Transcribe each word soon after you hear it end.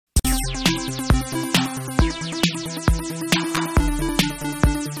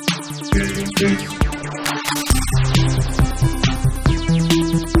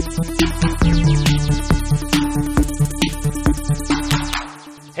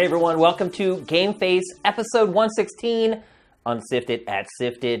Hey everyone, welcome to GameFace episode 116, unsifted at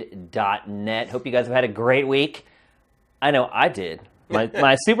sifted.net. Hope you guys have had a great week. I know I did.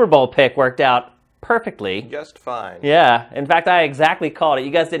 My Super Bowl pick worked out perfectly. Just fine. Yeah, in fact, I exactly called it.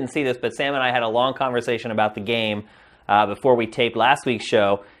 You guys didn't see this, but Sam and I had a long conversation about the game before we taped last week's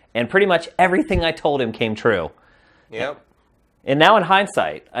show, and pretty much everything I told him came true. Yep. And now in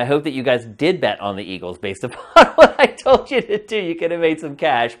hindsight, I hope that you guys did bet on the Eagles based upon what I told you to do. You could have made some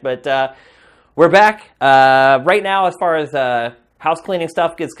cash. But we're back. Right now, as far as house cleaning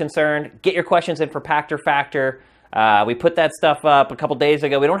stuff is concerned, get your questions in for Pact or Factor. We put that stuff up a couple days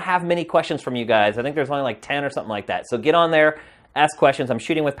ago. We don't have many questions from you guys. I think there's only like 10 or something like that. So get on there, ask questions. I'm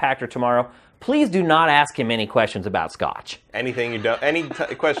shooting with Pactor tomorrow. Please do not ask him any questions about Scotch. Any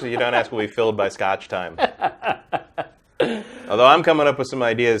questions you don't ask will be filled by Scotch time. Although I'm coming up with some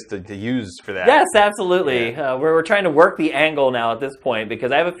ideas to use for that. Yes, absolutely. Yeah. We're trying to work the angle now at this point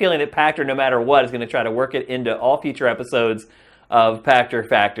because I have a feeling that Pactor, no matter what, is going to try to work it into all future episodes of Pactor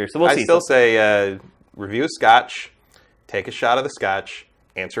Factor. So we'll see. I still say review a Scotch, take a shot of the Scotch,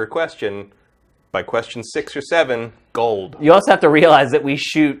 answer a question. By question 6 or 7, gold. You also have to realize that we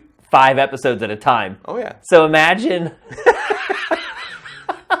shoot 5 episodes at a time. Oh, yeah. So imagine...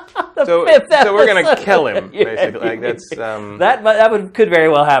 So we're gonna kill him, basically. Like that's that could very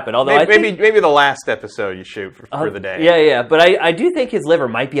well happen. Although maybe the last episode you shoot for the day. Yeah. But I do think his liver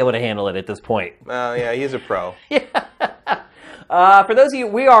might be able to handle it at this point. Yeah, he's a pro. Yeah. For those of you,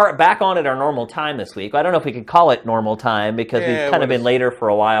 we are back on at our normal time this week. I don't know if we could call it normal time because we've kind of been later for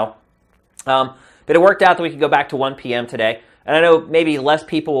a while. But it worked out that we could go back to 1 p.m. today. And I know maybe less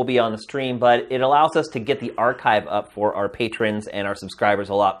people will be on the stream, but it allows us to get the archive up for our patrons and our subscribers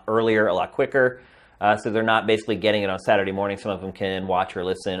a lot earlier, a lot quicker. So they're not basically getting it on Saturday morning. Some of them can watch or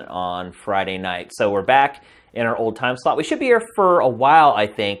listen on Friday night. So we're back in our old time slot. We should be here for a while, I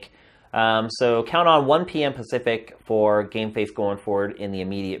think. So count on 1 p.m. Pacific for GameFace going forward in the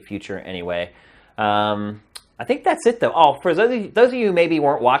immediate future anyway. I think that's it, though. Oh, for those of you who maybe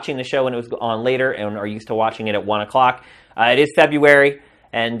weren't watching the show when it was on later and are used to watching it at 1 o'clock, it is February,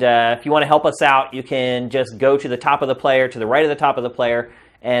 and if you want to help us out, you can just go to the top of the player, to the right of the top of the player,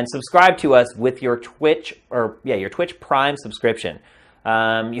 and subscribe to us with your Twitch Prime subscription.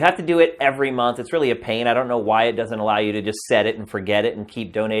 You have to do it every month. It's really a pain. I don't know why it doesn't allow you to just set it and forget it and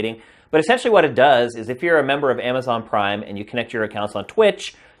keep donating. But essentially what it does is if you're a member of Amazon Prime and you connect your accounts on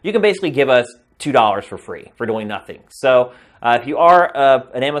Twitch, you can basically give us $2 for free for doing nothing. So if you are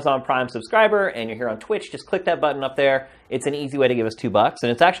an Amazon Prime subscriber and you're here on Twitch, just click that button up there. It's an easy way to give us $2, and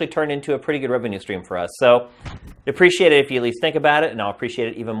it's actually turned into a pretty good revenue stream for us. So appreciate it if you at least think about it, and I'll appreciate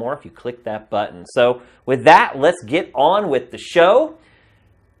it even more if you click that button. So with that, let's get on with the show.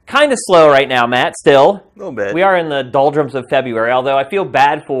 Kind of slow right now, Matt, still. A little bit. We are in the doldrums of February, although I feel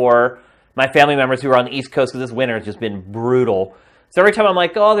bad for my family members who are on the East Coast because this winter has just been brutal. So every time I'm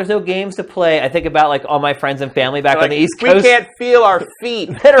like, oh, there's no games to play, I think about like all my friends and family back on the East Coast. We can't feel our feet.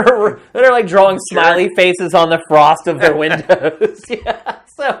 that are like drawing smiley faces on the frost of their windows. Yeah.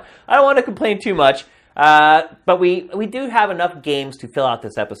 So I don't want to complain too much. But we do have enough games to fill out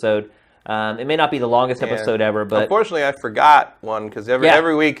this episode. It may not be the longest episode ever, but unfortunately I forgot one because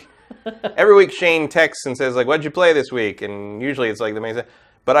every week Shane texts and says like, what'd you play this week? And usually it's like the main thing.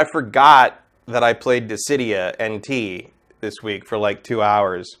 But I forgot that I played Dissidia NT this week for like 2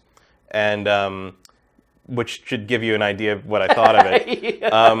 hours, and which should give you an idea of what I thought of it.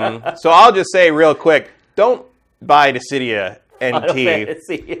 Yeah. So I'll just say real quick, don't buy Dissidia NT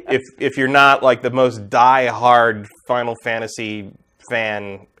if you're not like the most die-hard Final Fantasy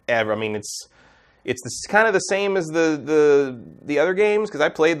fan ever. I mean, it's kind of the same as the other games, because I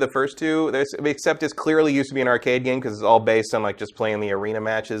played the first 2, except it's clearly used to be an arcade game because it's all based on like just playing the arena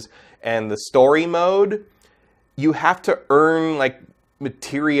matches. And the story mode, you have to earn like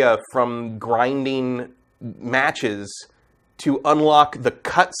materia from grinding matches to unlock the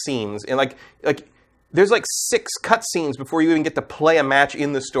cutscenes, and like there's like 6 cutscenes before you even get to play a match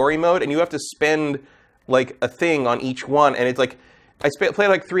in the story mode, and you have to spend like a thing on each one. And it's like I played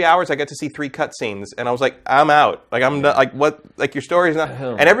like 3 hours. I got to see 3 cutscenes, and I was like, I'm out. Like I'm not, like what? Like your story's not.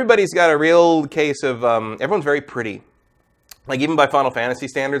 And everybody's got a real case of everyone's very pretty. Like, even by Final Fantasy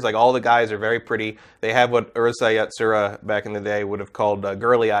standards, like, all the guys are very pretty. They have what Urusei Yatsura back in the day would have called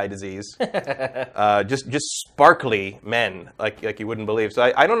girly eye disease. Just sparkly men, like you wouldn't believe.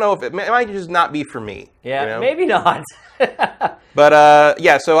 So I don't know if it might just not be for me. Yeah, maybe not. But,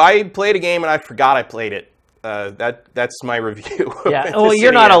 yeah, so I played a game and I forgot I played it. that's my review. Yeah, well,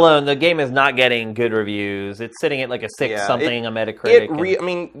 you're not alone. The game is not getting good reviews. It's sitting at like a 6 something on Metacritic. I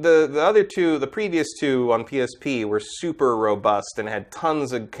mean, the other two, the previous two on PSP were super robust and had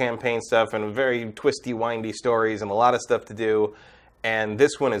tons of campaign stuff and very twisty, windy stories and a lot of stuff to do. And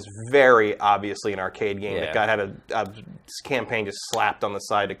this one is very obviously an arcade game that had a campaign just slapped on the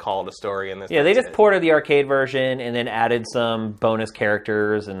side to call it a story. And they just ported the arcade version and then added some bonus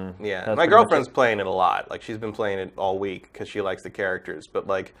characters. And my girlfriend's playing it a lot. Like, she's been playing it all week because she likes the characters. But,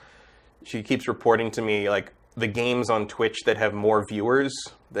 like, she keeps reporting to me, like, the games on Twitch that have more viewers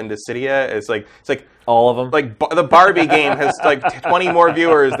than Dissidia. It's like all of them. Like the Barbie game has like 20 more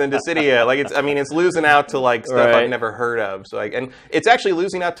viewers than Dissidia. Like it's losing out to like stuff I've never heard of. So and it's actually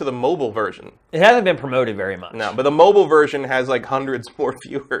losing out to the mobile version. It hasn't been promoted very much. No, but the mobile version has like hundreds more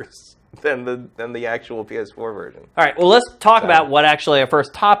viewers than the actual PS4 version. All right, well, let's talk about what actually our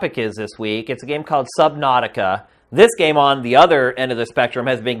first topic is this week. It's a game called Subnautica. This game on the other end of the spectrum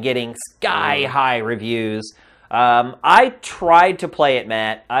has been getting sky-high reviews. I tried to play it,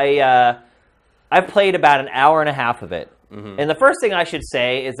 Matt. I've played about an hour and a half of it. Mm-hmm. And the first thing I should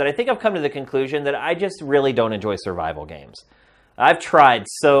say is that I think I've come to the conclusion that I just really don't enjoy survival games. I've tried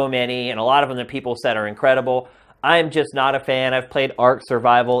so many, and a lot of them that people said are incredible. I'm just not a fan. I've played Ark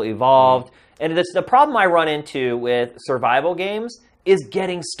Survival Evolved. And the problem I run into with survival games is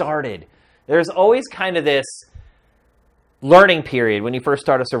getting started. There's always kind of this learning period when you first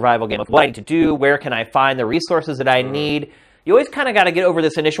start a survival game of what I need to do, where can I find the resources that I need. You always kind of got to get over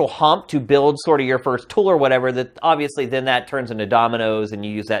this initial hump to build sort of your first tool or whatever, that obviously then that turns into dominoes and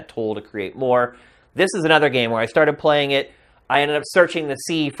you use that tool to create more. This is another game where I started playing it. I ended up searching the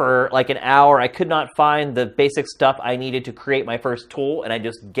sea for like an hour. I could not find the basic stuff I needed to create my first tool, and I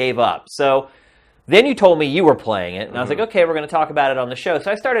just gave up. So then you told me you were playing it, and I was like, okay, we're going to talk about it on the show.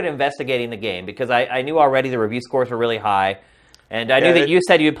 So I started investigating the game because I knew already the review scores were really high, and I knew that you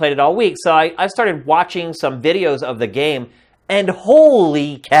said you had played it all week. So I started watching some videos of the game, and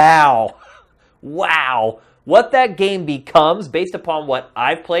holy cow, wow, what that game becomes based upon what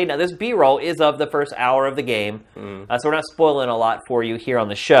I've played. Now, this B-roll is of the first hour of the game, so we're not spoiling a lot for you here on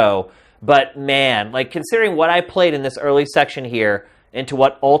the show. But man, like considering what I played in this early section here, into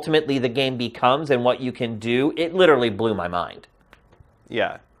what ultimately the game becomes and what you can do, it literally blew my mind.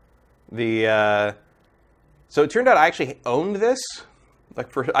 Yeah. So it turned out I actually owned this.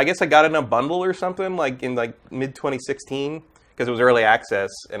 I guess I got it in a bundle or something, like in like mid-2016, because it was early access.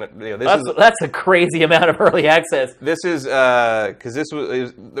 And that's a crazy amount of early access. This is because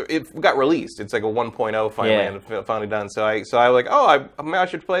it got released. It's like a 1.0 finally done. So I was like, I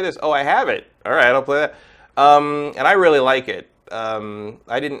should play this. Oh, I have it. All right, I'll play that. And I really like it.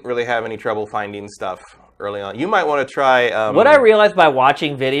 I didn't really have any trouble finding stuff early on. You might want to try... what I realized by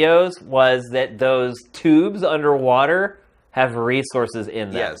watching videos was that those tubes underwater have resources in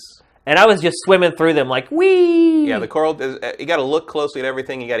them. Yes. And I was just swimming through them like, whee! Yeah, the coral... You got to look closely at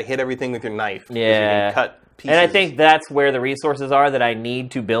everything. You got to hit everything with your knife. Yeah. You can cut pieces. And I think that's where the resources are that I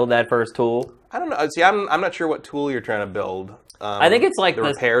need to build that first tool. I don't know. See, I'm not sure what tool you're trying to build. I think it's like the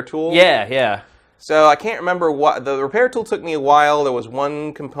repair tool? Yeah. So I can't remember what... The repair tool took me a while. There was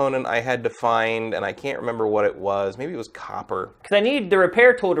one component I had to find, and I can't remember what it was. Maybe it was copper. Because I need the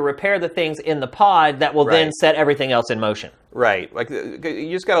repair tool to repair the things in the pod that will then set everything else in motion. Right. Like, you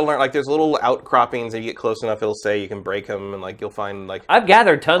just got to learn... Like, there's little outcroppings, and you get close enough, it'll say you can break them, and, like, you'll find, like... I've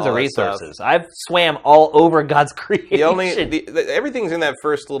gathered tons of resources. I've swam all over God's creation. Everything's in that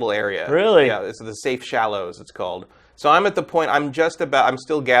first little area. Really? Yeah, it's the Safe Shallows, it's called. So I'm at the point, I'm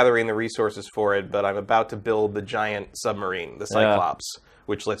still gathering the resources for it, but I'm about to build the giant submarine, the Cyclops,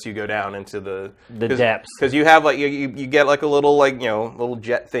 which lets you go down into the depths. Because you have, like, you get, like, a little, like, little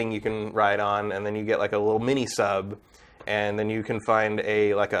jet thing you can ride on, and then you get, like, a little mini sub, and then you can find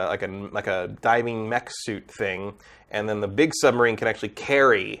like a diving mech suit thing, and then the big submarine can actually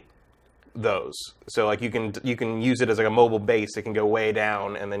carry those. So like you can use it as like a mobile base. It can go way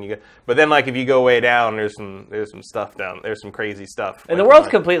down, and then but then like if you go way down, there's some stuff down. There's some crazy stuff. And the world's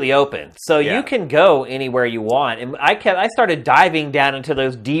completely open, so you can go anywhere you want. And I started diving down into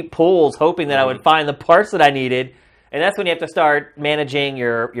those deep pools, hoping that I would find the parts that I needed. And that's when you have to start managing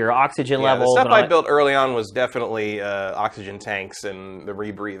your oxygen levels. The stuff I built early on was definitely oxygen tanks and the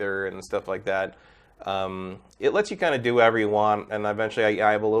rebreather and stuff like that. It lets you kind of do whatever you want, and eventually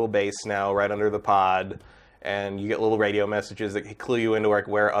I have a little base now right under the pod, and you get little radio messages that clue you into like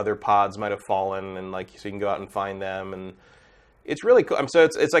where other pods might have fallen, and like so you can go out and find them, and it's really cool. So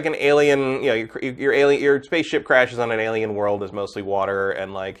it's like an alien, your spaceship crashes on an alien world. Is mostly water,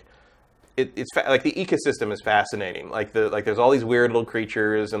 and like like the ecosystem is fascinating. Like there's all these weird little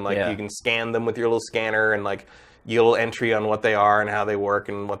creatures, and like you can scan them with your little scanner, and like you get a little entry on what they are and how they work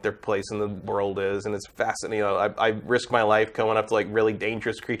and what their place in the world is, and it's fascinating. I risk my life going up to like really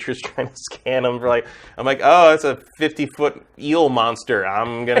dangerous creatures trying to scan them. I'm like, oh, it's a 50-foot eel monster.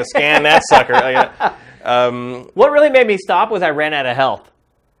 I'm gonna scan that sucker. What really made me stop was I ran out of health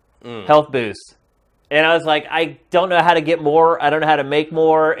boost. And I was like, I don't know how to get more. I don't know how to make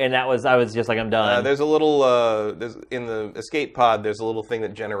more. And I was just like, I'm done. There's a little, in the escape pod, there's a little thing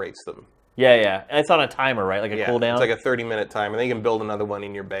that generates them. Yeah. And it's on a timer, right? Like a cooldown? It's like a 30-minute timer. And then you can build another one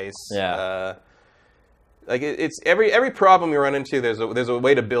in your base. Yeah. Like it's every problem you run into, there's a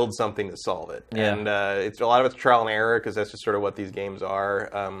way to build something to solve it. Yeah. And it's a lot of it's trial and error because that's just sort of what these games are.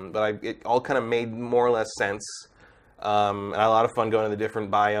 But it all kind of made more or less sense. And I had a lot of fun going to the different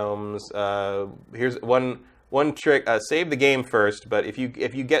biomes. Here's one trick: save the game first. But if you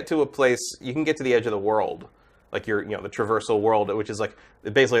get to a place, you can get to the edge of the world, like the traversal world, which is like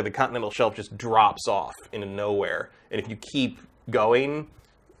basically the continental shelf just drops off into nowhere. And if you keep going,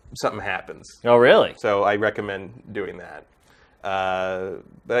 something happens. Oh, really? So I recommend doing that.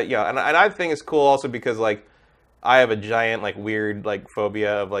 But yeah, and I think it's cool also because like I have a giant, like, weird, like,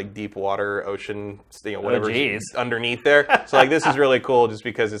 phobia of, like, deep water, ocean, whatever's underneath there. So, like, this is really cool just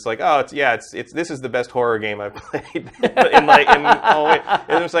because it's like, this is the best horror game I've played. And it's like,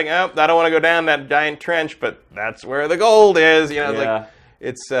 oh, I don't want to go down that giant trench, but that's where the gold is.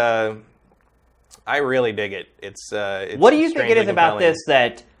 I really dig it. It's what do you think it is about this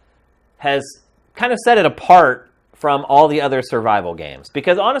that has kind of set it apart from all the other survival games?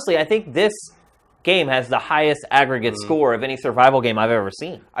 Because, honestly, I think this game has the highest aggregate score of any survival game I've ever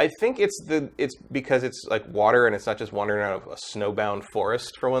seen. I think it's because it's like water and it's not just wandering out of a snowbound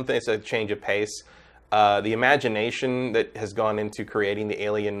forest, for one thing. It's a change of pace. The imagination that has gone into creating the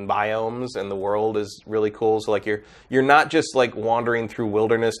alien biomes and the world is really cool. So like you're not just like wandering through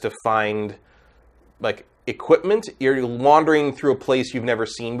wilderness to find like equipment. You're wandering through a place you've never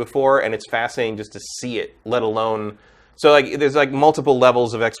seen before, and it's fascinating just to see it, let alone. So like there's like multiple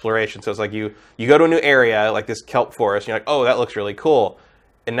levels of exploration. So it's like you go to a new area, like this kelp forest, and you're like, oh, that looks really cool.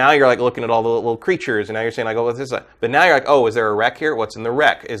 And now you're like looking at all the little creatures, and now you're saying like, oh, what's this? But now you're like, oh, is there a wreck here? What's in the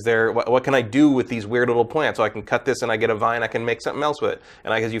wreck? Is there what can I do with these weird little plants? So I can cut this and I get a vine, I can make something else with it.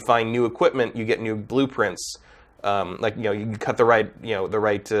 And as you find new equipment, you get new blueprints. You can cut the right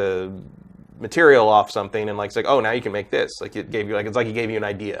material off something, and like it's like, oh, now you can make this. Like it gave you like it's like it gave you an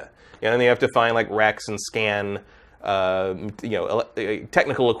idea. And then you have to find like wrecks and scan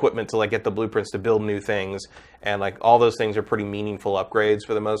technical equipment to like get the blueprints to build new things, and like all those things are pretty meaningful upgrades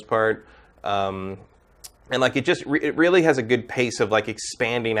for the most part. And like it really has a good pace of like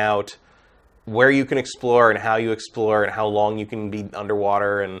expanding out where you can explore and how you explore and how long you can be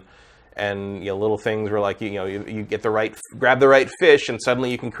underwater, and little things where like you get grab the right fish, and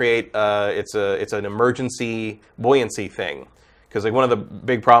suddenly you can create it's an emergency buoyancy thing. Because like one of the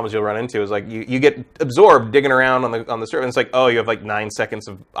big problems you'll run into is like you get absorbed digging around on the surface. And it's like, oh, you have like 9 seconds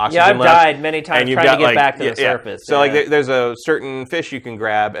of oxygen left. Yeah, I've died many times trying to get back to the surface. So like there's a certain fish you can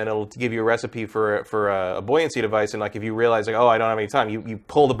grab, and it'll give you a recipe for a buoyancy device. And like if you realize like, oh, I don't have any time, you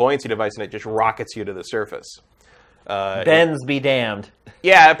pull the buoyancy device and it just rockets you to the surface. Bends be damned.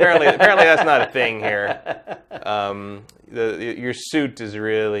 Yeah, apparently that's not a thing here. Your suit is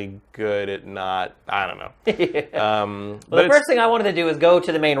really good at not. I don't know. Well, the first thing I wanted to do is go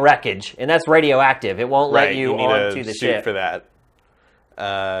to the main wreckage, and that's radioactive. It won't let you onto the ship. You need a suit for that.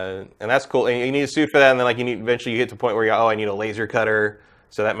 And that's cool. And you need a suit for that, and then like eventually you get to a point where I need a laser cutter.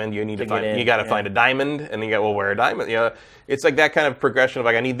 So that meant you need to find a diamond, and then you go, where a diamond? It's like that kind of progression of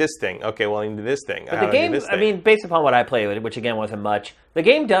like, I need this thing. Okay, well, I need this thing. But the game, I mean, based upon what I played, which again wasn't much, the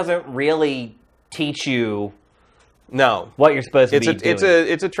game doesn't really teach you what you're supposed to be doing.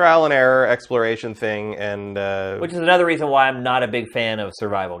 It's a trial and error exploration thing, and which is another reason why I'm not a big fan of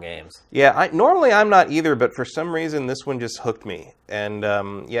survival games. Yeah, normally I'm not either, but for some reason this one just hooked me. And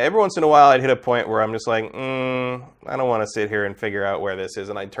every once in a while I'd hit a point where I'm just like, I don't want to sit here and figure out where this is,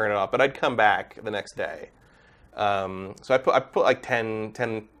 and I'd turn it off. But I'd come back the next day. So I put like 10,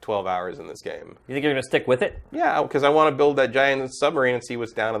 12 hours in this game. You think you're going to stick with it? Yeah, because I want to build that giant submarine and see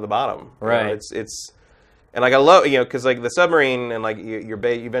what's down at the bottom. Right. And like I love, because like the submarine and like you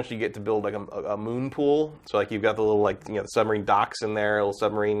eventually get to build like a moon pool. So like you've got the little like the submarine docks in there, little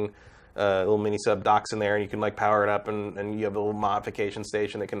submarine, little mini sub docks in there, and you can like power it up, and you have a little modification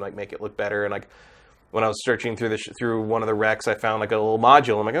station that can like make it look better. And like when I was searching through one of the wrecks, I found like a little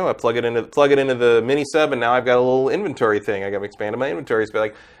module. I'm like, oh, I plug it into the mini sub, and now I've got a little inventory thing. I got to expand my inventory space.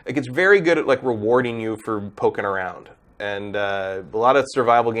 Like it's very good at like rewarding you for poking around. And a lot of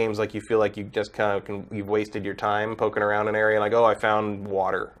survival games, like you feel like you just kind of you've wasted your time poking around an area, like, oh, I found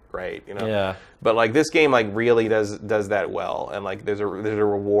water, right? You know. Yeah. But like this game, like really does that well, and like there's a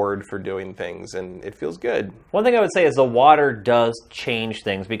reward for doing things, and it feels good. One thing I would say is the water does change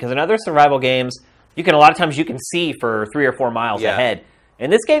things, because in other survival games, a lot of times you can see for 3 or 4 miles ahead.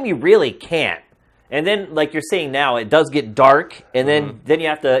 In this game, you really can't. And then, like you're seeing now, it does get dark, and then you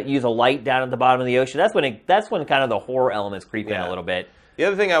have to use a light down at the bottom of the ocean. That's when kind of the horror elements creep in a little bit. The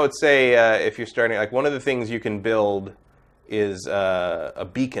other thing I would say, if you're starting, like one of the things you can build is a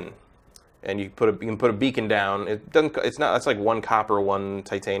beacon. And you can put a beacon down. It's like 1 copper, 1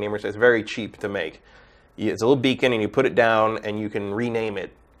 titanium, or so. It's very cheap to make. It's a little beacon, and you put it down, and you can rename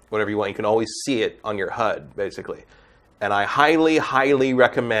it whatever you want. You can always see it on your HUD, basically. And I highly, highly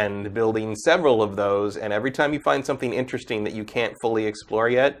recommend building several of those. And every time you find something interesting that you can't fully explore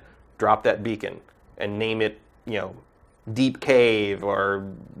yet, drop that beacon and name it, Deep Cave, or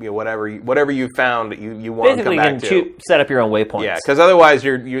whatever you found that you want to come back to. Basically, you can set up your own waypoints. Yeah, because otherwise,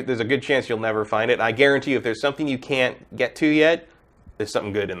 there's a good chance you'll never find it. And I guarantee you, if there's something you can't get to yet, there's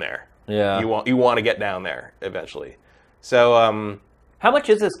something good in there. Yeah, you want to get down there eventually. So, how much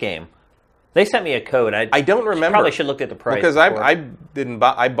is this game? They sent me a code. I don't remember. Probably should look at the price. Because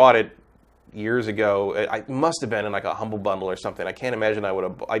I bought it years ago. I must have been in like a Humble Bundle or something. I can't imagine I would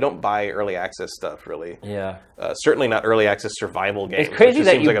have. I don't buy early access stuff really. Yeah. Certainly not early access survival games. It's crazy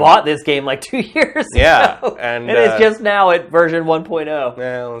that you bought this game like 2 years ago. And it's just now at version 1.0.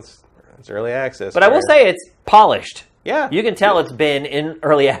 Well, it's early access. But I will say it's polished. Yeah, you can tell it's been in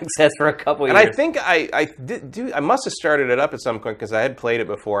early access for a couple years. And I think I must have started it up at some point because I had played it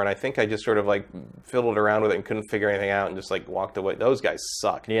before, and I think I just sort of like fiddled around with it and couldn't figure anything out and just like walked away. Those guys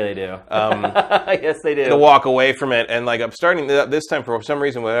suck. Yeah, they do. Yes, they do. To walk away from it, and like I'm starting this time for some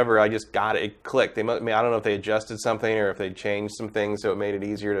reason, whatever. I just got it. It clicked. I don't know if they adjusted something or if they changed some things so it made it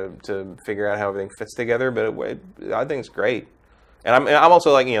easier to figure out how everything fits together. But I think it's great. And I'm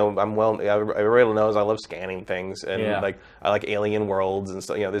also like, everybody knows I love scanning things, and like I like alien worlds and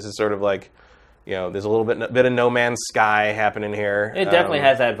stuff. This is sort of like, there's a little bit of No Man's Sky happening here. It definitely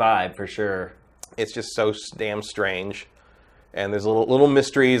has that vibe for sure. It's just so damn strange, and there's little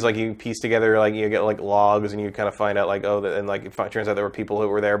mysteries like you piece together, like you get like logs, and you kind of find out like and like it turns out there were people who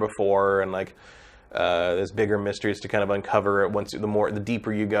were there before, and like there's bigger mysteries to kind of uncover the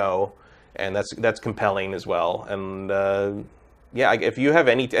deeper you go, and that's compelling as well, and. Yeah, if you have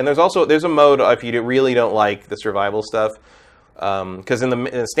any, and there's a mode if you really don't like the survival stuff, because in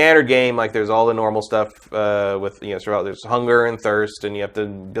the standard game, like there's all the normal stuff with survival. There's hunger and thirst, and you have to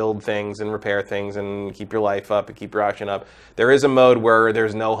build things and repair things and keep your life up and keep your ration up. There is a mode where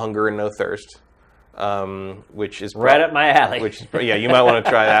there's no hunger and no thirst, which is right up my alley. Which you might want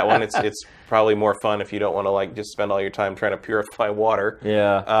to try that one. It's probably more fun if you don't want to like just spend all your time trying to purify water.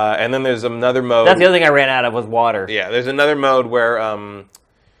 Yeah. And then there's another mode. That's the other thing I ran out of was water. Yeah. There's another mode where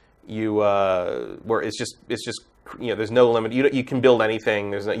where it's just there's no limit. You can build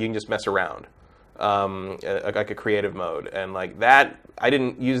anything. You can just mess around. Like a creative mode, and like that I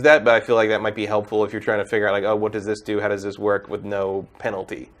didn't use that, but I feel like that might be helpful if you're trying to figure out like, oh, what does this do? How does this work with no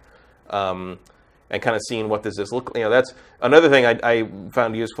penalty? And kind of seeing what does this look. That's another thing I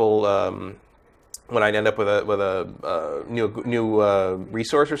found useful when I end up with a new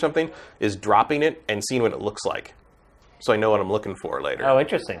resource or something, is dropping it and seeing what it looks like, so I know what I'm looking for later. Oh,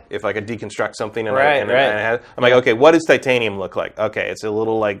 interesting. If I could deconstruct something, and I'm like, okay, what does titanium look like? Okay, it's a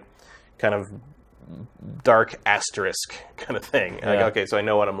little like kind of dark asterisk kind of thing. Yeah. Like, okay, so I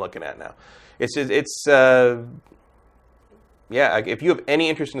know what I'm looking at now. If you have any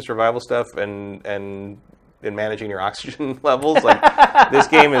interest in survival stuff and in managing your oxygen levels, like this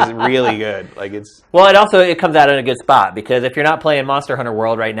game is really good. Like it comes out in a good spot, because if you're not playing Monster Hunter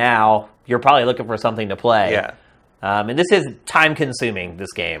World right now, you're probably looking for something to play. Yeah. And this is time consuming,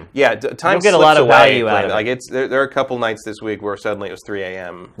 this game. Yeah, time You'll get a lot of value out of it. Like there are a couple nights this week where suddenly it was 3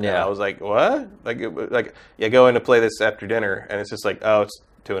 a.m. Yeah. And I was like, what? Go in to play this after dinner, and it's just like, oh, it's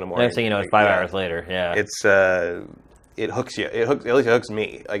 2 a.m. Next thing you know, it's 5 hours later. Yeah. It hooks you. At least it hooks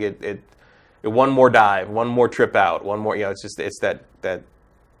me. Like it one more dive, one more trip out, one more. It's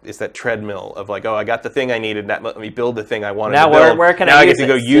that treadmill of like, oh, I got the thing I needed. That let me build the thing I wanted to build. Where can now I get to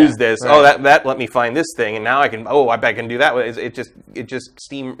go use this? Right. Oh, that let me find this thing, and now I can. Oh, I bet I can do that. It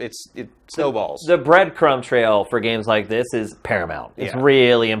snowballs. The breadcrumb trail for games like this is paramount. It's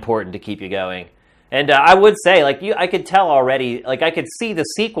really important to keep you going. And I would say, like I could tell already. Like I could see the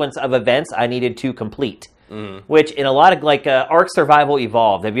sequence of events I needed to complete. Mm. Which in a lot of Ark Survival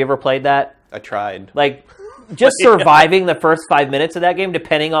Evolved. Have you ever played that? I tried. Just surviving the first 5 minutes of that game,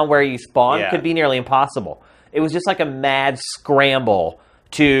 depending on where you spawn, could be nearly impossible. it was just like a mad scramble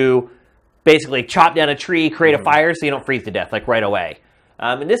to basically chop down a tree, create a fire so you don't freeze to death, like right away.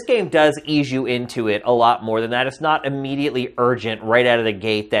 And this game does ease you into it a lot more than that. It's not immediately urgent right out of the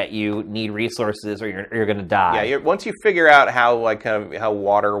gate that you need resources or you're going to die. Yeah, once you figure out how like kind of how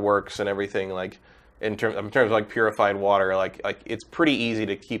water works and everything, like in terms of like purified water, like it's pretty easy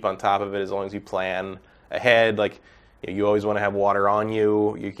to keep on top of it as long as you plan ahead. Like you always want to have water on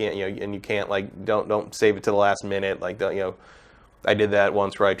you. You can't and you can't like don't save it to the last minute. Like I did that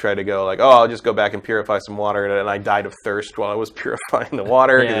once where I tried to go like, oh, I'll just go back and purify some water, and I died of thirst while I was purifying the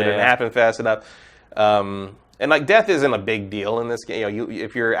water because it didn't happen fast enough. And like death isn't a big deal in this game.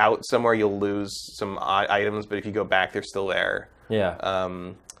 If you're out somewhere, you'll lose some items, but if you go back, they're still there. Yeah.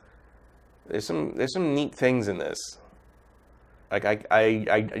 There's some neat things in this. Like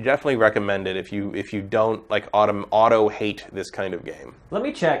I definitely recommend it if you don't like auto hate this kind of game. Let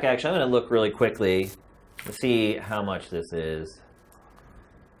me check. Actually, I'm going to look really quickly to see how much this is,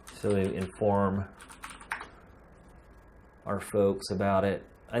 so we inform our folks about it.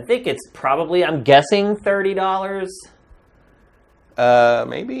 I think it's probably, I'm guessing $30.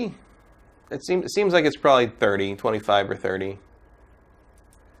 Maybe. It seems like it's probably 25 or 30.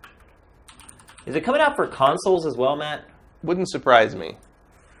 Is it coming out for consoles as well, Matt? Wouldn't surprise me.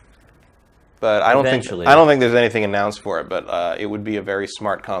 But I don't think there's anything announced for it, but it would be a very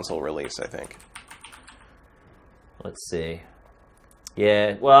smart console release, I think. Let's see.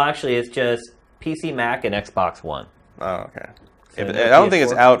 Yeah, well, actually, it's just PC, Mac, and Xbox One. Oh, okay. So I don't think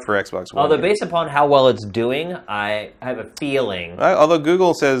it's out for Xbox One. Although, based upon how well it's doing, I have a feeling... Although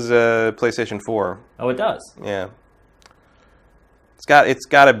Google says PlayStation 4. Oh, it does? Yeah. It's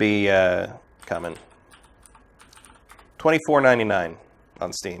got to be coming. $24.99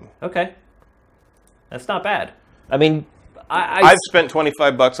 on Steam. Okay. That's not bad. I mean... I've spent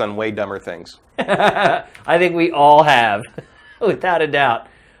 $25 on way dumber things. I think we all have, without a doubt.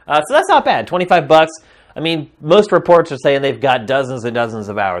 So that's not bad. $25. I mean, most reports are saying they've got dozens and dozens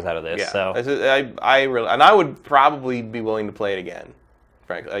of hours out of this. Yeah. So I would probably be willing to play it again,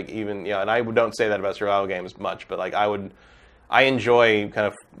 frankly. Like even and I don't say that about survival games much, but like I enjoy kind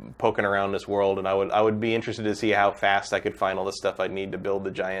of poking around this world, and I would be interested to see how fast I could find all the stuff I'd need to build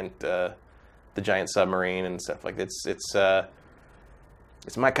the giant submarine and stuff like that.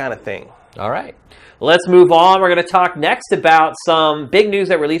 It's my kind of thing. All right. Let's move on. We're going to talk next about some big news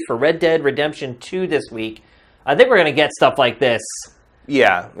that released for Red Dead Redemption 2 this week. I think we're going to get stuff like this.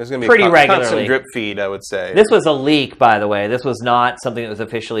 Yeah, there's going to be pretty a regularly. Constant drip feed, I would say. This was a leak, by the way. This was not something that was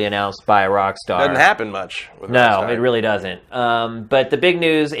officially announced by Rockstar. Doesn't happen much with Rockstar. No, it really doesn't. But the big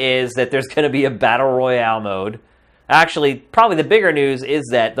news is that there's going to be a Battle Royale mode. Actually, probably the bigger news is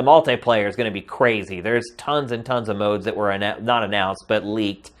that the multiplayer is going to be crazy. There's tons and tons of modes that were not announced, but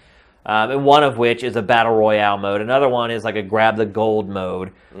leaked. And one of which is a Battle Royale mode. Another one is like a Grab the Gold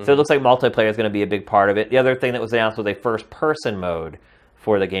mode. Mm-hmm. So it looks like multiplayer is going to be a big part of it. The other thing that was announced was a first-person mode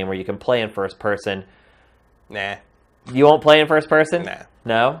for the game where you can play in first person. Nah. You won't play in first person? Nah.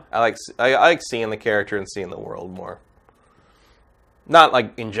 No? I like seeing the character and seeing the world more. Not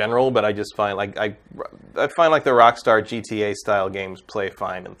like in general, but I just find like I find like the Rockstar GTA style games play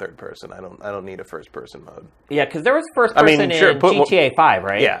fine in third person. I don't need a first person mode. Yeah, because there was first person in GTA 5,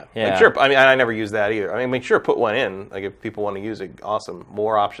 right? Yeah. Like, sure. I mean, I never use that either. I mean, sure, put one in. Like if people want to use it, awesome.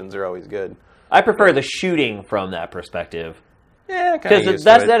 More options are always good. I prefer the shooting from that perspective. Yeah, because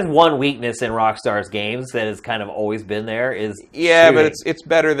that is one weakness in Rockstar's games that has kind of always been there. Is shooting. But it's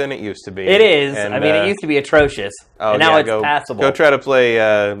better than it used to be. It is. And, I mean, it used to be atrocious, and now it's passable. Go try to play,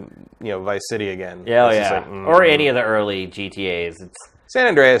 Vice City again. Yeah, like, or any of the early GTAs. San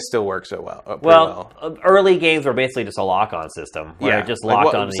Andreas still works so well. Early games were basically just a lock-on system where it just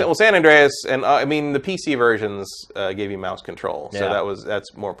locked on. Well, San Andreas and I mean the PC versions gave you mouse control, so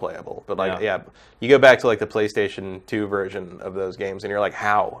that's more playable. But you go back to like the PlayStation 2 version of those games, and you're like,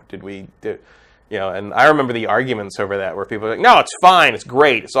 how did we do? And I remember the arguments over that where people were like, no, it's fine, it's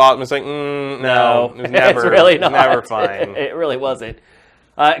great, it's awesome. It's like, no, it was never, it's really not. Never fine. It really wasn't.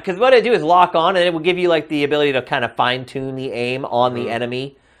 Because what it do is lock on, and it will give you like the ability to kind of fine-tune the aim on the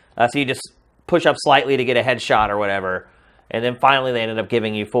enemy. So you just push up slightly to get a headshot or whatever. And then finally they ended up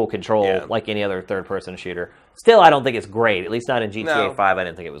giving you full control like any other third-person shooter. Still, I don't think it's great. At least not in GTA 5, I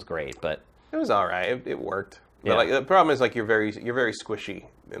didn't think it was great. But it was all right. It worked. But like, the problem is like you're very squishy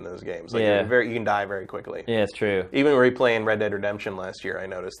in those games. Like you can die very quickly. Yeah, it's true. Even replaying Red Dead Redemption last year, I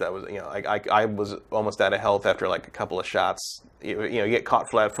noticed that was I was almost out of health after like a couple of shots. You get caught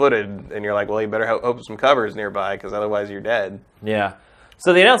flat-footed, and you're like, well, you better hope some cover's nearby because otherwise you're dead. Yeah.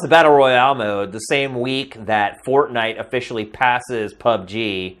 So they announced the Battle Royale mode the same week that Fortnite officially passes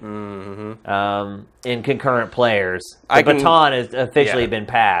PUBG in concurrent players. The baton has officially been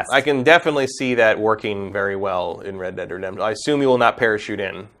passed. I can definitely see that working very well in Red Dead Redemption. I assume you will not parachute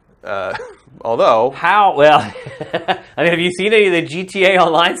in. Although... How? Well, I mean, have you seen any of the GTA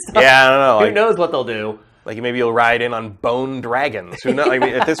Online stuff? Yeah, I don't know. Who knows what they'll do? Like, maybe you'll ride in on bone dragons. Who knows? I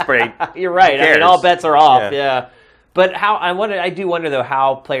mean, at this rate, you're right. I mean, all bets are off. Yeah. But I do wonder though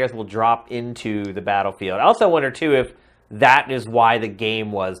how players will drop into the battlefield. I also wonder too if that is why the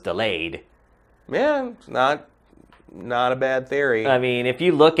game was delayed. Yeah, it's not a bad theory. I mean, if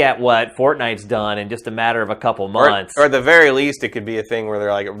you look at what Fortnite's done in just a matter of a couple months, or at the very least, it could be a thing where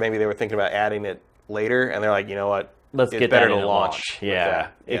they're like, maybe they were thinking about adding it later, and they're like, you know what? Let's get better to launch. Yeah,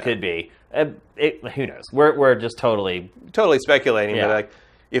 it could be. Who knows? We're just totally speculating. But like,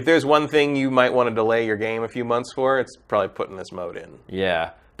 if there's one thing you might want to delay your game a few months for, it's probably putting this mode in.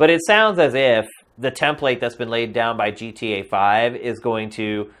 Yeah, but it sounds as if the template that's been laid down by GTA 5 is going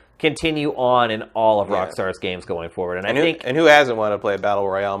to continue on in all of Rockstar's games going forward. And who hasn't wanted to play a Battle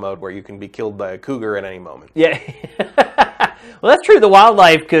Royale mode where you can be killed by a cougar at any moment? Yeah. Well, that's true. The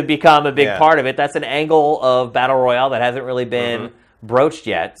wildlife could become a big part of it. That's an angle of Battle Royale that hasn't really been broached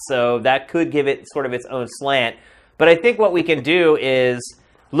yet. So that could give it sort of its own slant. But I think what we can do is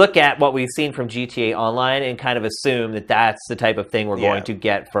look at what we've seen from GTA Online and kind of assume that that's the type of thing we're going to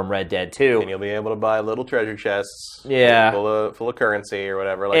get from Red Dead 2. And you'll be able to buy little treasure chests full of currency or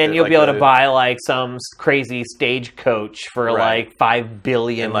whatever. Like and you'll be able to buy like some crazy stagecoach for like 5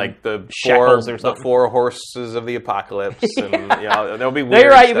 billion and like the shekels or something. The 4 horses of the apocalypse. And there'll be weird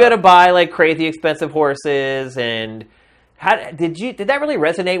You're right. stuff. You'll be able to buy like crazy expensive horses. And did that really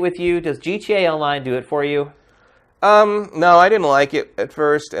resonate with you? Does GTA Online do it for you? No, I didn't like it at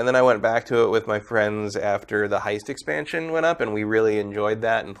first, and then I went back to it with my friends after the Heist expansion went up, and we really enjoyed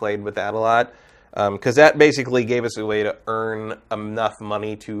that and played with that a lot, because that basically gave us a way to earn enough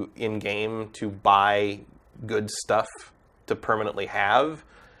money in-game to buy good stuff to permanently have,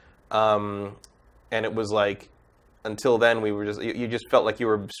 and it was like, until then, we were you just felt like you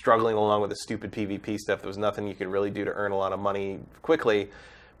were struggling along with the stupid PvP stuff. There was nothing you could really do to earn a lot of money quickly.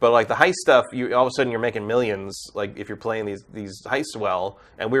 But like the heist stuff, all of a sudden you're making millions. Like if you're playing these heists well,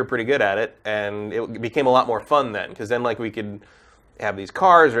 and we were pretty good at it, and it became a lot more fun then. Because then like we could have these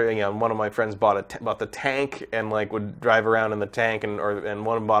cars, or one of my friends bought the tank and like would drive around in the tank, and one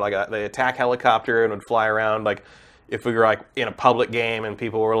of them bought like the attack helicopter and would fly around. Like if we were like in a public game and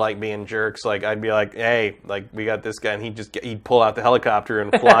people were like being jerks, like I'd be like, hey, like we got this guy, and he'd pull out the helicopter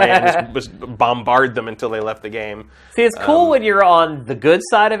and fly and just bombard them until they left the game. See, it's cool when you're on the good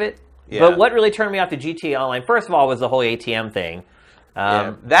side of it, but what really turned me off to GTA Online, first of all, was the whole ATM thing.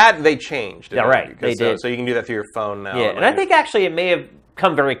 That they changed. Yeah, right. They did. So you can do that through your phone now. Yeah, and I think actually it may have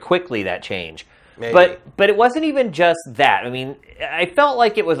come very quickly, that change. Maybe. But it wasn't even just that. I mean, I felt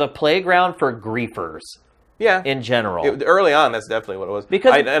like it was a playground for griefers. Yeah, in general. Early on, that's definitely what it was.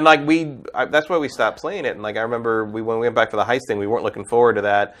 Because that's why we stopped playing it. And like I remember, when we went back for the heist thing, we weren't looking forward to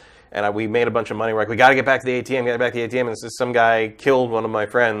that. And we made a bunch of money. We're like, we got to get back to the ATM. And some guy killed one of my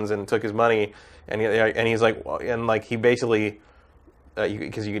friends and took his money. And he's like, and like he basically,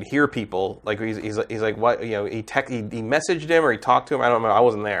 because you could hear people, like he's like, what, he messaged him or he talked to him. I don't remember. I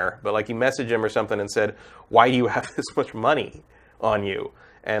wasn't there, but like he messaged him or something and said, why do you have this much money on you?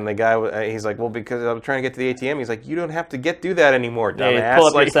 And the guy, he's like, well, because I was trying to get to the ATM. He's like, you don't have to do that anymore, dumbass. Yeah, pull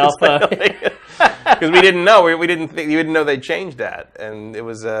up your cell phone. Because we didn't know. You didn't know they changed that. And it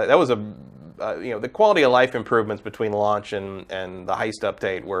was the quality of life improvements between launch and the heist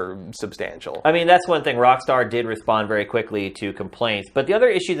update were substantial. I mean, that's one thing. Rockstar did respond very quickly to complaints. But the other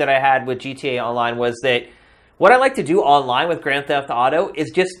issue that I had with GTA Online was that what I like to do online with Grand Theft Auto is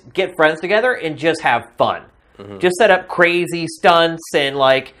just get friends together and just have fun. Just set up crazy stunts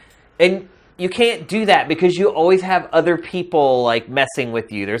and you can't do that because you always have other people like messing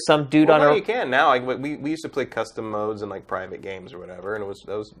with you. There's some dude you can now. Like we used to play custom modes and like private games or whatever, and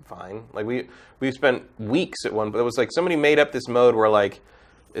that was fine. Like we spent weeks at one, but it was like somebody made up this mode where like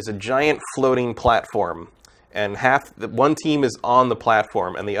it's a giant floating platform, and one team is on the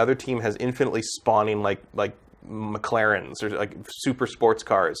platform and the other team has infinitely spawning like McLarens or like super sports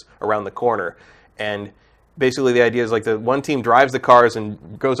cars around the corner, and basically, the idea is like the one team drives the cars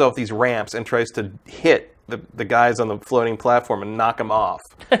and goes off these ramps and tries to hit the guys on the floating platform and knock them off.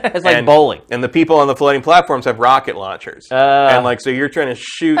 It's like bowling. And the people on the floating platforms have rocket launchers. And like, so you're trying to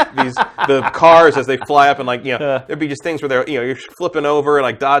shoot the cars as they fly up, and like, there'd be just things where you're flipping over and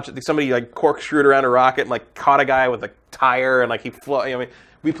like dodge somebody like corkscrewed around a rocket and like caught a guy with a tire and like he I mean,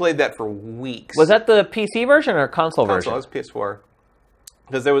 we played that for weeks. Was that the PC version or console version? That was PS4.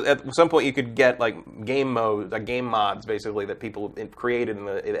 Because there was at some point you could get like game modes, like game mods, basically that people created in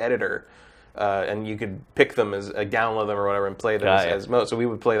the editor, and you could pick them as download them or whatever and play them as modes. So we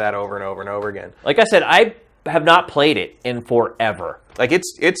would play that over and over and over again. Like I said, I have not played it in forever. Like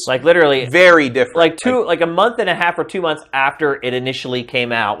it's like literally very different. Like a month and a half or 2 months after it initially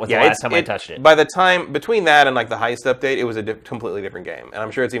came out was the last time I touched it. By the time between that and like the Heist update, it was a completely different game, and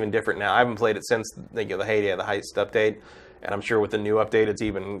I'm sure it's even different now. I haven't played it since the heyday of the Heist update, and I'm sure with the new update, it's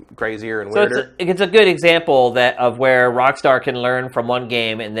even crazier and weirder. So it's a good example of where Rockstar can learn from one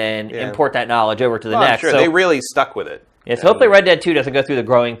game and then import that knowledge over to the next. Sure, they really stuck with it. Yeah, so hopefully Red Dead 2 doesn't go through the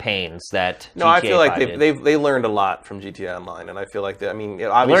growing pains that GTA I feel like 5 they learned a lot from GTA Online, and I feel like obviously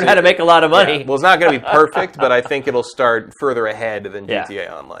learn how to make a lot of money. Yeah, well, it's not going to be perfect, but I think it'll start further ahead than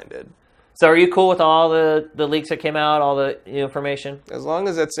GTA Online did. So are you cool with all the leaks that came out, all the information? As long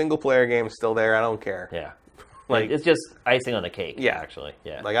as that single-player game's still there, I don't care. Yeah. Like it's just icing on the cake, actually.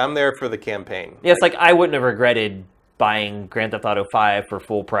 Yeah. Like, I'm there for the campaign. Yeah, it's like I wouldn't have regretted buying Grand Theft Auto 5 for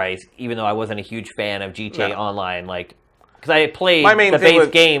full price, even though I wasn't a huge fan of GTA Online, like... Because I played the base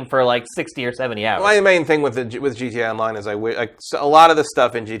game for like 60 or 70 hours. My main thing with GTA Online is a lot of the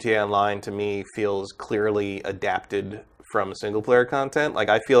stuff in GTA Online to me feels clearly adapted from single-player content. Like,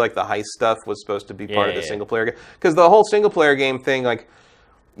 I feel like the heist stuff was supposed to be part of the single-player game. Because the whole single-player game thing, like,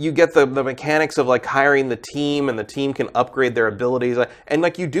 you get the mechanics of, like, hiring the team, and the team can upgrade their abilities. And,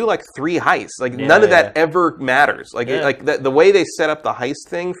 like, you do, like, 3 heists. Like, none of that ever matters. Like, the way they set up the heist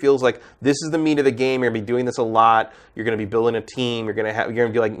thing feels like this is the meat of the game. You're going to be doing this a lot. You're going to be building a team. You're going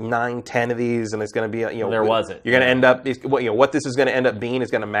to do, like, 9, 10 of these, and it's going to be, there wasn't. You're going to end up, what this is going to end up being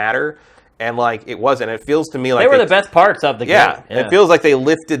is going to matter. And, like, it wasn't. It feels to me like... They were the best parts of the game. Yeah. It feels like they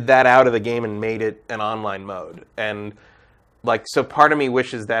lifted that out of the game and made it an online mode. And... like, so part of me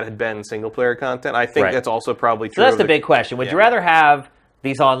wishes that had been single-player content. I think that's also probably true. So that's the big question. Would you rather have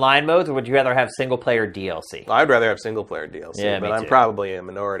these online modes, or would you rather have single-player DLC? I'd rather have single-player DLC, but I'm probably a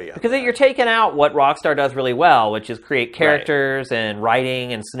minority. Because you're taking out what Rockstar does really well, which is create characters and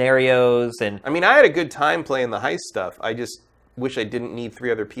writing and scenarios. And I mean, I had a good time playing the heist stuff. I just wish I didn't need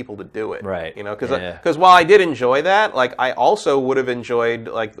 3 other people to do it. Right. Because while I did enjoy that, like, I also would have enjoyed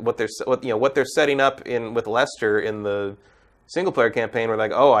like what they're setting up with Lester in the single-player campaign, where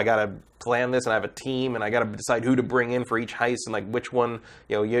like, I gotta plan this, and I have a team, and I gotta decide who to bring in for each heist, and like which one,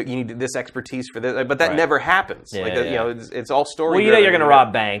 you need this expertise for this, but that never happens. It's all story. Well, you're gonna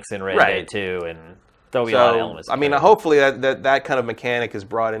rob banks in Red Dead 2, and there'll be a lot of elements. I mean, hopefully that kind of mechanic is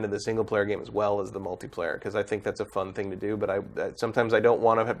brought into the single-player game as well as the multiplayer, because I think that's a fun thing to do. But sometimes I don't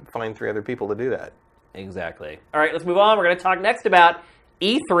want to find 3 other people to do that. Exactly. All right, let's move on. We're going to talk next about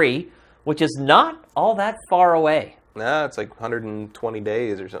E3, which is not all that far away. No, it's like 120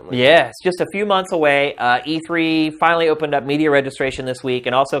 days or something. It's just a few months away. E3 finally opened up media registration this week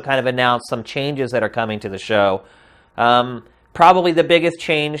and also kind of announced some changes that are coming to the show. Probably the biggest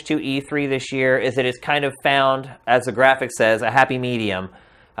change to E3 this year is that it's kind of found, as the graphic says, a happy medium.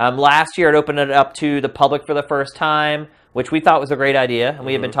 Last year it opened it up to the public for the first time, which we thought was a great idea, and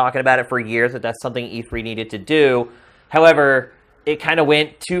we have been talking about it for years, that that's something E3 needed to do. However, it kind of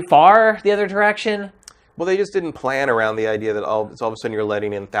went too far the other direction. Well, they just didn't plan around the idea that all of a sudden you're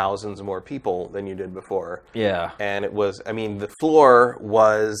letting in thousands more people than you did before. Yeah. And it was, I mean, the floor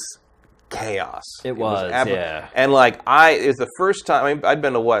was chaos. It was yeah. And like, it was the first time, I mean, I'd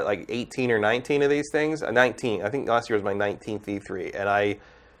been to what, like 18 or 19 of these things? 19. I think last year was my 19th E3. And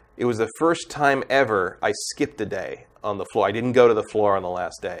it was the first time ever I skipped a day on the floor. I didn't go to the floor on the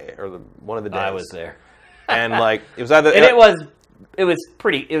last day, or one of the days. I was there. And like, it was either... and it was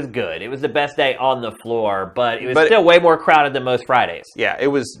good. It was the best day on the floor, but it was still way more crowded than most Fridays. Yeah, it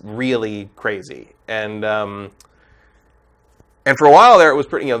was really crazy. And for a while there, it was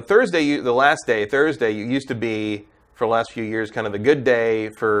pretty, Thursday, the last day, Thursday, used to be, for the last few years, kind of the good day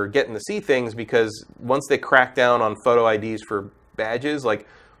for getting to see things, because once they cracked down on photo IDs for badges, like,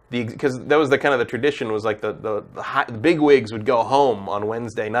 because that was the kind of the tradition, was like the bigwigs would go home on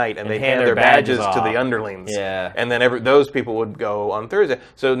Wednesday night and they'd hand their badges to the underlings. Yeah. And then those people would go on Thursday.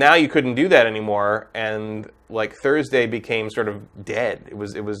 So now you couldn't do that anymore, and like Thursday became sort of dead. It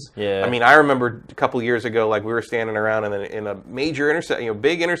was. Yeah. I mean, I remember a couple years ago, like we were standing around in a major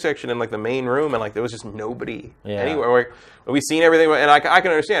big intersection in like the main room, and like there was just nobody anywhere. We've seen everything, and I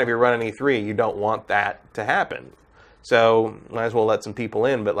can understand if you're running E3, you don't want that to happen. So might as well let some people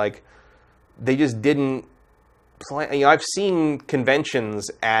in, but like they just didn't plan. I've seen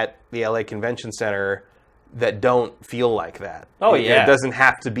conventions at the LA Convention Center that don't feel like that. Oh, yeah. It doesn't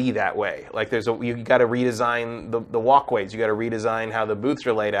have to be that way. Like you got to redesign the walkways. You got to redesign how the booths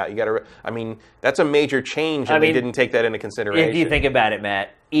are laid out. That's a major change, and they didn't take that into consideration. If you think about it,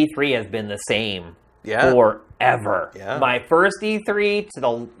 Matt, E3 has been the same forever. Yeah. My first E3 to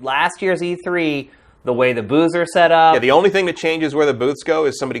the last year's E3, the way the booths are set up. Yeah, the only thing that changes where the booths go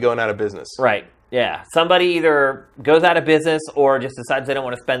is somebody going out of business. Right. Yeah. Somebody either goes out of business or just decides they don't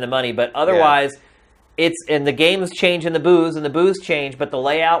want to spend the money. But otherwise, and the games change in the booths, and the booths change, but the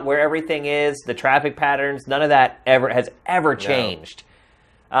layout, where everything is, the traffic patterns, none of that has ever changed.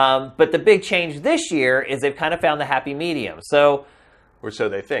 No. But the big change this year is they've kind of found the happy medium. Or so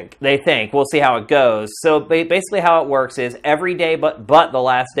they think. We'll see how it goes. So basically how it works is every day but the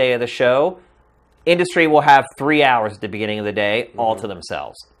last day of the show, industry will have 3 hours at the beginning of the day all to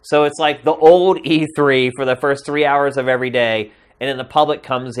themselves. So it's like the old E3 for the first 3 hours of every day, and then the public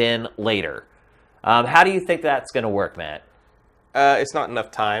comes in later. How do you think that's going to work, Matt? It's not enough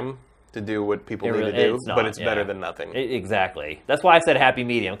time to do what people need to do, but it's better than nothing. Exactly. That's why I said happy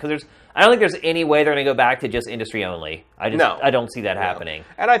medium, because I don't think there's any way they're going to go back to just industry only. I don't see that happening.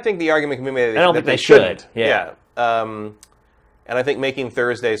 And I think the argument can be made I don't think they should. Yeah. And I think making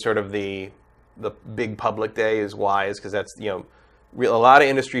Thursday sort of the big public day is wise, because that's, a lot of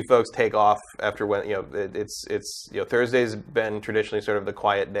industry folks take off after when, Thursday's been traditionally sort of the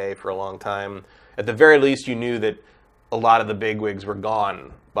quiet day for a long time. At the very least, you knew that a lot of the bigwigs were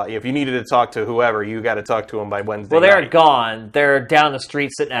gone. But if you needed to talk to whoever, you got to talk to them by Wednesday night. They're gone. They're down the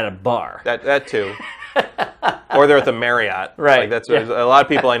street sitting at a bar. That too. Or they're at the Marriott. Right. A lot of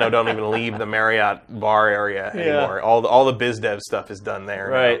people I know don't even leave the Marriott bar area anymore. All the biz dev stuff is done there.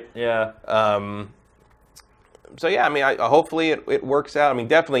 Right. Now. Yeah. So yeah, hopefully it works out.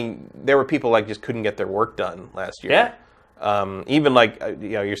 Definitely there were people just couldn't get their work done last year. Yeah. Even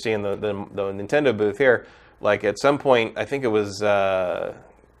you're seeing the Nintendo booth here. Like at some point, I think it was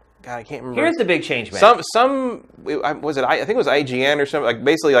I can't remember. Here's the big change, man. I think it was IGN or something.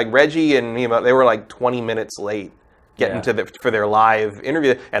 Basically Reggie and they were 20 minutes late getting for their live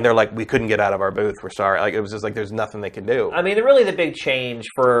interview, and they're like, we couldn't get out of our booth. We're sorry. It was just there's nothing they can do. Really the big change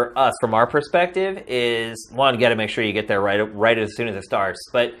for us from our perspective is, one, you got to make sure you get there right as soon as it starts.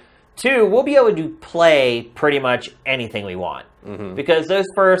 But two, we'll be able to play pretty much anything we want. Mm-hmm. Because those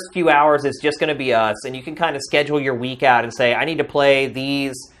first few hours is just going to be us, and you can kind of schedule your week out and say, I need to play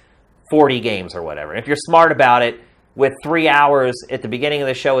these 40 games or whatever. And if you're smart about it, with 3 hours at the beginning of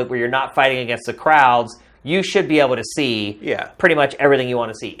the show where you're not fighting against the crowds, you should be able to see pretty much everything you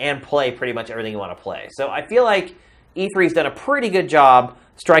want to see and play pretty much everything you want to play. So I feel like E3's done a pretty good job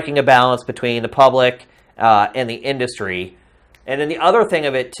striking a balance between the public and the industry. And then the other thing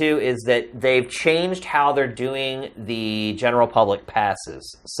of it, too, is that they've changed how they're doing the general public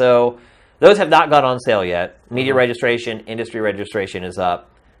passes. So those have not gone on sale yet. Media registration, industry registration is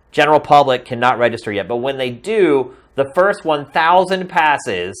up. General public cannot register yet. But when they do, the first 1,000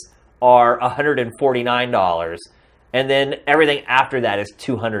 passes are $149. And then everything after that is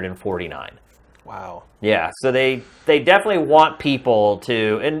 $249. Wow. Yeah, so they definitely want people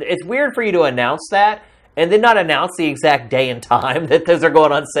to... And it's weird for you to announce that, and then not announce the exact day and time that those are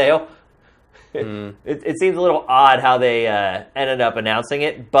going on sale. It seems a little odd how they ended up announcing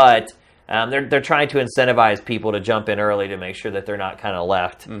it, but they're trying to incentivize people to jump in early to make sure that they're not kind of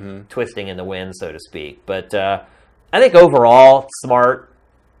left twisting in the wind, so to speak. But I think overall, smart.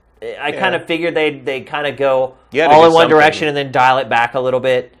 I kind of figured they'd kind of go all in one direction and then dial it back a little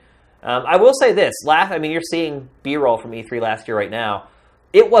bit. I will say this. You're seeing B-roll from E3 last year right now.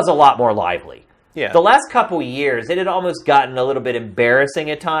 It was a lot more lively. Yeah. The last couple of years, it had almost gotten a little bit embarrassing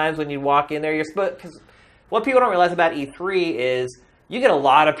at times when you walk in there. Because what people don't realize about E3 is you get a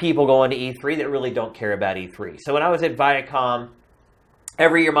lot of people going to E3 that really don't care about E3. So when I was at Viacom,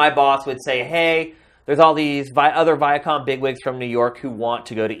 every year my boss would say, hey, there's all these other Viacom bigwigs from New York who want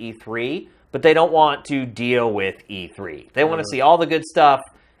to go to E3, but they don't want to deal with E3. They want to see all the good stuff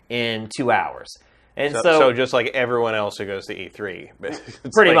in 2 hours. And so just like everyone else who goes to E3.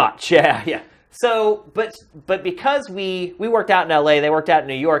 Pretty much, yeah. So, but because we worked out in LA, they worked out in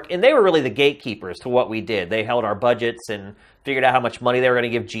New York, and they were really the gatekeepers to what we did. They held our budgets and figured out how much money they were going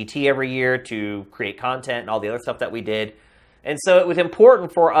to give GT every year to create content and all the other stuff that we did. And so it was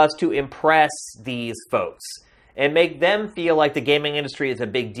important for us to impress these folks and make them feel like the gaming industry is a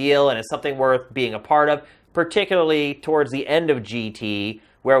big deal and it's something worth being a part of, particularly towards the end of GT,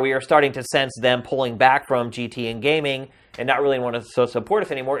 where we are starting to sense them pulling back from GT and gaming and not really want to support us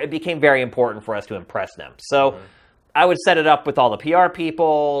anymore. It became very important for us to impress them. So I would set it up with all the PR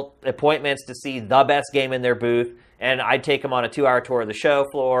people, appointments to see the best game in their booth, and I'd take them on a 2-hour tour of the show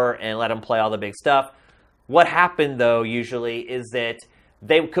floor and let them play all the big stuff. What happened, though, usually is that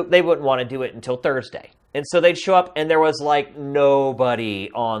they wouldn't want to do it until Thursday. And so they'd show up, and there was, like,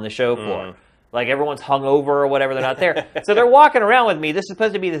 nobody on the show floor. Like, everyone's hungover or whatever, they're not there. So they're walking around with me. This is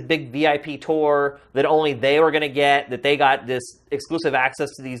supposed to be this big VIP tour that only they were going to get, that they got this exclusive access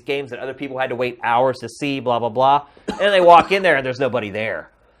to these games that other people had to wait hours to see, blah, blah, blah. And they walk in there, and there's nobody there.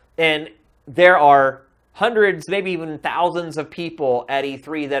 And there are hundreds, maybe even thousands of people at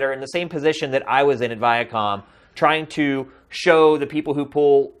E3 that are in the same position that I was in at Viacom, trying to show the people who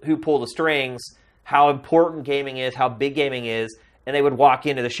pull the strings how important gaming is, how big gaming is. And they would walk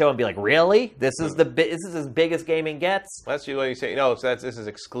into the show and be like, "Really? This is as big as gaming gets?" That's what you say. No, this is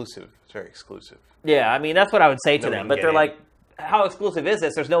exclusive. It's very exclusive. Yeah, I mean that's what I would say to them. But they're like, "How exclusive is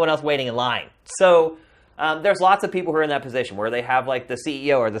this? There's no one else waiting in line." So there's lots of people who are in that position where they have like the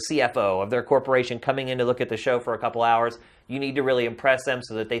CEO or the CFO of their corporation coming in to look at the show for a couple hours. You need to really impress them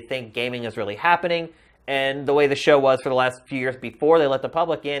so that they think gaming is really happening. And the way the show was for the last few years before they let the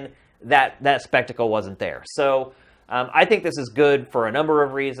public in, that spectacle wasn't there. So. I think this is good for a number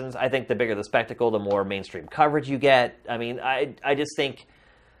of reasons. I think the bigger the spectacle, the more mainstream coverage you get. I mean, I just think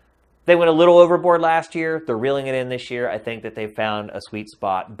they went a little overboard last year. They're reeling it in this year. I think that they've found a sweet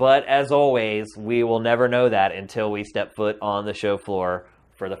spot. But as always, we will never know that until we step foot on the show floor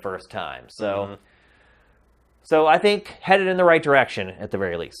for the first time. So, so I think headed in the right direction at the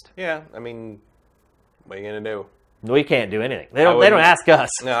very least. Yeah, I mean, what are you going to do? We can't do anything. They don't ask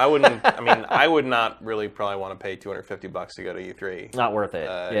us. No, I wouldn't. I mean, I would not really probably want to pay $250 to go to E3. Not worth it.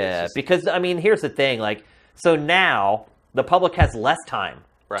 Yeah, because I mean, here's the thing. Like, so now the public has less time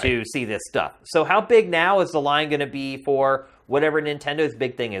to see this stuff. So how big now is the line going to be for whatever Nintendo's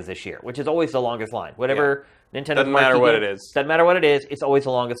big thing is this year? which is always the longest line. Whatever Nintendo's doesn't matter what it is. Doesn't matter what it is. It's always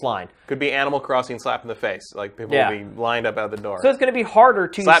the longest line. Could be Animal Crossing slap in the face. Like people will be lined up out the door. So it's going to be harder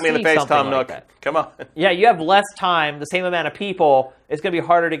to slap me in the face, Tom like Nook. That. Come on. Yeah, you have less time, the same amount of people. It's going to be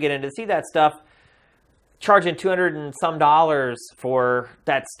harder to get in to see that stuff. Charging $200 and some for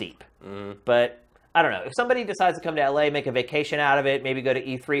that's steep. But I don't know. If somebody decides to come to LA, make a vacation out of it, maybe go to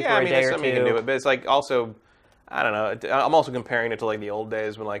E3 for a day or two. You can do it, but it's like also, I don't know. I'm also comparing it to like the old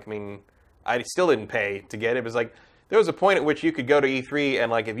days when like, I mean, I still didn't pay to get it. It was like, there was a point at which you could go to E3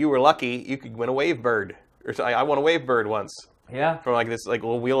 and like, if you were lucky, you could win a wave bird. Or I won a wave bird once. Yeah. From like this like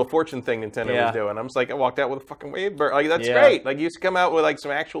little Wheel of Fortune thing Nintendo was doing. I'm just like, I walked out with a fucking wave bird. Like that's great. Like you used to come out with like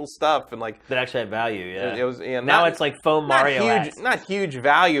some actual stuff and like that actually had value. Yeah. It was now it's like foam Mario. Not huge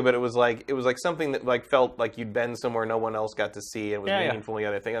value, but it was like something that like felt like you'd been somewhere no one else got to see. And it was meaningful. The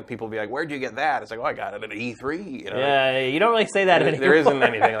other thing, and people would be like, "Where'd you get that?" It's like, "Oh, I got it at E3." You know? Yeah, you don't really say that anymore. There isn't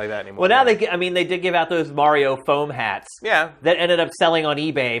anything like that anymore. Well, now they did give out those Mario foam hats. Yeah. That ended up selling on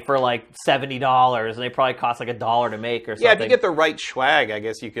eBay for like $70, and they probably cost like $1 to make or something. Yeah, if you get the right swag, I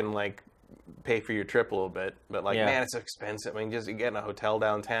guess you can like pay for your trip a little bit, but like man, it's so expensive. I mean, just getting a hotel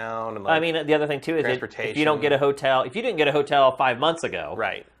downtown and like, I mean, the other thing too is if you don't get a hotel, if you didn't get a hotel 5 months ago,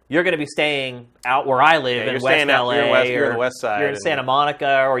 you're going to be staying out where I live in West LA, you're in the West Side, you're in Santa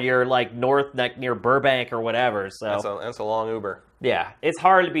Monica, or you're like north, like near Burbank or whatever. So that's a long Uber. Yeah, it's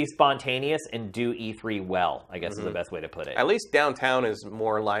hard to be spontaneous and do E3 well, I guess is the best way to put it. At least downtown is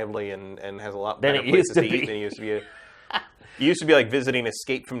more lively and has a lot better places to eat than it used to be. It used to be like visiting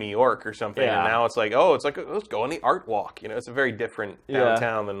Escape from New York or something, and now it's like, let's go on the art walk. You know, it's a very different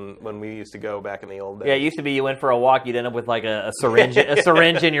downtown than when we used to go back in the old days. Yeah, it used to be you went for a walk, you'd end up with like a syringe,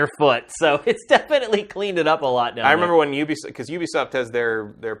 in your foot. So it's definitely cleaned it up a lot down there. I remember when because Ubisoft has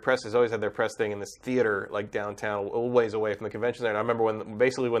their press has always had their press thing in this theater like downtown, a ways away from the convention center. And I remember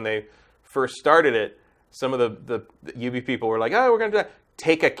when they first started it, some of the UB people were like, "Oh, we're going to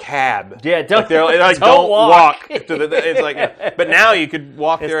take a cab." Yeah, don't walk to the. It's like, but now you could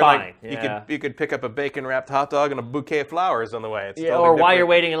walk there. Fine. Like you could pick up a bacon wrapped hot dog and a bouquet of flowers on the way. It's totally or while different. you're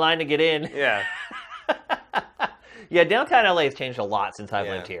waiting in line to get in. Yeah. Yeah, downtown LA has changed a lot since I've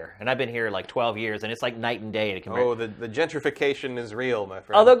lived here, and I've been here like 12 years, and it's like night and day to compare. Oh, the gentrification is real, my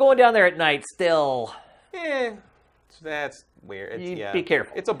friend. Although going down there at night still. That's weird. Be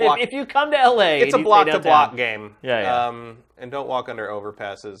careful. It's a block. If you come to LA, it's a block-to-block game. Yeah. And don't walk under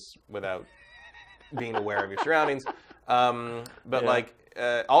overpasses without being aware of your surroundings. Also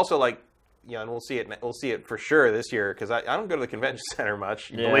like, and we'll see it for sure this year because I don't go to the convention center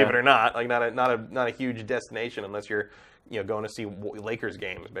much. Believe it or not, like not a huge destination unless you're going to see Lakers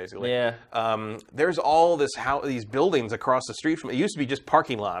games, basically. Yeah. There's all these buildings across the street from it. It used to be just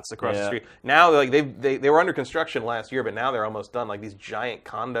parking lots across the street. Now, like they were under construction last year, but now they're almost done. Like these giant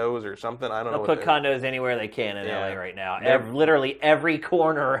condos or something. I don't know. They'll put condos anywhere they can in LA right now. Literally every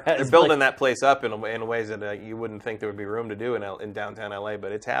corner. They're building that place up in ways that you wouldn't think there would be room to do in downtown LA,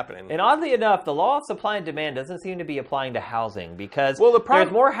 but it's happening. And oddly enough, the law of supply and demand doesn't seem to be applying to housing because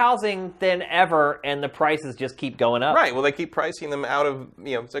there's more housing than ever, and the prices just keep going up. Right. Well, they keep pricing them out of,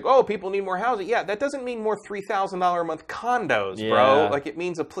 it's like, oh, people need more housing. Yeah, that doesn't mean more $3,000 a month condos, bro. Like, it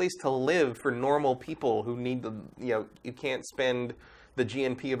means a place to live for normal people who need you can't spend the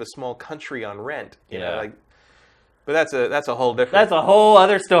GNP of a small country on rent. You know, like, but that's a whole different. That's a whole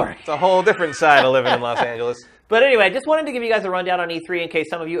other story. It's a whole different side of living in Los Angeles. But anyway, I just wanted to give you guys a rundown on E3 in case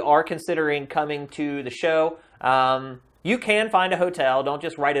some of you are considering coming to the show. You can find a hotel. Don't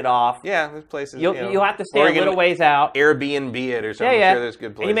just write it off. Yeah, there's places. You'll have to stay a little ways out. Airbnb it or something. I'm sure there's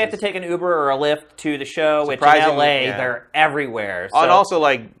good places. And you may have to take an Uber or a Lyft to the show, which in LA, they're everywhere. So. And also,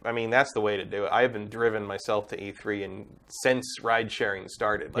 that's the way to do it. I haven't driven myself to E3 since ride sharing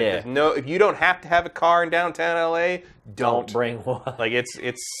started. If you don't have to have a car in downtown LA, don't bring one. Like, it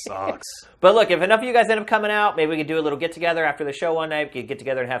sucks. But look, if enough of you guys end up coming out, maybe we could do a little get-together after the show one night. We could get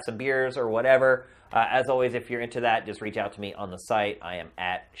together and have some beers or whatever. As always, if you're into that, just reach out to me on the site. I am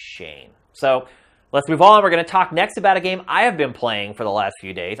at Shane. So let's move on. We're going to talk next about a game I have been playing for the last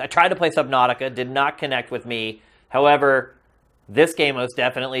few days. I tried to play Subnautica, did not connect with me. However, this game most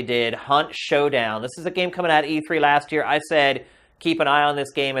definitely did. Hunt Showdown. This is a game coming out of E3 last year. I said keep an eye on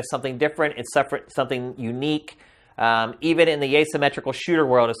this game as something different. It's something unique. Even in the asymmetrical shooter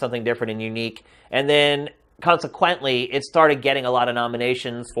world, it's something different and unique. And then consequently, it started getting a lot of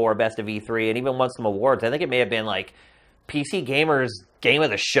nominations for Best of E3 and even won some awards. I think it may have been like PC Gamer's Game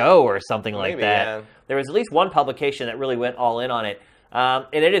of the Show or something like that. Yeah. There was at least one publication that really went all in on it. And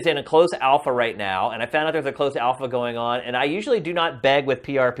it is in a closed alpha right now. And I found out there's a closed alpha going on. And I usually do not beg with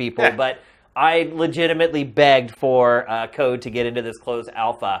PR people, but I legitimately begged for code to get into this closed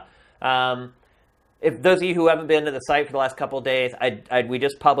alpha. If those of you who haven't been to the site for the last couple of days, we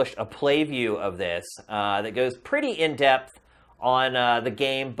just published a play view of this that goes pretty in-depth on the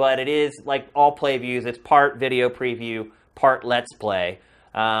game, but it is like all play views. It's part video preview, part let's play.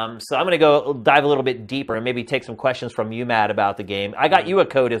 So I'm going to go dive a little bit deeper and maybe take some questions from you, Matt, about the game. I got you a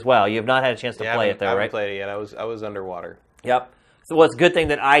code as well. You have not had a chance to play it, though, right? I haven't played it yet. I was underwater. Yep. So it's a good thing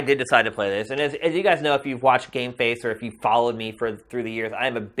that I did decide to play this. And as you guys know, if you've watched GameFace or if you've followed me through the years, I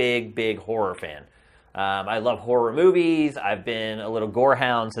am a big, big horror fan. I love horror movies. I've been a little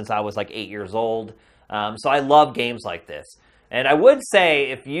gorehound since I was like 8 years old. So I love games like this. And I would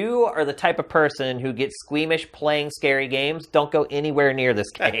say if you are the type of person who gets squeamish playing scary games, don't go anywhere near this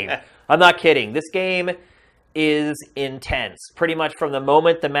game. I'm not kidding. This game is intense. Pretty much from the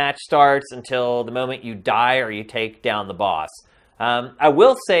moment the match starts until the moment you die or you take down the boss. I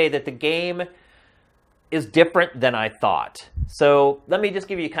will say that the game is different than I thought. So let me just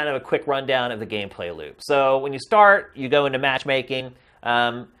give you kind of a quick rundown of the gameplay loop. So when you start, you go into matchmaking.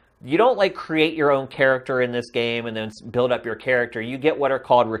 You don't create your own character in this game and then build up your character. You get what are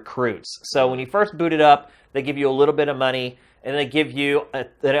called recruits. So when you first boot it up, they give you a little bit of money and they give you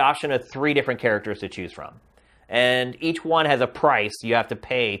the option of 3 different characters to choose from. And each one has a price you have to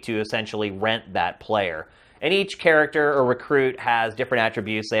pay to essentially rent that player. And each character or recruit has different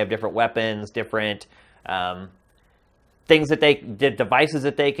attributes. They have different weapons, different things devices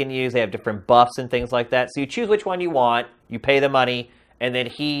that they can use. They have different buffs and things like that. So you choose which one you want, you pay the money, and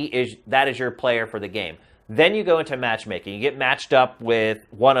then that is your player for the game. Then you go into matchmaking. You get matched up with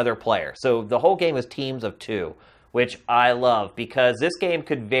one other player. So the whole game is teams of 2, which I love because this game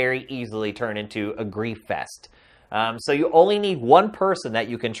could very easily turn into a grief fest. So you only need one person that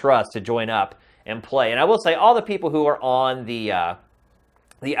you can trust to join up and play. And I will say all the people who are on the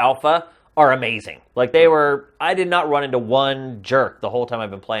alpha are amazing. I did not run into one jerk the whole time I've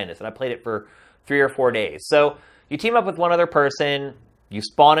been playing this, and I played it for 3 or 4 days. So you team up with one other person, you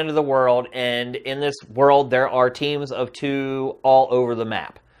spawn into the world, and in this world there are teams of 2 all over the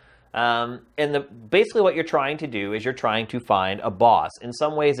map. Basically what you're trying to do is you're trying to find a boss. In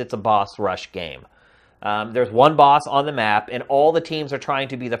some ways it's a boss rush game. There's one boss on the map, and all the teams are trying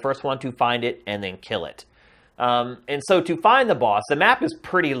to be the first one to find it and then kill it. And so to find the boss, the map is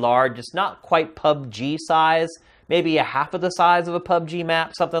pretty large. It's not quite PUBG size, maybe a half of the size of a PUBG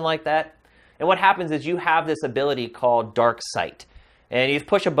map, something like that. And what happens is you have this ability called Dark Sight. And you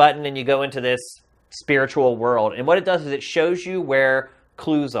push a button and you go into this spiritual world. And what it does is it shows you where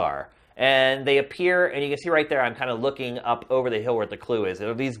clues are. And they appear, and you can see right there, I'm kind of looking up over the hill where the clue is. There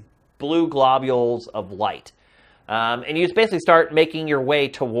are these blue globules of light. And you just basically start making your way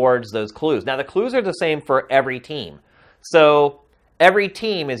towards those clues. Now, the clues are the same for every team. So every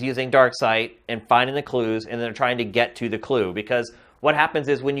team is using Darksight and finding the clues, and they're trying to get to the clue. Because what happens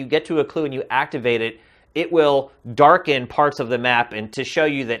is when you get to a clue and you activate it, it will darken parts of the map and to show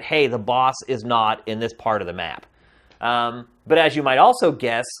you that, hey, the boss is not in this part of the map. But as you might also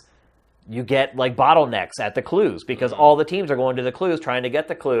guess, you get like bottlenecks at the clues because all the teams are going to the clues, trying to get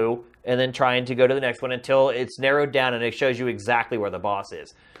the clue, and then trying to go to the next one until it's narrowed down and it shows you exactly where the boss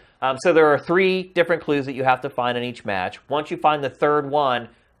is. So there are 3 different clues that you have to find in each match. Once you find the third one,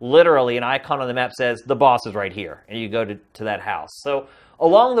 literally an icon on the map says, the boss is right here, and you go to that house. So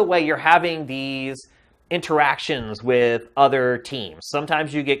along the way, you're having these interactions with other teams.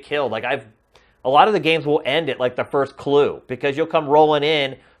 Sometimes you get killed. Like a lot of the games will end at like the first clue because you'll come rolling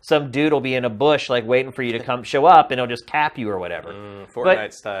in, some dude will be in a bush like waiting for you to come show up, and he'll just cap you or whatever.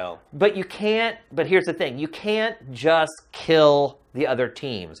 Fortnite style. But you can't, but here's the thing, you can't just kill the other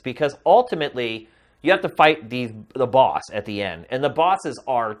teams because ultimately you have to fight the boss at the end. And the bosses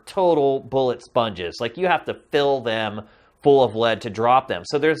are total bullet sponges. Like you have to fill them full of lead to drop them.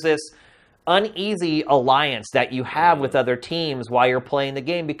 So there's this uneasy alliance that you have with other teams while you're playing the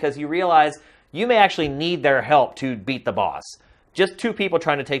game because you realize you may actually need their help to beat the boss. Just 2 people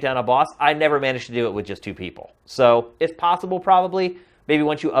trying to take down a boss, I never managed to do it with just 2 people. So it's possible probably. Maybe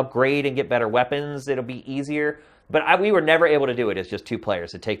once you upgrade and get better weapons, it'll be easier. But we were never able to do it as just 2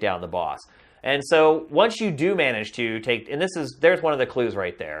 players to take down the boss. And so once you do manage to take, and there's one of the clues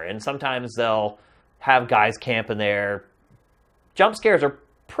right there. And sometimes they'll have guys camping there. Jump scares are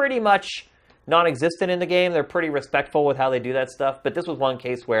pretty much non-existent in the game. They're pretty respectful with how they do that stuff. But this was one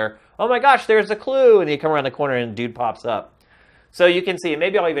case where, oh my gosh, there's a clue. And you come around the corner and a dude pops up. So you can see,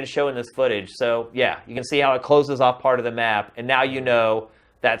 maybe I'll even show in this footage. So yeah, you can see how it closes off part of the map. And now you know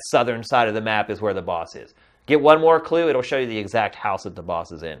that southern side of the map is where the boss is. Get one more clue, it'll show you the exact house that the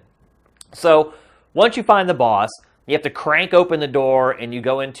boss is in. So once you find the boss, you have to crank open the door and you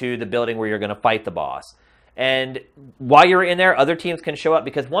go into the building where you're going to fight the boss. And while you're in there, other teams can show up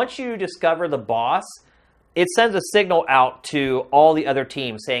because once you discover the boss, it sends a signal out to all the other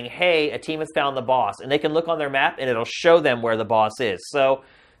teams saying, hey, a team has found the boss. And they can look on their map and it'll show them where the boss is. So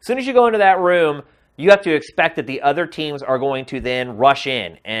as soon as you go into that room, you have to expect that the other teams are going to then rush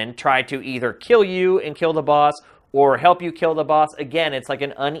in and try to either kill you and kill the boss or help you kill the boss. Again, it's like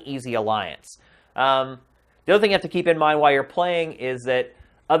an uneasy alliance. The other thing you have to keep in mind while you're playing is that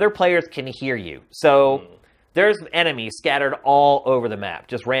other players can hear you. So there's enemies scattered all over the map,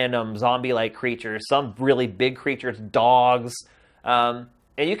 just random zombie-like creatures, some really big creatures, dogs. And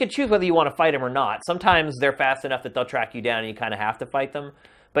you can choose whether you want to fight them or not. Sometimes they're fast enough that they'll track you down and you kind of have to fight them.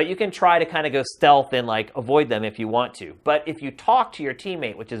 But you can try to kind of go stealth and like avoid them if you want to. But if you talk to your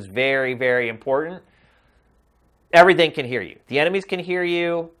teammate, which is very, very important, everything can hear you. The enemies can hear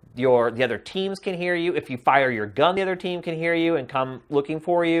you. The other teams can hear you. If you fire your gun, the other team can hear you and come looking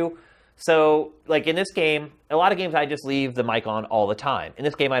for you. So, like in this game, a lot of games I just leave the mic on all the time. In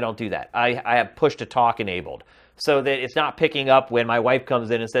this game, I don't do that. I have push to talk enabled so that it's not picking up when my wife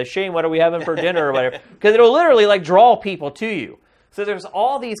comes in and says, Shane, what are we having for dinner or whatever? Because it'll literally like draw people to you. So there's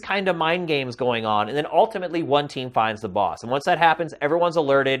all these kind of mind games going on, and then ultimately one team finds the boss. And once that happens, everyone's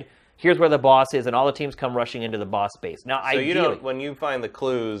alerted. Here's where the boss is, and all the teams come rushing into the boss space. Now, so you don't, when you find the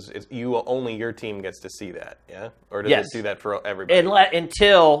clues, only your team gets to see that, yeah? Or does it do that for everybody?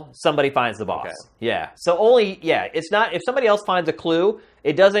 Until somebody finds the boss. Okay. Yeah. So it's not, if somebody else finds a clue,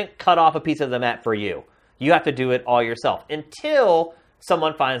 it doesn't cut off a piece of the map for you. You have to do it all yourself until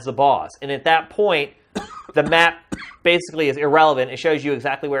someone finds the boss. And at that point, the map basically is irrelevant. It shows you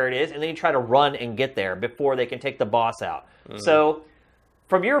exactly where it is, and then you try to run and get there before they can take the boss out. So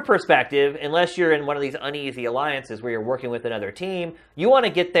from your perspective, unless you're in one of these uneasy alliances where you're working with another team, you want to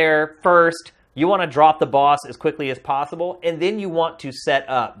get there first. You want to drop the boss as quickly as possible, and then you want to set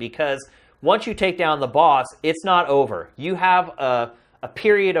up, because once you take down the boss, it's not over. You have a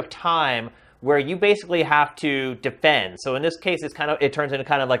period of time where you basically have to defend. So in this case, it turns into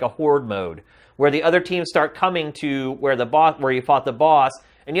kind of like a horde mode, where the other teams start coming to where you fought the boss,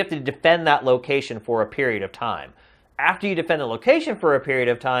 and you have to defend that location for a period of time. After you defend the location for a period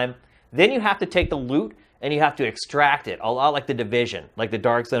of time, then you have to take the loot and you have to extract it, a lot like the Division, like the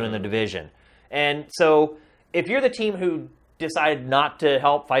Dark Zone in the Division. And so if you're the team who decided not to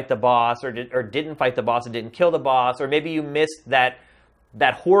help fight the boss, or didn't fight the boss and didn't kill the boss, or maybe you missed that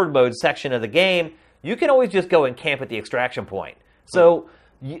horde mode section of the game, you can always just go and camp at the extraction point. So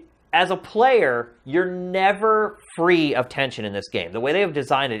as a player, you're never free of tension in this game. The way they have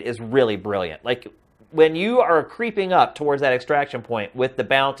designed it is really brilliant. Like, when you are creeping up towards that extraction point with the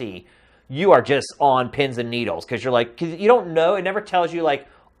bounty, you are just on pins and needles because you're like, because you don't know. It never tells you like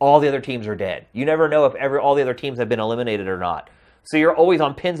all the other teams are dead. You never know if all the other teams have been eliminated or not. So you're always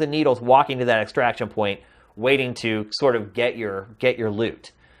on pins and needles walking to that extraction point, waiting to sort of get your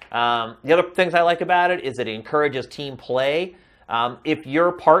loot. The other things I like about it is that it encourages team play. If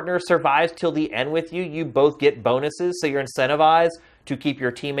your partner survives till the end with you, you both get bonuses, so you're incentivized to keep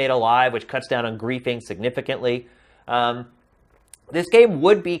your teammate alive, which cuts down on griefing significantly. This game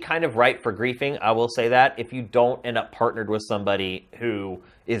would be kind of right for griefing, I will say that, if you don't end up partnered with somebody who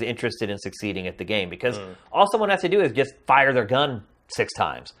is interested in succeeding at the game. Because all someone has to do is just fire their gun 6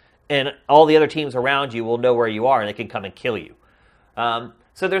 times. And all the other teams around you will know where you are, and they can come and kill you.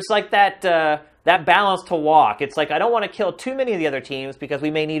 So there's like that balance to walk. It's like, I don't want to kill too many of the other teams because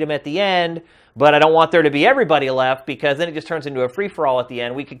we may need them at the end, but I don't want there to be everybody left because then it just turns into a free-for-all at the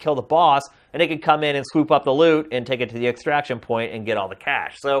end. We could kill the boss, and they could come in and swoop up the loot and take it to the extraction point and get all the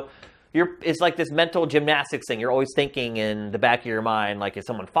cash. So it's like this mental gymnastics thing. You're always thinking in the back of your mind, like, is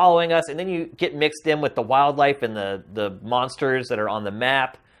someone following us? And then you get mixed in with the wildlife and the monsters that are on the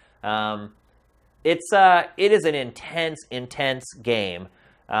map. It is an intense game.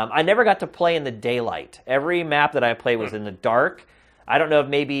 I never got to play in the daylight. Every map that I played was in the dark. I don't know if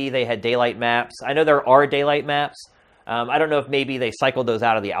maybe they had daylight maps. I know there are daylight maps. I don't know if maybe they cycled those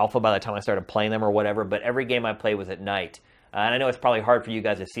out of the alpha by the time I started playing them or whatever, but every game I played was at night. And I know it's probably hard for you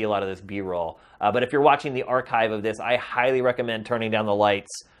guys to see a lot of this B-roll. But if you're watching the archive of this, I highly recommend turning down the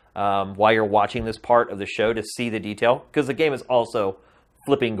lights while you're watching this part of the show to see the detail, because the game is also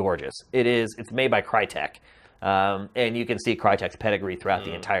flipping gorgeous. It's made by Crytek. And you can see Crytek's pedigree throughout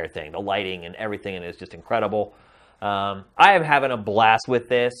the entire thing. The lighting and everything in it is just incredible. I am having a blast with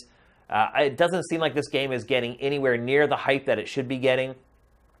this. It doesn't seem like this game is getting anywhere near the hype that it should be getting.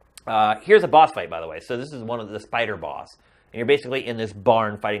 Here's a boss fight, by the way. So this is one of the spider boss. And you're basically in this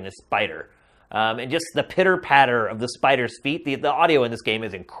barn fighting this spider. And just the pitter-patter of the spider's feet. The audio in this game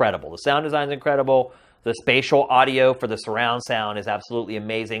is incredible. The sound design is incredible. The spatial audio for the surround sound is absolutely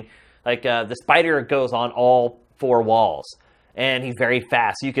amazing. Like, the spider goes on all 4 walls, and he's very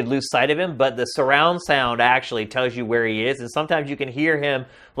fast. So you could lose sight of him, but the surround sound actually tells you where he is, and sometimes you can hear him,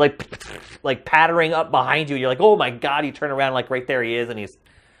 like pattering up behind you. You're like, oh my god, you turn around, like, right there he is, and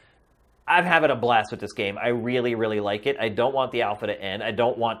I'm having a blast with this game. I really, really like it. I don't want the alpha to end. I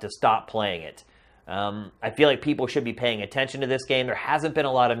don't want to stop playing it. I feel like people should be paying attention to this game. There hasn't been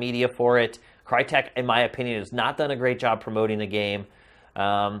a lot of media for it. Crytek, in my opinion, has not done a great job promoting the game.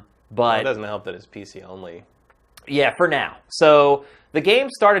 But it doesn't help that it's PC only. Yeah, for now. So the game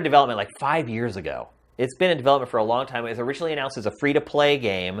started development like 5 years ago. It's been in development for a long time. It was originally announced as a free-to-play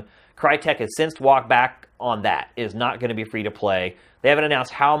game. Crytek has since walked back on that. It is not going to be free-to-play. They haven't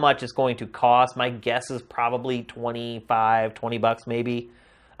announced how much it's going to cost. My guess is probably $20 maybe.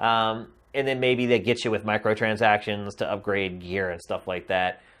 And then maybe they get you with microtransactions to upgrade gear and stuff like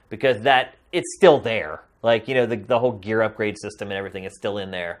that. Because it's still there. Like, you know, the whole gear upgrade system and everything is still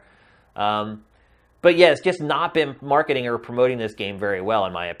in there. But yeah, it's just not been marketing or promoting this game very well,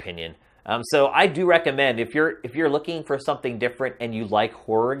 in my opinion. So I do recommend, if you're looking for something different and you like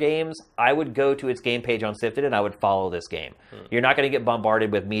horror games, I would go to its game page on Sifted and I would follow this game. You're not going to get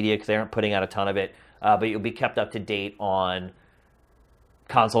bombarded with media because they aren't putting out a ton of it, but you'll be kept up to date on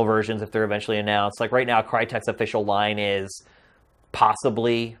console versions if they're eventually announced. Like right now, Crytek's official line is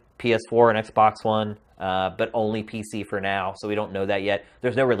possibly PS4 and Xbox One. But only PC for now, so we don't know that yet.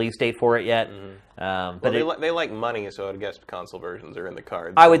 There's no release date for it yet. But they like money, so I guess console versions are in the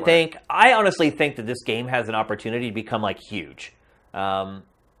cards. I would think. I honestly think that this game has an opportunity to become like huge,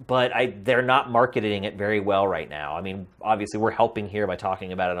 but they're not marketing it very well right now. I mean, obviously we're helping here by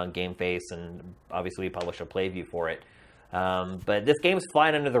talking about it on GameFace, and obviously we publish a playview for it. But this game's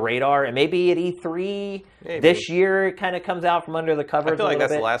flying under the radar, and maybe at E3 this year it kind of comes out from under the covers. I feel like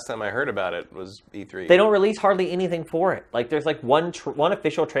that's the last time I heard about it was E3. They don't release hardly anything for it. Like there's like one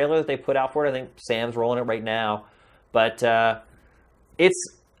official trailer that they put out for it. I think Sam's rolling it right now, but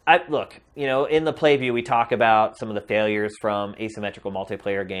look, you know, in the playview we talk about some of the failures from asymmetrical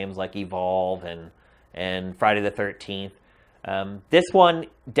multiplayer games like Evolve and Friday the 13th. This one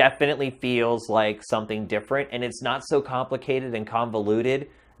definitely feels like something different, and it's not so complicated and convoluted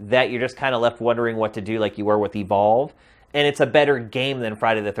that you're just kind of left wondering what to do like you were with Evolve. And it's a better game than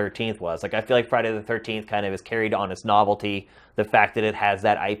Friday the 13th was. Like, I feel like Friday the 13th kind of is carried on its novelty. The fact that it has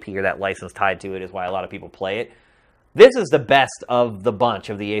that IP or that license tied to it is why a lot of people play it. This is the best of the bunch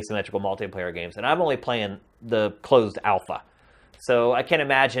of the asymmetrical multiplayer games, and I'm only playing the closed alpha. So I can't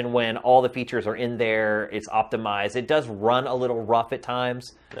imagine when all the features are in there, it's optimized. It does run a little rough at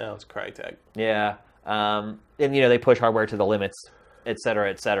times. No, it's Crytek. Yeah. And, you know, they push hardware to the limits, et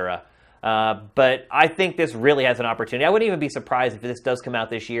cetera, et cetera. But I think this really has an opportunity. I wouldn't even be surprised if this does come out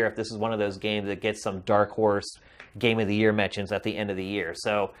this year, if this is one of those games that gets some Dark Horse Game of the Year mentions at the end of the year.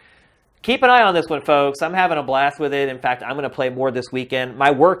 So keep an eye on this one, folks. I'm having a blast with it. In fact, I'm going to play more this weekend.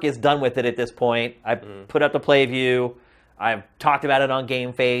 My work is done with it at this point. I put up the play view. I've talked about it on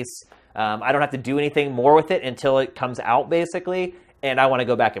GameFace. I don't have to do anything more with it until it comes out, basically, and I want to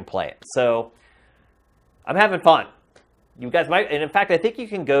go back and play it. So I'm having fun. You guys might, and in fact, I think you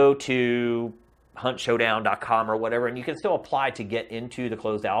can go to huntshowdown.com or whatever, and you can still apply to get into the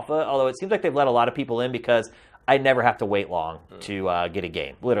closed alpha, although it seems like they've let a lot of people in because I never have to wait long to get a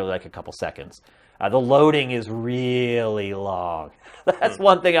game, literally like a couple seconds. The loading is really long. That's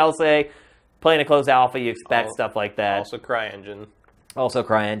one thing I'll say. Playing a closed alpha, you expect stuff like that. Also CryEngine. Also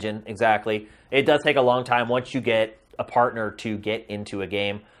CryEngine, exactly. It does take a long time once you get a partner to get into a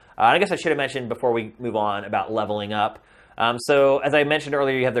game. I guess I should have mentioned before we move on about leveling up. So as I mentioned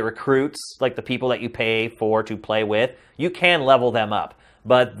earlier, you have the recruits, like the people that you pay for to play with. You can level them up,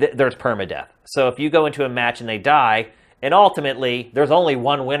 but there's permadeath. So if you go into a match and they die, and ultimately there's only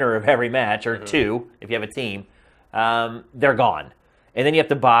one winner of every match, or two if you have a team, they're gone. And then you have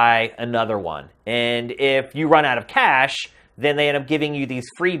to buy another one. And if you run out of cash, then they end up giving you these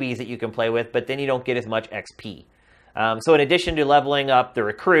freebies that you can play with, but then you don't get as much XP. So in addition to leveling up the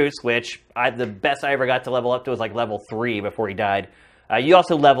recruits, which the best I ever got to level up to was like level 3 before he died, you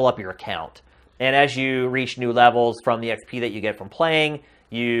also level up your account. And as you reach new levels from the XP that you get from playing,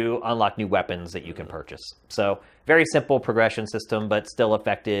 you unlock new weapons that you can purchase. So very simple progression system, but still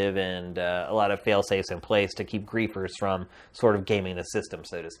effective, and a lot of fail-safes in place to keep griefers from sort of gaming the system,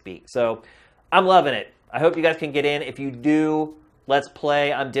 so to speak. So I'm loving it. I hope you guys can get in. If you do, let's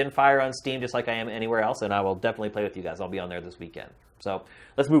play. I'm Dinfire on Steam just like I am anywhere else, and I will definitely play with you guys. I'll be on there this weekend. So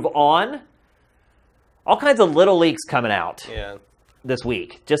let's move on. All kinds of little leaks coming out this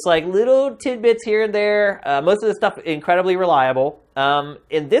week. Just like little tidbits here and there. Most of the stuff incredibly reliable.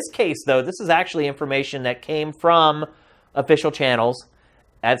 In this case, though, this is actually information that came from official channels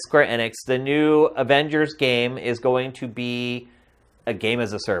at Square Enix. The new Avengers game is going to be a game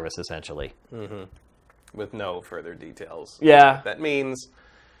as a service, essentially. With no further details. Yeah. What that means.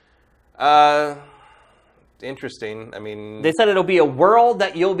 Interesting. I mean, they said it'll be a world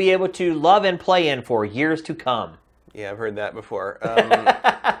that you'll be able to love and play in for years to come. Yeah, I've heard that before.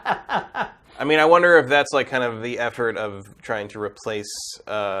 I mean, I wonder if that's like kind of the effort of trying to replace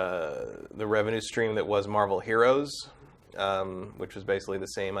the revenue stream that was Marvel Heroes, which was basically the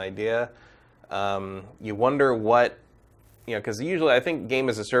same idea. You wonder what, because usually I think game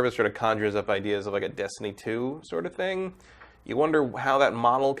as a service sort of conjures up ideas of like a Destiny 2 sort of thing. You wonder how that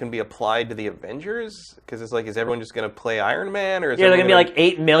model can be applied to the Avengers, because it's like, is everyone just going to play Iron Man? Or is there going to be like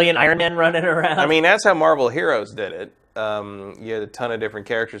 8 million Iron Men running around? I mean, that's how Marvel Heroes did it. You had a ton of different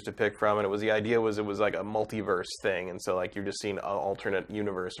characters to pick from, and the idea was it was like a multiverse thing, and so like you're just seeing alternate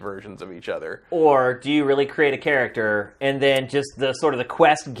universe versions of each other. Or do you really create a character, and then just the sort of the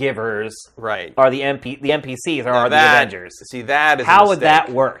quest givers are the NPCs are the Avengers? See, that is how would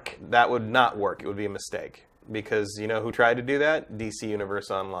that work? That would not work. It would be a mistake. Because you know who tried to do that? DC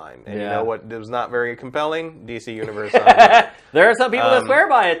Universe Online. And you know what was not very compelling? DC Universe Online. There are some people that swear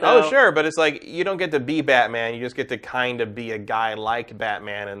by it, though. Oh, sure, but it's like, you don't get to be Batman, you just get to kind of be a guy like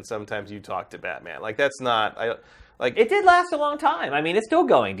Batman, and sometimes you talk to Batman. Like, that's not... It did last a long time. I mean, it's still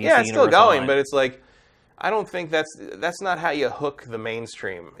going, DC Universe Universe still going, Online. But it's like... I don't think that's not how you hook the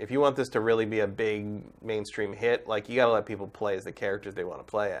mainstream. If you want this to really be a big mainstream hit, like, you gotta let people play as the characters they want to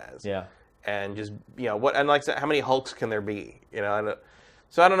play as. Yeah. And just, how many Hulks can there be?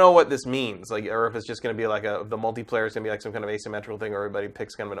 So I don't know what this means, like, or if it's just going to be like the multiplayer is going to be like some kind of asymmetrical thing, or everybody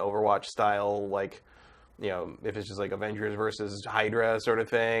picks kind of an Overwatch style, like, if it's just like Avengers versus Hydra sort of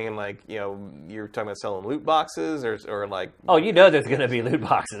thing, and like, you're talking about selling loot boxes, or like... Oh, there's going to be loot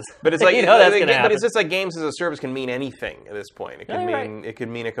boxes. But it's like, that's going to happen. But it's just like games as a service can mean anything at this point. It could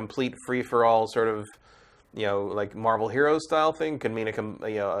mean a complete free-for-all sort of, like Marvel Heroes style thing. Could mean it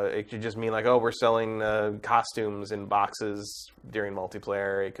could just mean like, oh, we're selling costumes in boxes during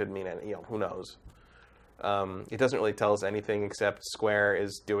multiplayer. It could mean, who knows. It doesn't really tell us anything except Square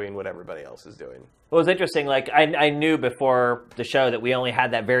is doing what everybody else is doing. Well, it was interesting. Like I knew before the show that we only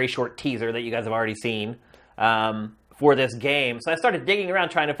had that very short teaser that you guys have already seen for this game. So I started digging around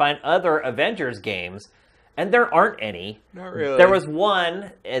trying to find other Avengers games. and there aren't any. Not really. There was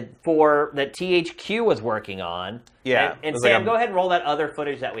one that THQ was working on. Yeah. And Sam, go ahead and roll that other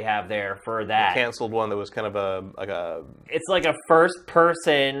footage that we have there for that. A canceled one that was kind of a... It's like a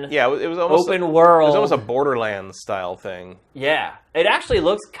first-person it was almost open world. It was almost a Borderlands-style thing. Yeah. It actually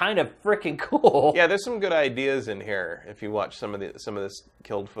looks kind of freaking cool. Yeah, there's some good ideas in here if you watch some of this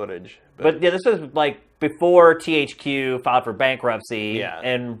killed footage. But yeah, this was like before THQ filed for bankruptcy,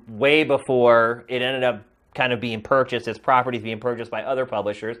 and way before it ended up kind of being purchased, its properties being purchased by other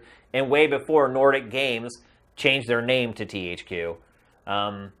publishers, and way before Nordic Games changed their name to THQ.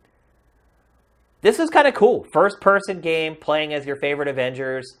 This is kind of cool. First-person game, playing as your favorite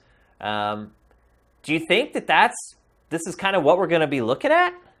Avengers. Do you think this is kind of what we're going to be looking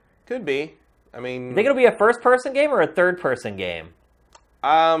at? Could be. I mean... You think it'll be a first-person game or a third-person game?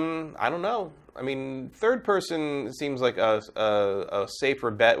 I don't know. I mean, third person seems like a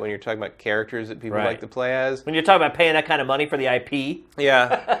safer bet when you're talking about characters that people like to play as. When you're talking about paying that kind of money for the IP.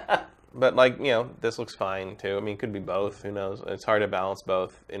 Yeah. But, like, this looks fine, too. I mean, it could be both. Who knows? It's hard to balance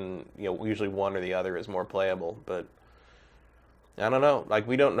both. And, usually one or the other is more playable. But, I don't know. Like,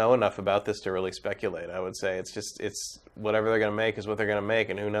 we don't know enough about this to really speculate, I would say. It's whatever they're going to make is what they're going to make.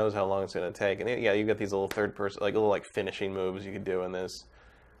 And who knows how long it's going to take. And, yeah, you've got these little third person, little finishing moves you could do in this.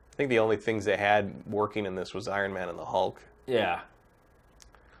 I think the only things they had working in this was Iron Man and the Hulk. Yeah.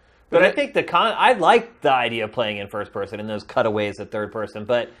 But I think I like the idea of playing in first person and those cutaways at third person,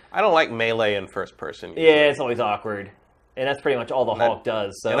 but... I don't like melee in first person. Usually. Yeah, it's always awkward. And that's pretty much all the Hulk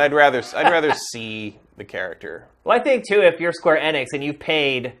does. So. And I'd rather see the character. Well, I think, too, if you're Square Enix and you've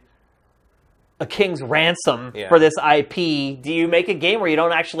paid a king's ransom for this IP, do you make a game where you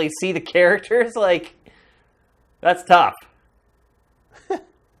don't actually see the characters? Like, that's tough.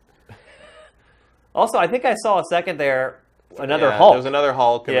 Also, I think I saw a second there, another Hulk. There was another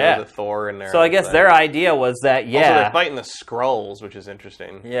Hulk and there was a Thor in there. So I guess their idea was that, Also, they're fighting the Skrulls, which is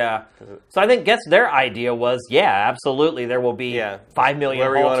interesting. Yeah. So I think their idea was, absolutely, there will be 5 million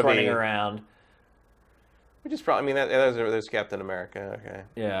Hulks running around. Which is probably, I mean, there's Captain America, okay.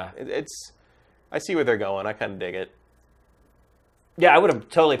 Yeah. I see where they're going. I kind of dig it. Yeah, I would have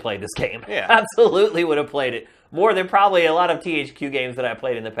totally played this game. Yeah. Absolutely would have played it. More than probably a lot of THQ games that I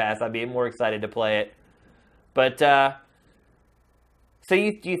played in the past. I'd be more excited to play it. But, so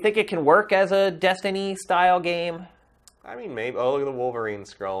do you think it can work as a Destiny-style game? I mean, maybe. Oh, look at the Wolverine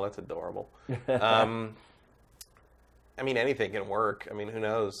scroll. That's adorable. I mean, anything can work. I mean, who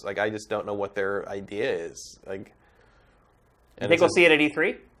knows? Like, I just don't know what their idea is. Like, you think we'll see it at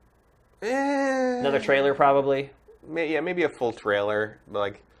E3? Another trailer, probably? Maybe a full trailer. But,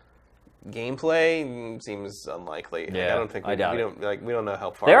 like, gameplay seems unlikely. Yeah, like, I don't think we don't know how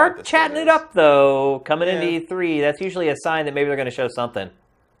far. They are chatting it up though, coming into E3. That's usually a sign that maybe they're going to show something.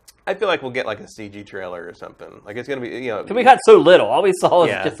 I feel like we'll get like a CG trailer or something. Like it's going to be, Because we got so little. All we saw was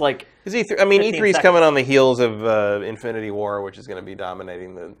just like. E3's coming on the heels of Infinity War, which is going to be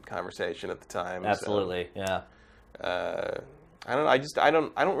dominating the conversation at the time. Absolutely, so, I don't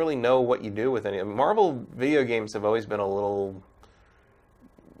know. I don't really know what you do with any. Marvel video games have always been a little.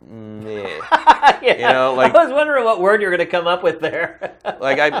 Meh. I was wondering what word you're going to come up with there.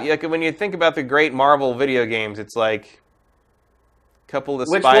 like when you think about the great Marvel video games, it's like a couple of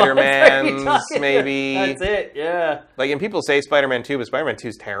Spider-Mans, maybe. That's it, yeah. Like, and people say Spider-Man 2, but Spider-Man 2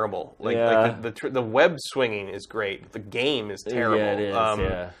 is terrible. Like the web swinging is great. The game is terrible. Yeah,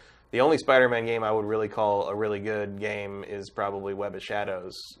 it is, The only Spider-Man game I would really call a really good game is probably Web of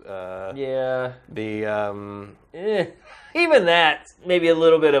Shadows. Even that, maybe a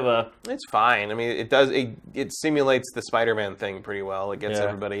little bit of a... It's fine. I mean, it simulates the Spider-Man thing pretty well. It gets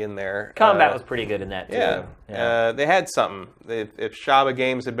everybody in there. Combat was pretty good in that, too. Yeah. They had something. If Shaba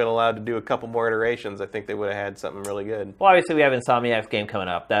Games had been allowed to do a couple more iterations, I think they would have had something really good. Well, obviously, we have Insomniac's game coming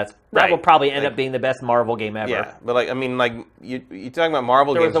up. That will probably end up being the best Marvel game ever. Yeah, but you're talking about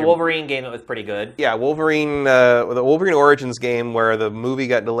Marvel games. There was a Wolverine game that was pretty good. Yeah, Wolverine, the Wolverine Origins game where the movie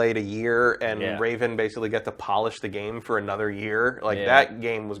got delayed a year and Raven basically got to polish the game for another year. That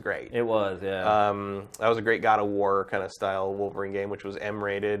game was great. It was, yeah. That was a great God of War kind of style Wolverine game, which was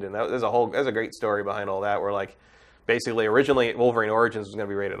M-rated, and there's a great story behind all that. Where basically originally Wolverine Origins was going to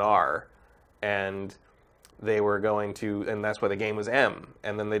be rated R, and they were going to, and that's why the game was M.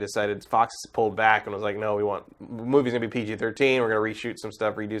 And then they decided, Fox pulled back and was like, no, the movie's going to be PG-13. We're going to reshoot some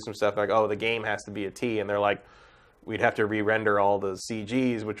stuff, redo some stuff. Like, oh, the game has to be a T. And they're like, we'd have to re-render all the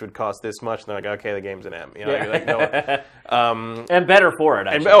CGs, which would cost this much. And they're like, okay, the game's an M. You know, you're like, no. And better for it,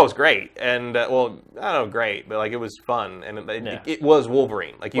 actually. And, it was great. And, well, I don't know, great, but, like, it was fun. And it was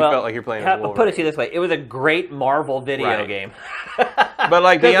Wolverine. Like, you felt like you're playing Wolverine. Put it to you this way. It was a great Marvel video game. But,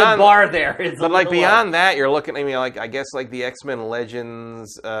 like, beyond... the bar there is But, like, beyond that, you're looking, I mean, like, I guess, like, the X-Men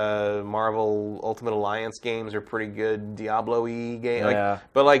Legends, Marvel Ultimate Alliance games are pretty good Diablo-y games. Like,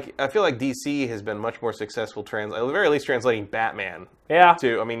 but, like, I feel like DC has been much more successful, at the very least, translating Batman. Yeah.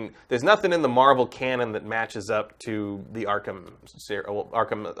 I mean, there's nothing in the Marvel canon that matches up to the Arkham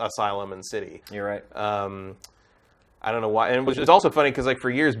Asylum and City. You're right. I don't know why, and it's also funny because, like, for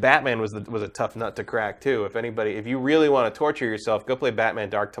years, Batman was a tough nut to crack too. If you really want to torture yourself, go play Batman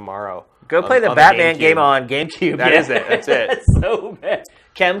Dark Tomorrow. Go play the Batman game on GameCube. That is it. That's it. That's so bad.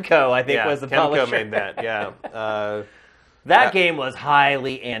 Chemco, I think, was the publisher. Chemco made that. Yeah. That game was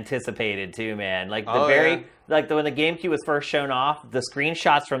highly anticipated too, man. Like when the GameCube was first shown off, the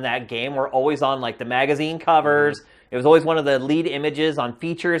screenshots from that game were always on like the magazine covers. Mm-hmm. It was always one of the lead images on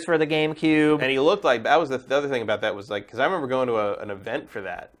features for the GameCube. And he looked like, that was the other thing about that was like, because I remember going to an event for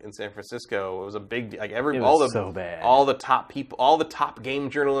that in San Francisco. It was a big, like so bad. All the top people, all the top game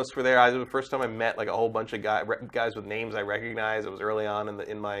journalists were there. It was the first time I met like a whole bunch of guys with names I recognized. It was early on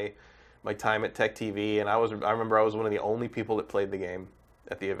in my time at Tech TV, and I remember I was one of the only people that played the game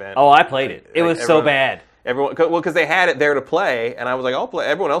at the event. Oh, I played it. It was so bad. Everyone, because they had it there to play, and I was like, I'll play.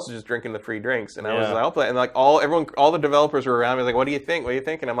 Everyone else is just drinking the free drinks, and I was like, I'll play. And like all the developers were around me, like, what do you think? What do you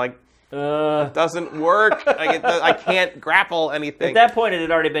think? And I'm like, it doesn't work. I can't grapple anything. At that point, it had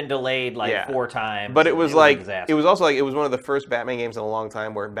already been delayed 4 times. But it was like it was also like it was one of the first Batman games in a long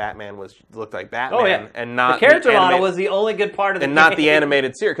time where Batman looked like Batman, and not the character model was the only good part of the game, and not the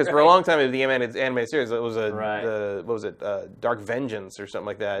animated series. Because for a long time, the animated series, it was what was it, Dark Vengeance or something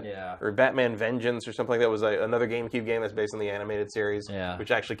like that, or Batman Vengeance or something like that. It was another GameCube game that's based on the animated series,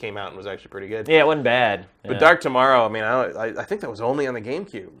 which actually came out and was actually pretty good. Yeah, it wasn't bad. But Dark Tomorrow, I mean, I think that was only on the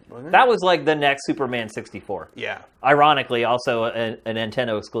GameCube, wasn't it? That was like the next Superman 64. Yeah. Ironically, also a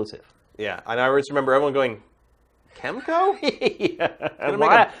Nintendo exclusive. Yeah, and I just remember everyone going, Chemco?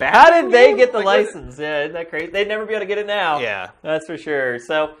 How did they get the license? Yeah, isn't that crazy? They'd never be able to get it now. Yeah. That's for sure.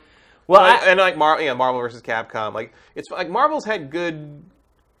 So, Marvel versus Capcom. Like, it's like Marvel's had good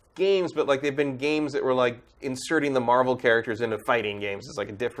games, but like they've been games that were like inserting the Marvel characters into fighting games is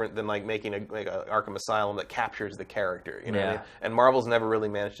like different than like making a Arkham Asylum that captures the character. You know what I mean? And Marvel's never really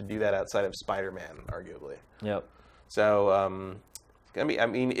managed to do that outside of Spider-Man, arguably. Yep. So, I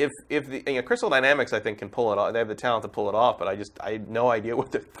mean, if the Crystal Dynamics, I think, can pull it off. They have the talent to pull it off, but I have no idea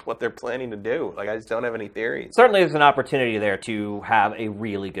what they're planning to do. Like, I just don't have any theories. Certainly, there's an opportunity there to have a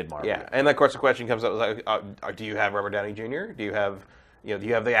really good Marvel. Yeah, and of course the question comes up: like, do you have Robert Downey Jr.? Do you have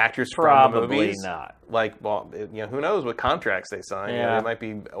the actors from the movies? Probably not. Like, well, who knows what contracts they sign? Yeah. They might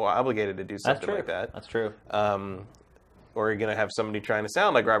be obligated to do something like that. That's true. Or you're going to have somebody trying to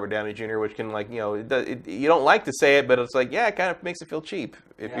sound like Robert Downey Jr., which can, like, you don't like to say it, but it's like, yeah, it kind of makes it feel cheap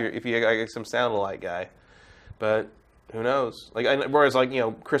if you like some sound-alike guy. But who knows? Like, whereas, like,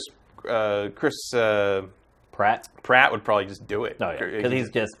 Chris Pratt would probably just do it. No, because he's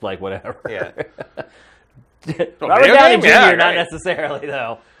just like whatever. Yeah. Robert Downey Jr. Not necessarily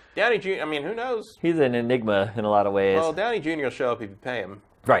though. Downey Jr. I mean, who knows? He's an enigma in a lot of ways. Well, Downey Jr. will show up if you pay him.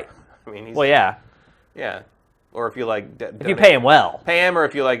 Right. I mean, yeah. Or if you like, if you pay him well, or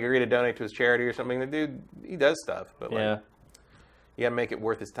if you like agree to donate to his charity or something. The dude, he does stuff, but like, you gotta make it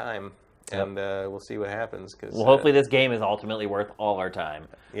worth his time, and we'll see what happens. Cause, hopefully this game is ultimately worth all our time.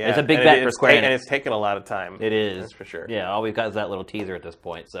 Yeah, it's a big bet for Square Enix, and it's taken a lot of time. It is, that's for sure. Yeah, all we've got is that little teaser at this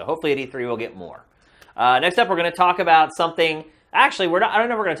point. So hopefully at E3 we'll get more. Next up, we're going to talk about something. Actually, I don't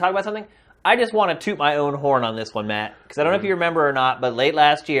know if we're going to talk about something. I just want to toot my own horn on this one, Matt, because I don't know if you remember or not, but late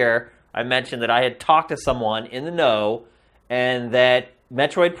last year I mentioned that I had talked to someone in the know and that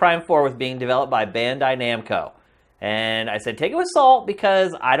Metroid Prime 4 was being developed by Bandai Namco. And I said, take it with salt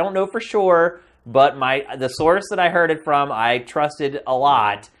because I don't know for sure, but the source that I heard it from, I trusted a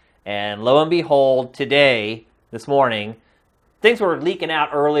lot. And lo and behold, this morning, things were leaking out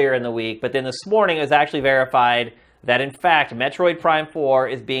earlier in the week, but then this morning it was actually verified that, in fact, Metroid Prime 4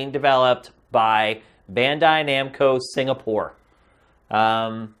 is being developed by Bandai Namco Singapore.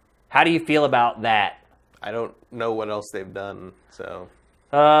 How do you feel about that? I don't know what else they've done, so...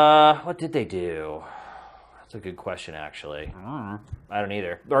 What did they do? That's a good question, actually. I don't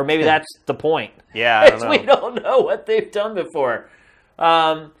either. Or maybe that's the point. Yeah, I don't know. We don't know what they've done before.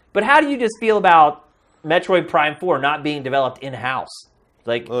 But how do you just feel about Metroid Prime 4 not being developed in-house?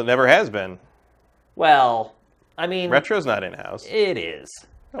 Well, it never has been. Well, I mean... Retro's not in-house. It is.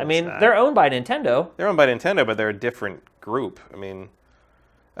 No, I mean, they're owned by Nintendo. They're owned by Nintendo, but they're a different group. I mean,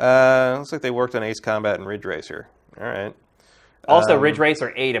 looks like they worked on Ace Combat and Ridge Racer. All right. Also, Ridge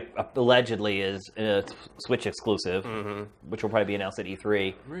Racer 8 allegedly is a Switch exclusive, which will probably be announced at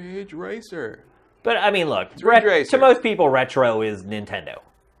E3. Ridge Racer. But, I mean, look, to most people, retro is Nintendo.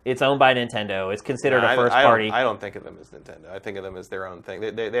 It's owned by Nintendo. It's considered a first party. I don't think of them as Nintendo. I think of them as their own thing.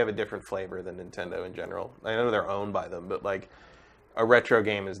 They have a different flavor than Nintendo in general. I know they're owned by them, but like a retro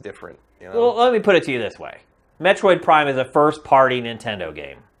game is different. You know? Well, let me put it to you this way. Metroid Prime is a first party Nintendo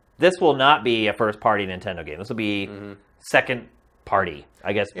game. This will not be a first party Nintendo game. This will be second party,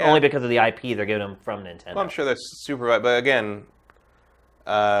 I guess, only because of the IP they're giving them from Nintendo. Well, I'm sure that's super, but again,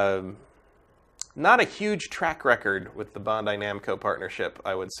 not a huge track record with the Bandai Namco partnership,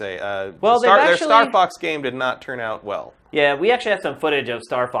 I would say. Their Star Fox game did not turn out well. Yeah, we actually have some footage of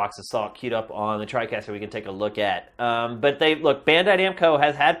Star Fox Assault queued up on the Tricaster we can take a look at. But Bandai Namco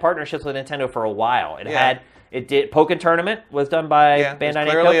has had partnerships with Nintendo for a while. It did Pokken Tournament was done by Bandai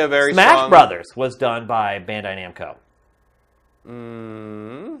Namco. Smash Brothers was done by Bandai Namco.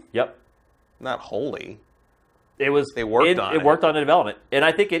 Yep. Not wholly. They worked on the development, and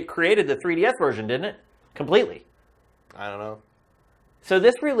I think it created the 3DS version, didn't it? Completely. I don't know. So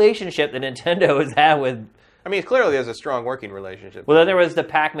this relationship that Nintendo has had with, I mean, clearly there's a strong working relationship. Well, then there was the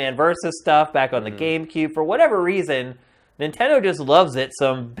Pac-Man Versus stuff back on the GameCube. For whatever reason, Nintendo just loves it.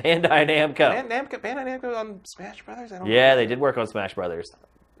 Some Bandai Namco. Bandai Namco on Smash Brothers. They did work on Smash Brothers.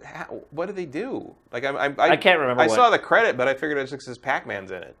 What did they do? Like I can't remember. I saw the credit, but I figured it was just because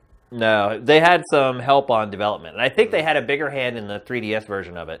Pac-Man's in it. No, they had some help on development. And I think they had a bigger hand in the 3DS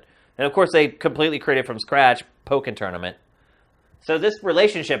version of it. And of course, they completely created from scratch Pokken Tournament. So this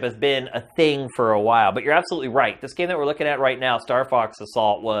relationship has been a thing for a while. But you're absolutely right. This game that we're looking at right now, Star Fox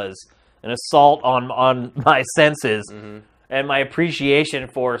Assault, was an assault on my senses and my appreciation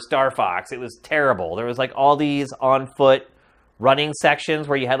for Star Fox. It was terrible. There was like all these on-foot running sections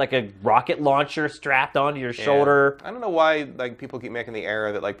where you had like a rocket launcher strapped onto your shoulder. I don't know why like people keep making the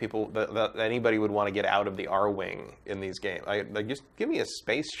error that like that anybody would want to get out of the R-wing in these games. Just give me a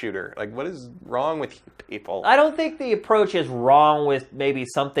space shooter. Like, what is wrong with you people? I don't think the approach is wrong with maybe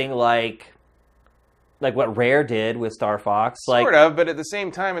something like what Rare did with Star Fox. Sort of, but at the same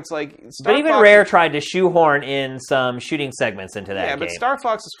time, it's like But even Rare tried to shoehorn in some shooting segments into that game. Yeah, but Star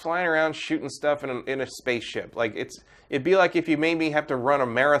Fox is flying around shooting stuff in a spaceship. Like it'd be like if you made me have to run a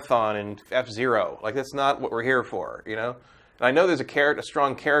marathon in F-Zero. Like, that's not what we're here for, you know? And I know there's a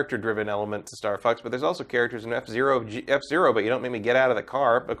strong character-driven element to Star Fox, but there's also characters in F-Zero, but you don't make me get out of the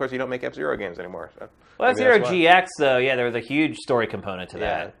car. Of course, you don't make F-Zero games anymore. So well, F-Zero GX, though, there was a huge story component to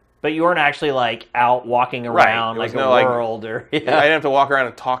that. But you weren't actually, like, out walking around like a world. Or I didn't have to walk around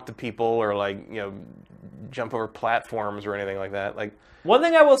and talk to people or, like, jump over platforms or anything like that. Like, one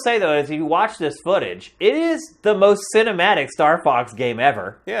thing I will say, though, is if you watch this footage, it is the most cinematic Star Fox game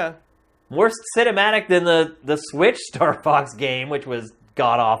ever. Yeah. More cinematic than the Switch Star Fox game, which was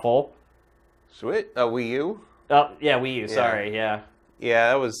god-awful. Switch? Wii U? Oh, yeah, Wii U, sorry, yeah. Yeah,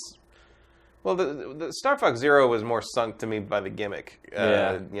 that was... Well, the Star Fox Zero was more sunk to me by the gimmick.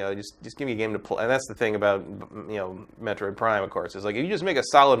 Just give me a game to play. And that's the thing about, Metroid Prime, of course. Is like, if you just make a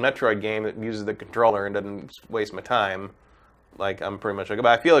solid Metroid game that uses the controller and doesn't waste my time, like, I'm pretty much okay.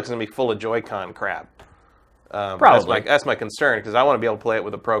 But I feel like it's going to be full of Joy-Con crap. Probably. That's my concern, because I want to be able to play it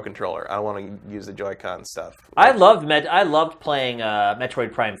with a Pro Controller. I don't want to use the Joy-Con stuff. I loved playing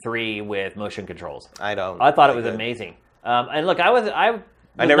Metroid Prime 3 with motion controls. I thought it was amazing. And look, I was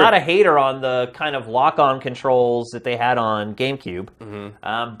not a hater on the kind of lock-on controls that they had on GameCube,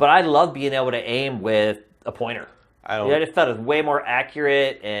 but I love being able to aim with a pointer. I just thought it was way more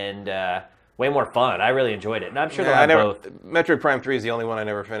accurate and way more fun. I really enjoyed it, and I'm sure they'll have both. Metroid Prime 3 is the only one I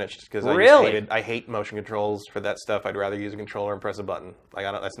never finished because I hate motion controls for that stuff. I'd rather use a controller and press a button. Like,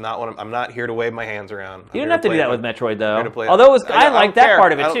 that's not what I'm not here to wave my hands around. You didn't have to do that with Metroid, though. Although I liked that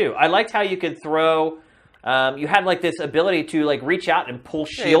part of it too. I liked how you could throw. You had like this ability to like reach out and pull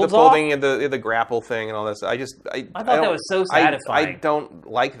shields off. The grapple thing and all this. I thought that was so satisfying. I don't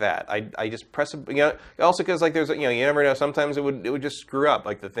like that. I just press also because like there's you never know. Sometimes it would just screw up.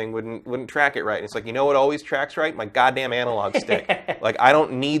 Like the thing wouldn't track it right. And it's like, what always tracks right? My goddamn analog stick. Like, I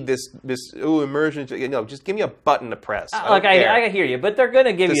don't need this immersion. Just give me a button to press. I hear you, but they're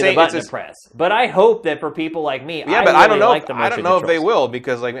gonna give you the button to press. But I hope that for people like me, I don't know. I don't know if they will,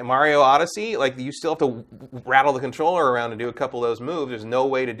 because like Mario Odyssey, like you still have to rattle the controller around to do a couple of those moves. There's no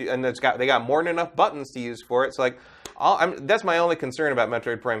way to do, and they got more than enough buttons to use for it. So like, that's my only concern about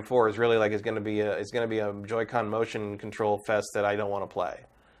Metroid Prime 4 is really like it's going to be a Joy-Con motion control fest that I don't want to play.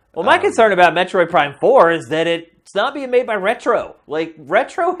 Well, my concern about Metroid Prime 4 is that it's not being made by Retro. Like,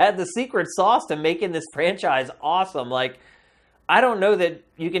 Retro had the secret sauce to making this franchise awesome. Like, I don't know that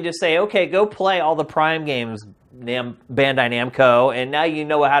you can just say, okay, go play all the Prime games, Bandai Namco, and now you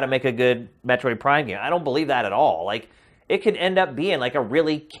know how to make a good Metroid Prime game. I don't believe that at all. Like, it could end up being like a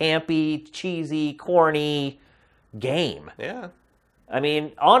really campy, cheesy, corny game. Yeah. I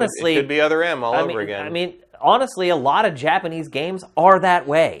mean, honestly... It could be Other M all over again. I mean, honestly, a lot of Japanese games are that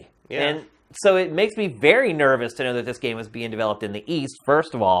way. Yeah. And so it makes me very nervous to know that this game is being developed in the East,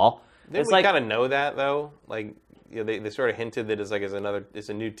 first of all. Didn't we kind of know that, though? Like... You know, they sort of hinted that it's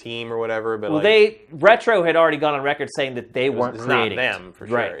a new team or whatever. But Retro had already gone on record saying that they weren't creating it. It's not them for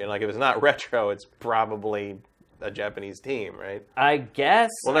sure. Right. And like if it's not Retro, it's probably a Japanese team, right? I guess.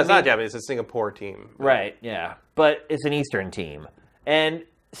 Well, that's not Japanese. It's a Singapore team. Right. Yeah, but it's an Eastern team, and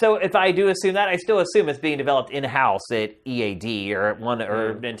so if I do assume that, I still assume it's being developed in house at EAD or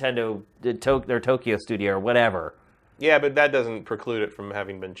Nintendo, their Tokyo studio or whatever. Yeah, but that doesn't preclude it from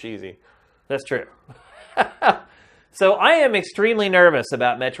having been cheesy. That's true. So I am extremely nervous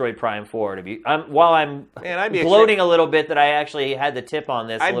about Metroid Prime 4. While I'm gloating a little bit that I actually had the tip on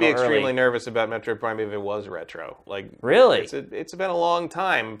this. I'd be extremely nervous about Metroid Prime if it was Retro. Like really, it's been a long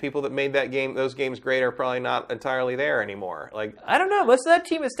time. People that made those games great, are probably not entirely there anymore. Like I don't know. Most of that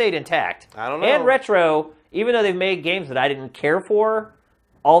team has stayed intact. I don't know. And Retro, even though they've made games that I didn't care for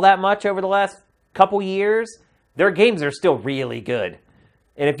all that much over the last couple years, their games are still really good.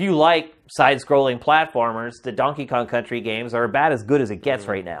 And if you like side-scrolling platformers, the Donkey Kong Country games are about as good as it gets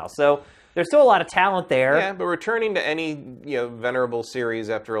right now. So there's still a lot of talent there. Yeah, but returning to any venerable series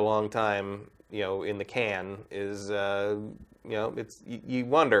after a long time, in the can is it's you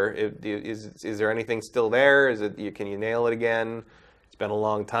wonder is there anything still there? Can you nail it again? It's been a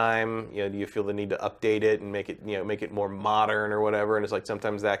long time. Do you feel the need to update it and make it more modern or whatever? And it's like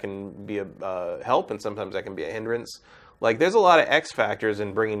sometimes that can be a help and sometimes that can be a hindrance. Like, there's a lot of X factors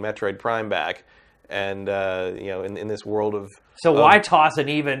in bringing Metroid Prime back, and in this world of. So why toss an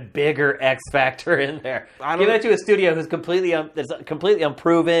even bigger X factor in there? Give it to a studio who's completely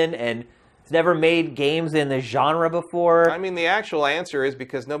unproven and has never made games in the genre before. I mean, the actual answer is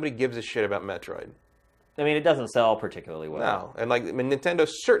because nobody gives a shit about Metroid. I mean, it doesn't sell particularly well. No, and Nintendo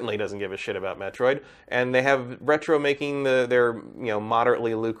certainly doesn't give a shit about Metroid, and they have Retro making their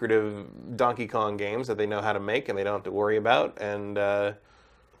moderately lucrative Donkey Kong games that they know how to make and they don't have to worry about, and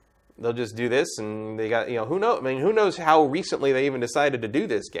they'll just do this, and they got who knows? I mean, who knows how recently they even decided to do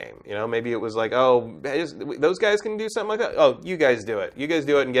this game? Maybe it was like, oh, those guys can do something like that. Oh, you guys do it. You guys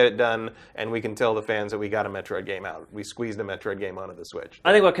do it and get it done, and we can tell the fans that we got a Metroid game out. We squeezed a Metroid game onto the Switch.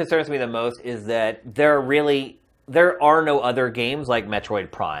 I think what concerns me the most is that there are no other games like Metroid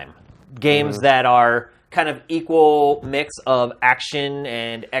Prime, games that are kind of equal mix of action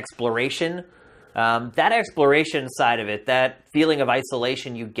and exploration. That exploration side of it, that feeling of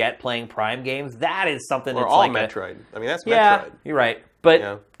isolation you get playing Prime games, that is something that's like Metroid. I mean, that's Metroid. Yeah, you're right.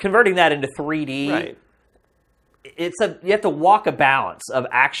 But converting that into 3D, right. You have to walk a balance of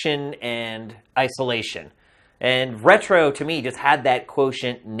action and isolation. And Retro, to me, just had that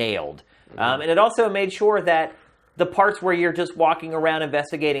quotient nailed. And it also made sure that the parts where you're just walking around,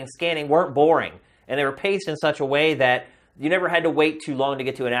 investigating, scanning, weren't boring. And they were paced in such a way that you never had to wait too long to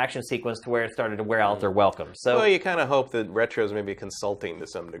get to an action sequence to where it started to wear out their welcome. So, well, you kind of hope that Retro's maybe consulting to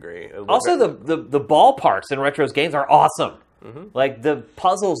some degree. Also, the ballparks in Retro's games are awesome. Like the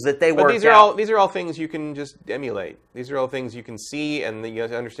puzzles that they work out. These are all things you can just emulate. These are all things you can see and you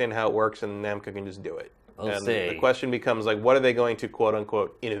understand how it works, and Namco can just do it. We'll see. The question becomes like, what are they going to quote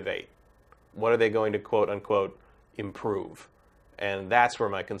unquote innovate? What are they going to quote unquote improve? And that's where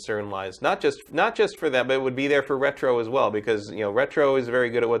my concern lies. Not just for that, but it would be there for Retro as well, because Retro is very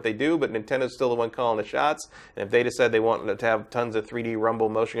good at what they do, but Nintendo's still the one calling the shots. And if they decide they want to have tons of 3D rumble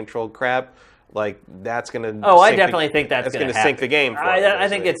motion controlled crap, like that's going to. Oh, I definitely think that's going to sink the game. I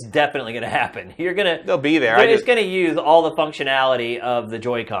think it's definitely going to happen. They'll be there. It's going to use all the functionality of the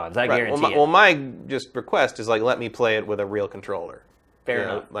Joy-Cons. I guarantee it. Well, my just request is like let me play it with a real controller. Fair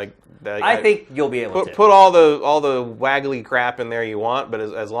enough. I think you'll be able to put all the waggly crap in there you want, but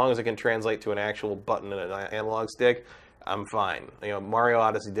as long as it can translate to an actual button and an analog stick, I'm fine. Mario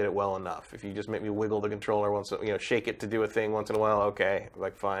Odyssey did it well enough. If you just make me wiggle the controller once, shake it to do a thing once in a while, okay,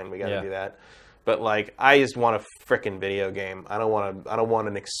 fine, we got to do that. But I just want a frickin' video game. I don't want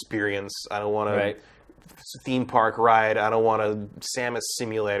an experience. I don't want a theme park ride. I don't want a Samus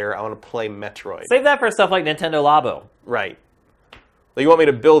simulator. I want to play Metroid. Save that for stuff like Nintendo Labo. Right. You want me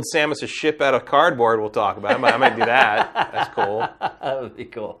to build Samus a ship out of cardboard? We'll talk about it. I might do that. That's cool. That would be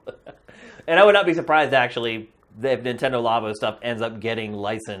cool. And I would not be surprised, actually, if Nintendo Labo stuff ends up getting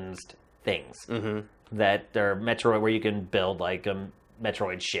licensed things that are Metroid, where you can build like a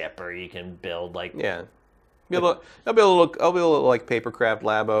Metroid ship, or you can build like I'll be able to look like Papercraft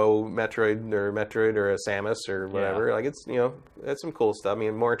Labo Metroid or a Samus or whatever. Yeah. Like it's that's some cool stuff. I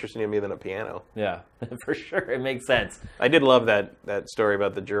mean, more interesting to me than a piano. Yeah, for sure, it makes sense. I did love that story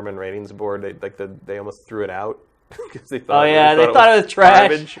about the German ratings board. They almost threw it out because they thought they thought it was trash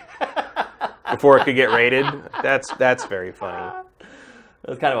garbage before it could get rated. That's very funny. It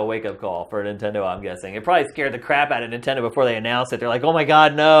was kind of a wake-up call for Nintendo, I'm guessing. It probably scared the crap out of Nintendo before they announced it. They're like, oh my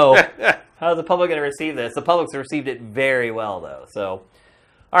god, no. How's the public going to receive this? The public's received it very well, though. So,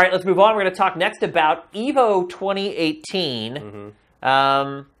 all right, let's move on. We're going to talk next about EVO 2018.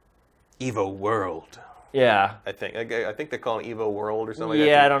 EVO World. Yeah. I think they call it EVO World or something.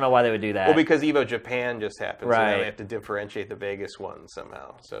 Yeah, I don't know why they would do that. Well, because EVO Japan just happened, right. So now they have to differentiate the Vegas one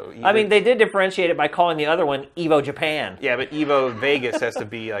somehow. So I mean, they did differentiate it by calling the other one EVO Japan. Yeah, but EVO Vegas has to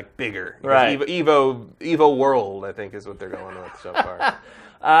be like bigger. Right. EVO World, I think, is what they're going with so far.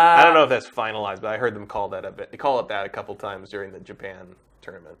 I don't know if that's finalized, but I heard them call it that a couple times during the Japan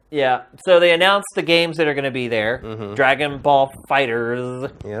tournament. Yeah, so they announced the games that are going to be there. Dragon Ball Fighters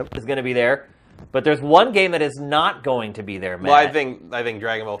is going to be there. But there's one game that is not going to be there, Matt. Well, I think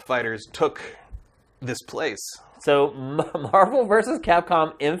Dragon Ball Fighters took this place. So Marvel vs.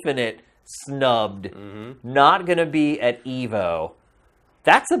 Capcom Infinite snubbed. Not going to be at EVO.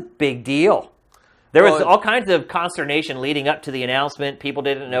 That's a big deal. There was all kinds of consternation leading up to the announcement. People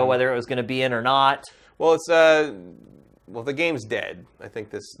didn't know whether it was going to be in or not. Well, the game's dead. I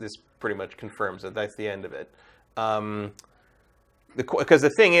think this pretty much confirms it. That's the end of it. Because the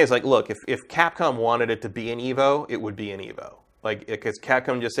thing is, like, look, if Capcom wanted it to be an EVO, it would be an EVO. Like, because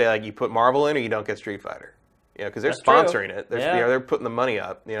Capcom just say, like, you put Marvel in or you don't get Street Fighter. You know, because they're sponsoring it. They're putting the money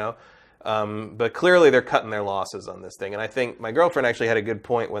up, you know. But clearly they're cutting their losses on this thing. And I think my girlfriend actually had a good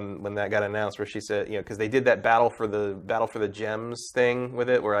point when that got announced, where she said, you know, because they did that battle for the gems thing with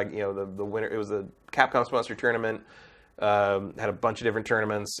it, where the winner, it was a Capcom sponsored tournament. Had a bunch of different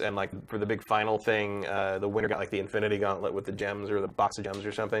tournaments, and like for the big final thing, the winner got like the Infinity Gauntlet with the gems or the box of gems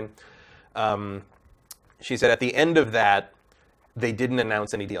or something. She said at the end of that, they didn't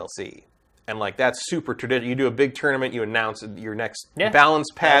announce any DLC, and like that's super traditional. You do a big tournament, you announce your next balance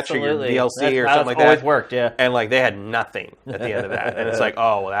patch or your DLC or something like that. Always worked, yeah. And like they had nothing at the end of that, and it's like,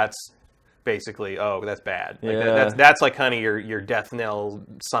 oh, well, that's basically that's bad. Like that's like kind of your death knell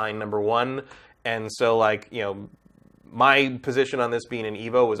sign number one, and so like my position on this being an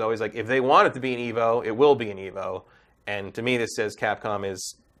EVO was always like, if they want it to be an EVO, it will be an EVO. And to me, this says Capcom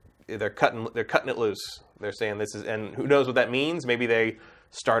they're cutting it loose. They're saying this is, and who knows what that means? Maybe they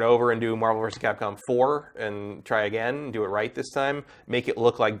start over and do Marvel vs. Capcom 4 and try again, do it right this time, make it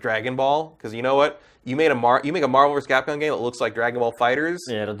look like Dragon Ball. Because you know what? You make a Marvel vs. Capcom game that looks like Dragon Ball Fighters.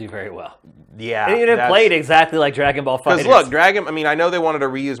 Yeah, it'll do very well. Yeah, and it played exactly like Dragon Ball Fighters. Because look, I know they wanted to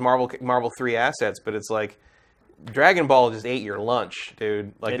reuse Marvel 3 assets, but it's like, Dragon Ball just ate your lunch,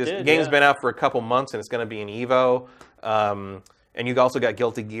 dude. Like this game's been out for a couple months, and it's going to be an EVO. And you also got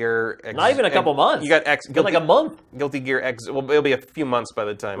Guilty Gear. Not even a couple months. You got like a month. Guilty Gear X. Well, it'll be a few months by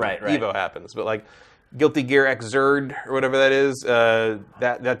the time EVO happens. But like Guilty Gear Xrd or whatever that is,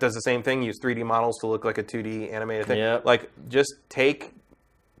 that does the same thing. Use 3D models to look like a 2D animated thing. Yep. Like just take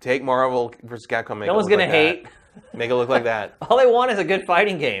Marvel vs. Capcom. No one's gonna hate. Make it look like that. All they want is a good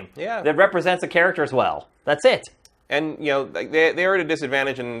fighting game that represents the characters well. That's it. And, they are at a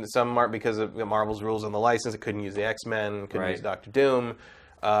disadvantage in some part because of Marvel's rules on the license. It couldn't use the X-Men, couldn't use Doctor Doom.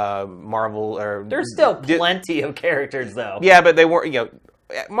 There's still plenty of characters, though. Yeah, but they weren't,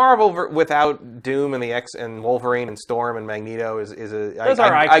 Marvel without Doom and the X and Wolverine and Storm and Magneto is a... Those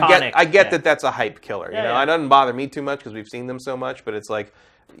are iconic. I get that that's a hype killer. It doesn't bother me too much because we've seen them so much, but it's like,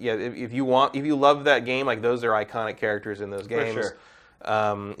 if you love that game, like those are iconic characters in those games. For sure.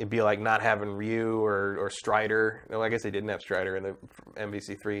 It'd be like not having Ryu or Strider. No, I guess they didn't have Strider in the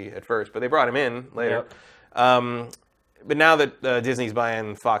MVC3 at first, but they brought him in later. Yep. But now that Disney's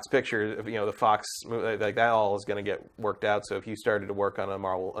buying Fox Pictures, the Fox, like that all is going to get worked out. So if you started to work on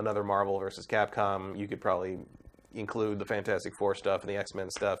another Marvel versus Capcom, you could probably include the Fantastic Four stuff and the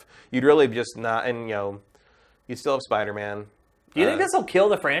X-Men stuff. You'd really just not, and you still have Spider-Man. Do you think this will kill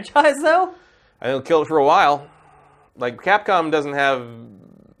the franchise, though? I think it'll kill it for a while. Like, Capcom doesn't have,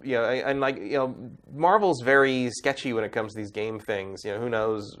 Marvel's very sketchy when it comes to these game things. Who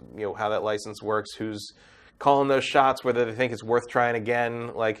knows, how that license works, who's calling those shots, whether they think it's worth trying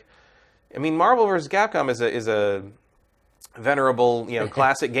again. Like, I mean, Marvel vs. Capcom is venerable,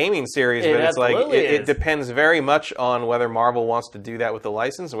 classic gaming series, but it's like it depends very much on whether Marvel wants to do that with the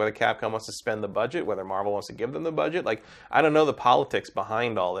license, whether Capcom wants to spend the budget, whether Marvel wants to give them the budget. Like, I don't know the politics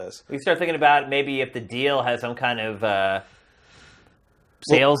behind all this. We start thinking about maybe if the deal has some kind of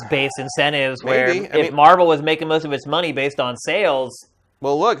sales-based incentives, where if Marvel was making most of its money based on sales.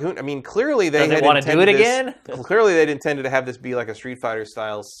 Well, look, clearly they didn't want to do it again. Clearly, they intended to have this be like a Street Fighter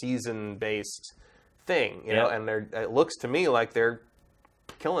style season-based thing, and it looks to me like they're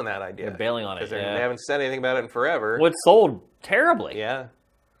killing that idea. They're bailing on it. They haven't said anything about it in forever. Well, it sold terribly. Yeah,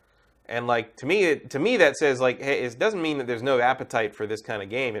 and like to me that says like, hey, it doesn't mean that there's no appetite for this kind of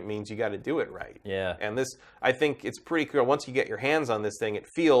game. It means you got to do it right. Yeah, and I think it's pretty clear once you get your hands on this thing, it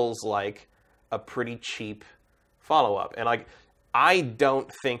feels like a pretty cheap follow-up, and like I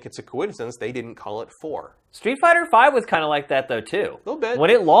don't think it's a coincidence they didn't call it 4. Street Fighter V was kind of like that, though, too. A little bit. When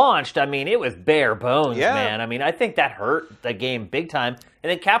it launched, it was bare bones, man. I think that hurt the game big time.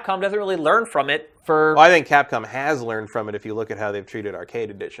 And then Capcom doesn't really learn from it for... Well, I think Capcom has learned from it if you look at how they've treated Arcade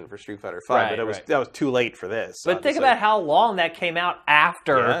Edition for Street Fighter V. Right, but that was too late for this. But obviously. Think about how long that came out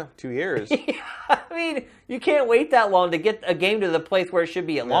after. Yeah, 2 years. You can't wait that long to get a game to the place where it should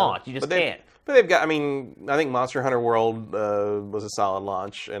be at launch. You just can't. But they've got, I think Monster Hunter World was a solid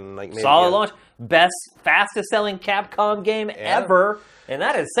launch. And solid launch. Fastest selling Capcom game ever. And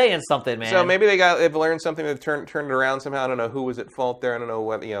that is saying something, man. So maybe they've learned something, they've turned it around somehow. I don't know who was at fault there. I don't know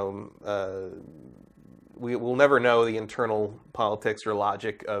what, we'll never know the internal politics or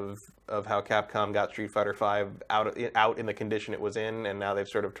logic of how Capcom got Street Fighter V out in the condition it was in, and now they've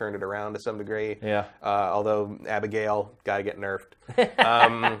sort of turned it around to some degree. Yeah. Although Abigail got to get nerfed.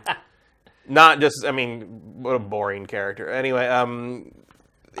 Not just, what a boring character. Anyway,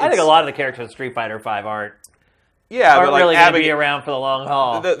 I think a lot of the characters in Street Fighter V aren't really going to be around for the long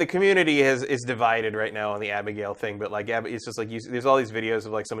haul. The community is divided right now on the Abigail thing, but like it's just like there's all these videos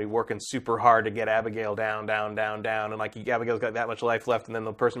of like somebody working super hard to get Abigail down, and like Abigail's got that much life left, and then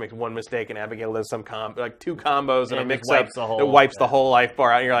the person makes one mistake, and Abigail does some like 2 combos and a mix-up that wipes the whole life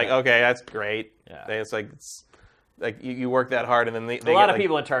bar out, and you're like, okay, that's great. Yeah. And it's like you work that hard, and then they a lot of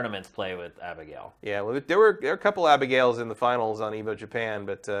people in tournaments play with Abigail. Yeah, well, there were a couple Abigails in the finals on Evo Japan,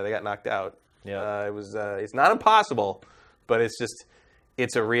 but they got knocked out. Yeah, it's not impossible, but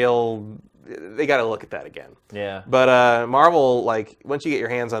it's a real. They got to look at that again. Yeah. But Marvel, like once you get your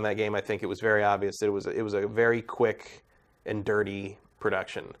hands on that game, I think it was very obvious that it was a very quick and dirty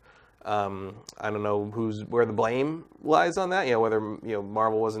production. I don't know where the blame lies on that. Whether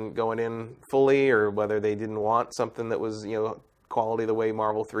Marvel wasn't going in fully, or whether they didn't want something that was quality the way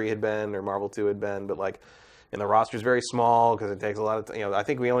Marvel 3 had been or Marvel 2 had been. But like, and the roster's very small because it takes a lot of I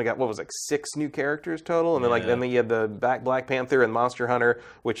think we only got 6 new characters total, and then you had the Black Panther and Monster Hunter,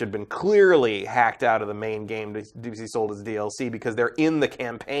 which had been clearly hacked out of the main game to be sold as DLC because they're in the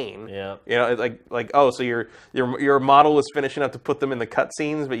campaign. Yeah, it's like so your model was finishing up to put them in the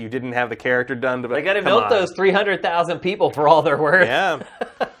cutscenes, but you didn't have the character done. They got to milk those 300,000 people for all they're worth. Yeah,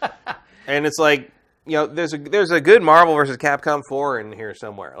 and it's like. There's a good Marvel versus Capcom 4 in here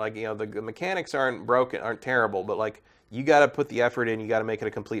somewhere. Like, the mechanics aren't terrible, but like you got to put the effort in. You got to make it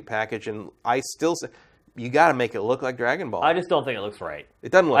a complete package, and I still say you got to make it look like Dragon Ball. I just don't think it looks right.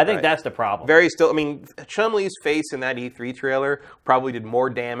 It doesn't look right. I think that's the problem. Chun-Li's face in that E3 trailer probably did more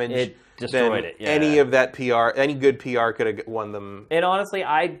damage. It destroyed it. Yeah. Any of that PR, any good PR could have won them. And honestly,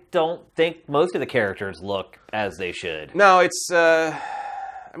 I don't think most of the characters look as they should. No, it's.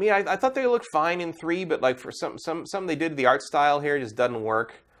 I thought they looked fine in 3, but like for some they did, the art style here just doesn't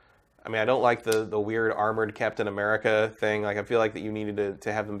work. I don't like the weird armored Captain America thing. Like, I feel like that you needed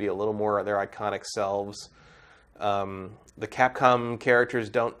to have them be a little more their iconic selves. The Capcom characters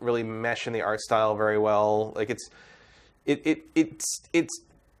don't really mesh in the art style very well. Like it's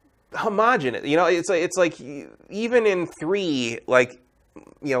homogenous. It's like even in 3, like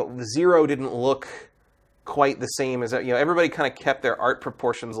Zero didn't look quite the same as everybody kind of kept their art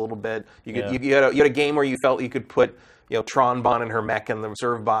proportions a little bit. You had a game where you felt you could put Tron Bonne and her mech and the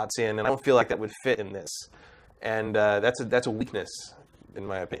Serve bots in, and I don't feel like that would fit in this. And that's a weakness in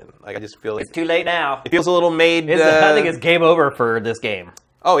my opinion. Like, I just feel like it's too late now. It feels a little made. I think it's game over for this game.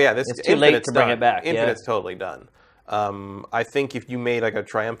 Oh yeah, it's too late to bring it back. Infinite's totally done. I think if you made like a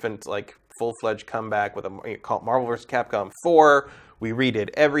triumphant, like full-fledged comeback with Marvel vs. Capcom 4. We redid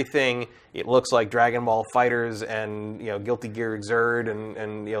everything. It looks like Dragon Ball Fighters and Guilty Gear Xrd,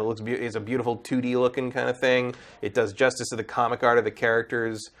 and it's a beautiful 2D looking kind of thing. It does justice to the comic art of the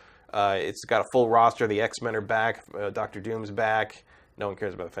characters. It's got a full roster. The X-Men are back. Doctor Doom's back. No one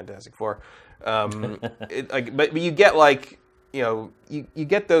cares about the Fantastic Four. But you get like you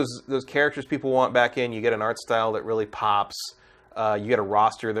get those characters people want back in. You get an art style that really pops. You get a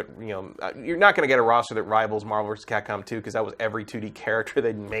roster that, you're not going to get a roster that rivals Marvel vs. Capcom 2 because that was every 2D character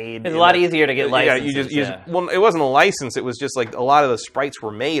they'd made. It's a lot easier to get licenses. Well, it wasn't a license. It was just like a lot of the sprites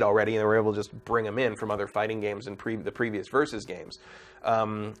were made already, and they were able to just bring them in from other fighting games and the previous Versus games.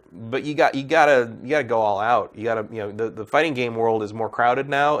 But you gotta go all out. You gotta, the fighting game world is more crowded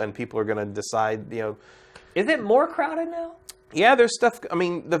now, and people are going to decide, Is it more crowded now? Yeah, there's stuff. I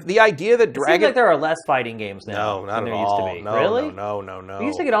mean, the idea that Dragon... It seems like there are less fighting games now. No, not than at there all. Used to be. No, really? No. We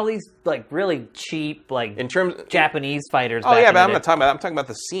used to get all these like really cheap, like Japanese fighters. Oh yeah, but I'm not talking about. I'm talking about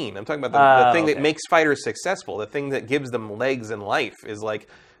the scene. I'm talking about the thing that makes fighters successful. The thing that gives them legs in life is like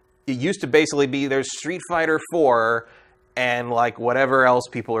it used to basically be there's Street Fighter 4. And like whatever else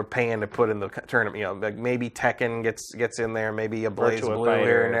people are paying to put in the tournament, like maybe Tekken gets in there, maybe a Blaze Blue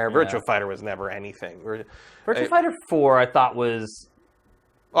here and there. Virtua Fighter was never anything. Virtua Fighter 4, I thought was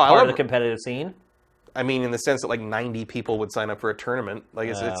part of the competitive scene. I mean, in the sense that like 90 people would sign up for a tournament. Like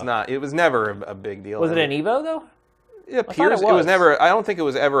it's not. It was never a big deal. Was it an Evo though? It appears it was never. I don't think it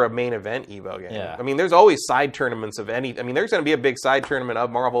was ever a main event Evo game. Yeah. I mean, there's always side tournaments of any. I mean, there's going to be a big side tournament of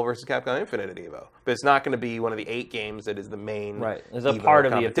Marvel vs. Capcom Infinite at Evo, but it's not going to be one of the 8 games that is the main. Right, it's a part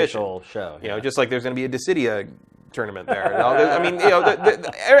of the official show. Just like there's going to be a Dissidia tournament there. I mean,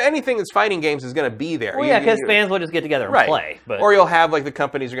 anything that's fighting games is going to be there. Well, yeah, because fans will just get together and play. But or you'll have like the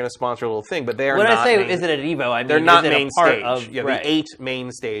companies are going to sponsor a little thing, but they are. When I say is it at Evo, I mean they're not main stage. The 8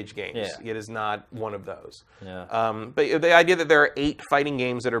 main stage games. Yeah. It is not one of those. Yeah. But the idea that there are 8 fighting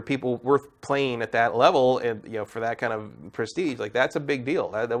games that are people worth playing at that level, and for that kind of prestige, like that's a big deal.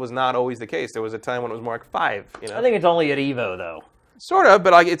 That was not always the case. There was a time when it was more like 5. I think it's only at Evo though. Sort of,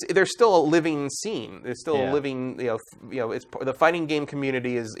 but there's still a living scene. There's still a living, it's the fighting game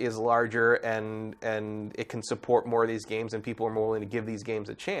community is larger and it can support more of these games, and people are more willing to give these games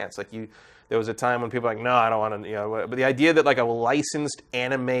a chance. Like there was a time when people were like, no, I don't want to, but the idea that like a licensed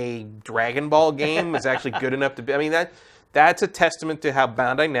anime Dragon Ball game is actually good enough to be, I mean that's a testament to how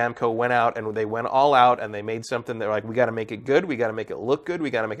Bandai Namco went out and they went all out and they made something that like, we got to make it good, we got to make it look good,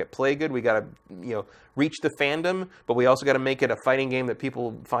 we got to make it play good, we got to reach the fandom, but we also got to make it a fighting game that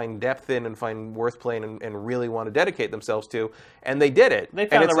people find depth in and find worth playing and really want to dedicate themselves to. And they did it. They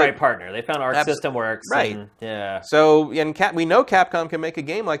found the right partner. They found Arc System Works. Right. Yeah. So we know Capcom can make a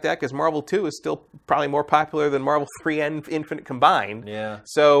game like that because Marvel 2 is still probably more popular than Marvel 3 and Infinite combined. Yeah.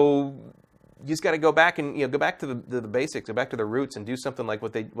 So you just got to go back and go back to the basics, go back to the roots, and do something like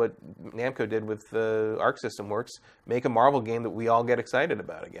what Namco did with Arc System Works. Make a Marvel game that we all get excited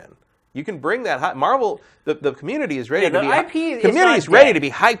about again. You can bring that Marvel. The community is ready to be ready to be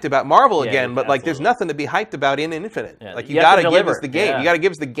hyped about Marvel again. But like, there's nothing to be hyped about in Infinite. Yeah, like you got to give us the game. Yeah. You got to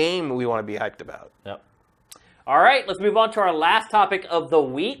give us the game we want to be hyped about. Yep. All right, let's move on to our last topic of the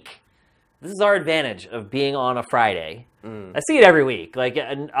week. This is our advantage of being on a Friday. I see it every week. Like,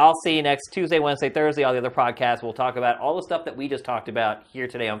 and I'll see you next Tuesday, Wednesday, Thursday, all the other podcasts. We'll talk about all the stuff that we just talked about here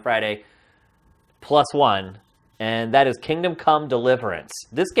today on Friday, +1, and that is Kingdom Come Deliverance.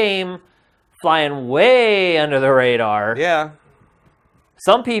 This game flying way under the radar. Yeah.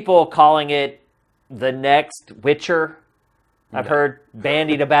 Some people calling it the next Witcher. I've heard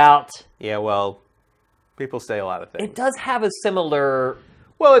bandied about. Yeah, well, people say a lot of things. It does have a similar...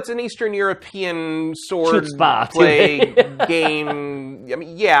 Well, it's an Eastern European sword play game.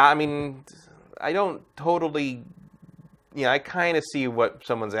 I mean, I don't totally... I kind of see what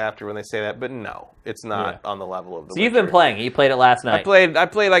someone's after when they say that, but no, it's not on the level of the Witcher. You've been playing. You played it last night. I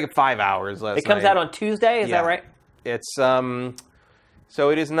played like 5 hours last night. It comes out on Tuesday, is that right? It's so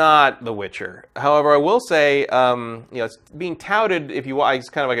it is not The Witcher. However, I will say, it's being touted, it's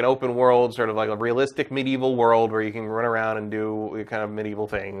kind of like an open world, sort of like a realistic medieval world where you can run around and do kind of medieval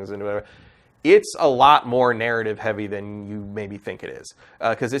things and whatever. It's a lot more narrative heavy than you maybe think it is.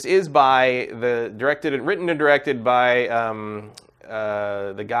 Because this is written and directed by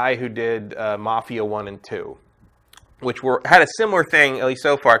the guy who did Mafia 1 and 2, which had a similar thing, at least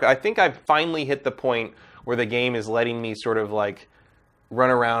so far. I think I've finally hit the point where the game is letting me sort of like run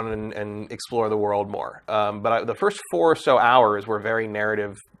around and explore the world more. But the first 4 or so hours were very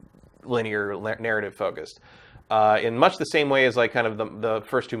linear narrative focused. In much the same way as like kind of the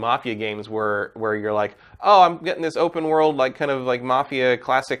first 2 Mafia games where you're like, oh, I'm getting this open world, like kind of like Mafia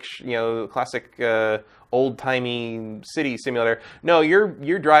classic, old-timey city simulator. No,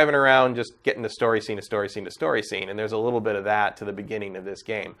 you're driving around just getting the story scene, and there's a little bit of that to the beginning of this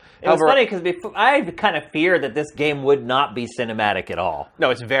game. It was funny because I kind of feared that this game would not be cinematic at all. No,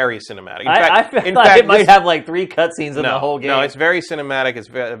 it's very cinematic. I thought it might have like 3 cutscenes in the whole game. No, it's very cinematic. It's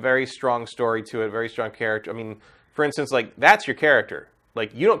a very strong story to it, very strong character. I mean, for instance, like that's your character.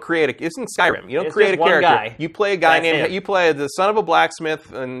 Like you don't create it's in Skyrim. You don't it's create a character. Guy. You play a guy named. You play the son of a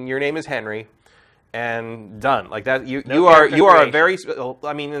blacksmith, and your name is Henry, and done. Like that. You are a very.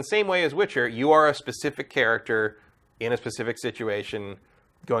 I mean, in the same way as Witcher, you are a specific character in a specific situation,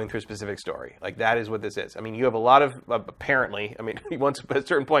 going through a specific story. Like that is what this is. I mean, you have a lot of apparently. I mean, once at a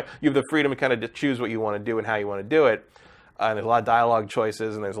certain point, you have the freedom to kind of choose what you want to do and how you want to do it. And there's a lot of dialogue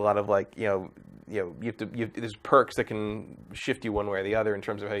choices, and there's a lot of like you have to. There's perks that can shift you one way or the other in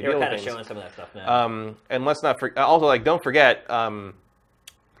terms of how you deal with things. You're kind of showing some of that stuff now. And let's not also like don't forget,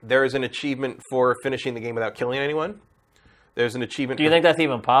 there is an achievement for finishing the game without killing anyone. There's an achievement. Do you think that's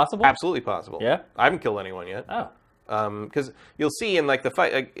even possible? Absolutely possible. Yeah, I haven't killed anyone yet. Oh. Because you'll see in like the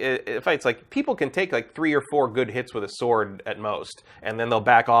fights, like people can take like 3 or 4 good hits with a sword at most, and then they'll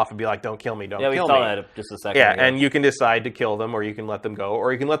back off and be like, "Don't kill me, don't kill me." Yeah, we saw that just a second ago. ago. And you can decide to kill them, or you can let them go,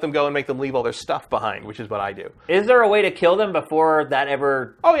 or you can let them go and make them leave all their stuff behind, which is what I do. Is there a way to kill them before that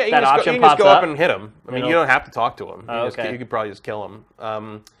ever? Oh yeah, you can just go up and hit them. I mean, you don't have to talk to them. You could probably just kill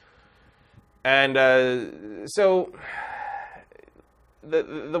them. So.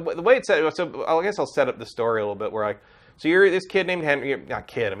 The way it's set, so I guess I'll set up the story a little bit. Where so you're this kid named Henry. Not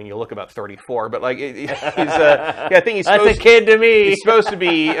kid. I mean, you look about 34, but like he's. I think he's. That's a kid to me. He's supposed to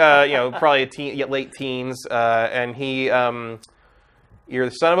be, probably late teens, and he. You're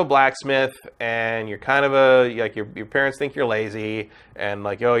the son of a blacksmith, and you're kind of your parents think you're lazy, and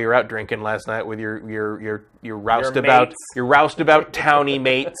like you're out drinking last night with your roustabout towny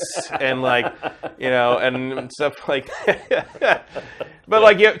mates, and like and stuff like. But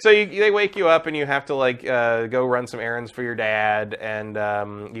like they wake you up and you have to like go run some errands for your dad, and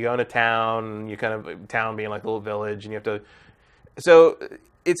you go into town. You kind of town being like a little village, and you have to. So.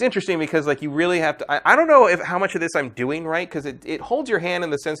 It's interesting because like you really have to. I don't know how much of this I'm doing right because it holds your hand in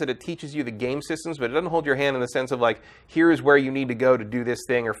the sense that it teaches you the game systems, but it doesn't hold your hand in the sense of like here's where you need to go to do this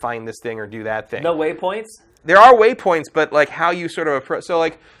thing or find this thing or do that thing. No waypoints? There are waypoints, but like how you sort of approach. So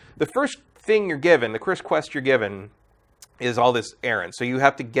like the first thing you're given, the first quest you're given, is all this errand. So you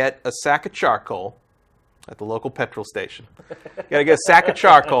have to get a sack of charcoal at the local petrol station. You got to get a sack of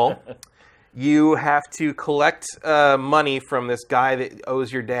charcoal. You have to collect money from this guy that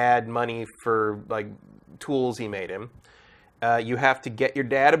owes your dad money for like tools he made him. You have to get your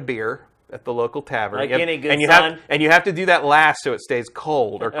dad a beer at the local tavern. Like any good son. And you have to do that last so it stays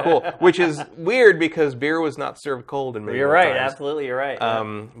cold or cool, which is weird because beer was not served cold in medieval times. You're right, absolutely, you're right.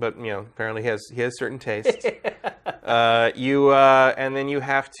 But apparently he has certain tastes. And then you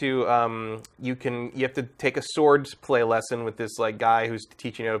have to you have to take a sword play lesson with this like guy who's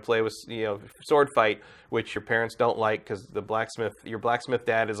teaching you how to play with sword fight, which your parents don't like because your blacksmith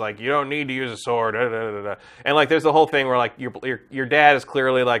dad is like, you don't need to use a sword, and like there's the whole thing where like your dad is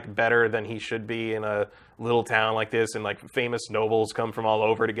clearly like better than he should be in a little town like this, and like famous nobles come from all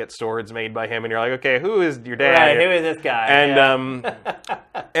over to get swords made by him, and you're like, okay, who is your dad? Right, who is this guy? And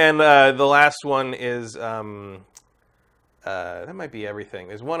and the last one is that might be everything.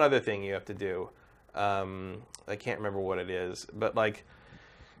 There's one other thing you have to do. I can't remember what it is, but like,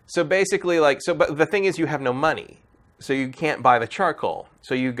 so basically but the thing is you have no money. So you can't buy the charcoal.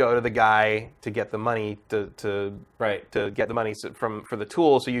 So you go to the guy to get the money to get the money for the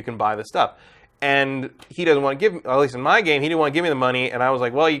tool so you can buy the stuff. And he doesn't want to give, at least in my game, he didn't want to give me the money. And I was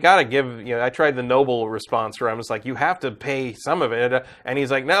like, well, you got to give, I tried the noble response where I was like, you have to pay some of it. And he's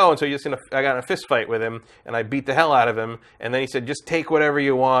like, no. And so I got in a fist fight with him and I beat the hell out of him. And then he said, just take whatever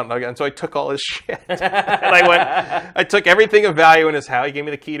you want. And so I took all his shit. And I took everything of value in his house. He gave me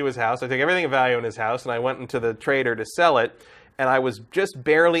the key to his house. I took everything of value in his house and I went into the trader to sell it. And I was just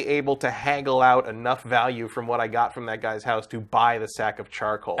barely able to haggle out enough value from what I got from that guy's house to buy the sack of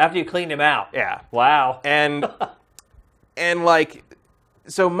charcoal. After you cleaned him out. Yeah. Wow. And like,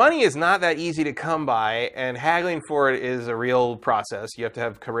 so money is not that easy to come by, and haggling for it is a real process. You have to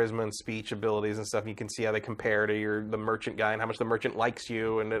have charisma and speech abilities and stuff. And you can see how they compare to the merchant guy and how much the merchant likes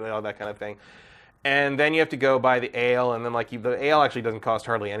you and all that kind of thing. And then you have to go buy the ale, and then like the ale actually doesn't cost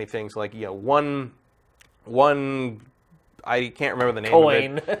hardly anything. So like one. I can't remember the name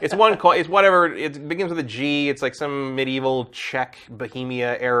coin. of it. It's one coin. It's whatever. It begins with a G. It's like some medieval Czech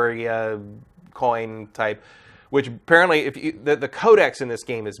Bohemia area coin type, which apparently the codex in this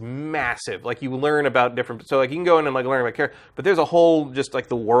game is massive. Like you learn about different. So like you can go in and like learn about character, but there's a whole just like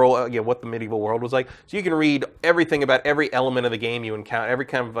the world, what the medieval world was like. So you can read everything about every element of the game you encounter, every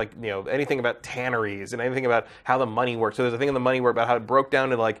kind of like anything about tanneries and anything about how the money works. So there's a thing in the money work about how it broke down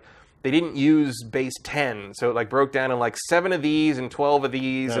to like. They didn't use base 10, so it like broke down in like 7 of these and 12 of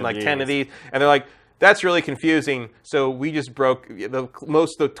these and like 10 of these. And they're like, that's really confusing. So we just broke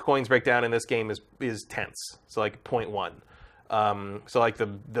most of the coins breakdown in this game is tenths. So like 0.1. So like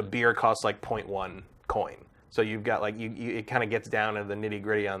the beer costs like 0.1 coin. So you've got like it kind of gets down to the nitty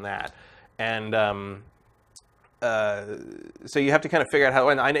gritty on that, and so you have to kind of figure out how.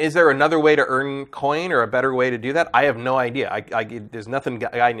 And is there another way to earn coin or a better way to do that? I have no idea. There's nothing.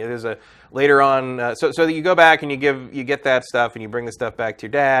 There's a later on. So you go back and you get that stuff and you bring the stuff back to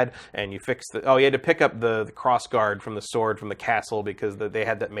your dad and you fix the. Oh, you had to pick up the cross guard from the sword from the castle because they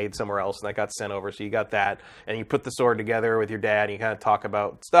had that made somewhere else and that got sent over. So you got that and you put the sword together with your dad and you kind of talk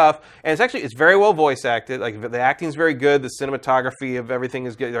about stuff. And it's very well voice acted. Like the acting is very good. The cinematography of everything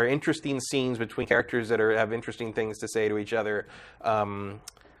is good. There are interesting scenes between characters that have interesting things to say to each other.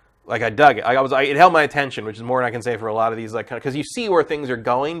 Like I dug it. It held my attention, which is more than I can say for a lot of these, like, because you see where things are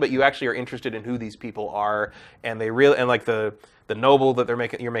going, but you actually are interested in who these people are, and like the noble that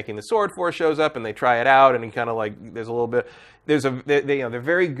you're making the sword for shows up, and they try it out, and he kind of like they're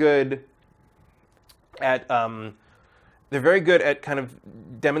very good at they're very good at kind of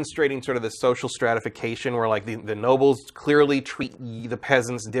demonstrating sort of the social stratification where like the nobles clearly treat the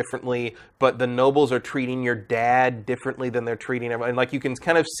peasants differently, but the nobles are treating your dad differently than they're treating everyone. And like you can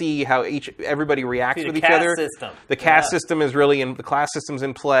kind of see how everybody reacts with each other. The caste system is really the class system's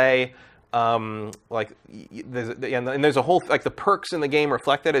in play. Like there's a whole like the perks in the game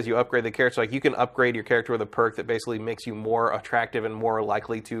reflect that as you upgrade the character. So like you can upgrade your character with a perk that basically makes you more attractive and more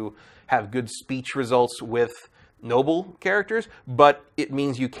likely to have good speech results with noble characters, but it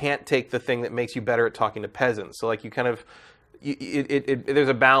means you can't take the thing that makes you better at talking to peasants. So like you kind of there's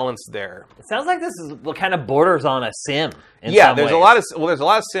a balance there. It sounds like this is kind of borders on a sim. There's a lot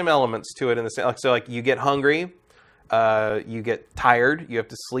of sim elements to it in the sim. So like you get hungry, you get tired, you have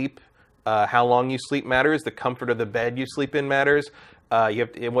to sleep. How long you sleep matters. The comfort of the bed you sleep in matters. You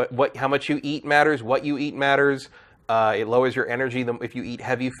have how much you eat matters. What you eat matters. It lowers your energy if you eat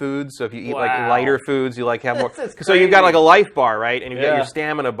heavy foods. So if you eat like lighter foods, you like have more. So you've got like a life bar, right? And you've got your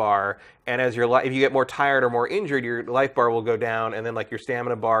stamina bar. And as if you get more tired or more injured, your life bar will go down, and then like your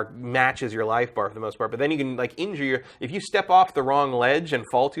stamina bar matches your life bar for the most part. But then you can like injure if you step off the wrong ledge and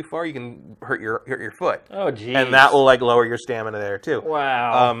fall too far, you can hurt your foot. Oh, geez. And that will like lower your stamina there too.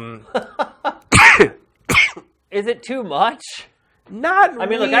 Wow. Is it too much? Not really. I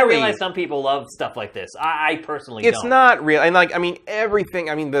mean, look, I realize some people love stuff like this. I personally don't. It's not real. And like, I mean, everything.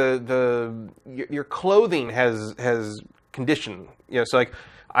 I mean, your clothing has condition. So like,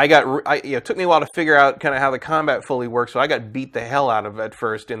 it took me a while to figure out kind of how the combat fully works. So I got beat the hell out of at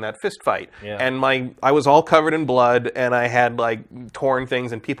first in that fist fight, and I was all covered in blood, and I had like torn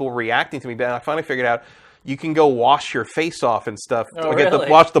things, and people reacting to me. But I finally figured out you can go wash your face off and stuff.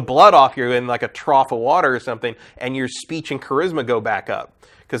 Wash the blood off you in like a trough of water or something, and your speech and charisma go back up.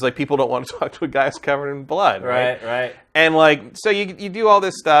 Because like people don't want to talk to a guy who's covered in blood, right? And like so you do all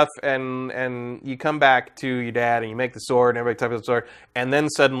this stuff, and you come back to your dad, and you make the sword, and everybody types the sword, and then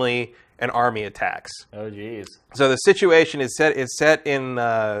suddenly an army attacks. Oh, geez. So the situation is set in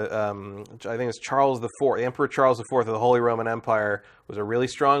I think it's Charles IV, the Emperor Charles IV of the Holy Roman Empire was a really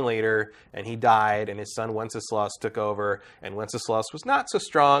strong leader, and he died, and his son Wenceslas took over, and Wenceslas was not so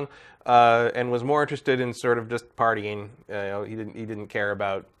strong, and was more interested in sort of just partying. He didn't care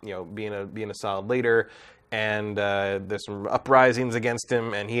about being a solid leader. And there's some uprisings against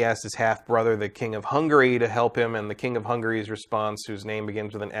him, and he asked his half-brother, the King of Hungary, to help him, and the King of Hungary's response, whose name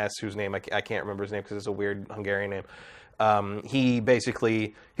begins with an S, whose name I can't remember his name because it's a weird Hungarian name,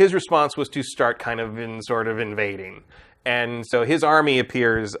 his response was to start kind of invading. And so his army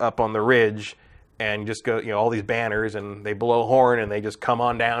appears up on the ridge, and just go, all these banners, and they blow a horn, and they just come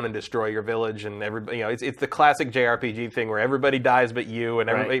on down and destroy your village, and everybody, it's the classic JRPG thing where everybody dies but you,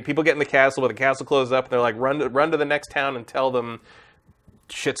 and people get in the castle, but the castle closes up, and they're like, run to the next town and tell them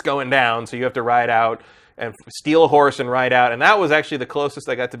shit's going down, so you have to ride out and steal a horse and ride out. And that was actually the closest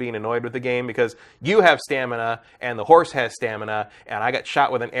I got to being annoyed with the game, because you have stamina and the horse has stamina, and I got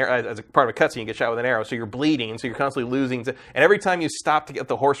shot with an arrow as a part of a cutscene. You get shot with an arrow, so you're bleeding, so you're constantly losing. And every time you stop to get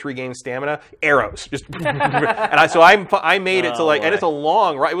the horse regain stamina, arrows just. I made it to like, and it's a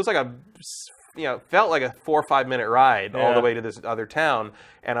long ride. It was like felt like a 4 or 5 minute ride all the way to this other town,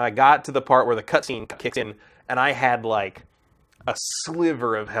 and I got to the part where the cutscene kicks in, and I had like a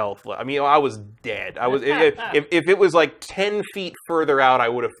sliver of health. I mean, I was dead. I was if it was like 10 feet further out, I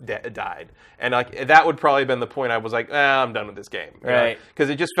would have died. And like that would probably have been the point. I was like, I'm done with this game, right? Because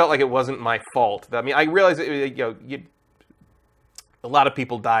it just felt like it wasn't my fault. I mean, I realized a lot of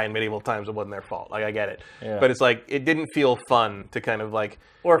people die in medieval times. It wasn't their fault. Like, I get it. Yeah. But it's like, it didn't feel fun to kind of like...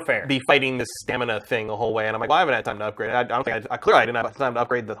 Or fair. Be fighting this stamina thing the whole way. And I'm like, well, I haven't had time to upgrade. I don't think clearly I didn't have time to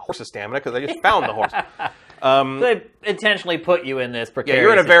upgrade the horse's stamina because I just found the horse. They intentionally put you in this precarious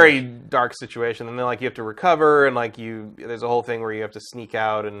you're in a situation. very dark situation. And then like you have to recover and like there's a whole thing where you have to sneak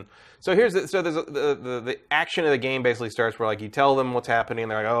out. And so there's the action of the game basically starts where like you tell them what's happening.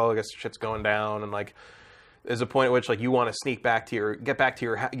 And they're like, oh, I guess shit's going down. And like, there's a point at which like you want to sneak back to get back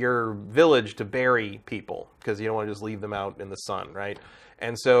to your village to bury people because you don't want to just leave them out in the sun, right?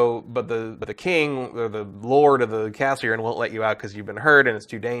 And so, but the king or the lord of the castle here won't let you out because you've been hurt and it's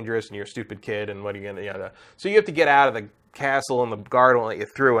too dangerous and you're a stupid kid and what are you gonna? So you have to get out of the castle and the guard won't let you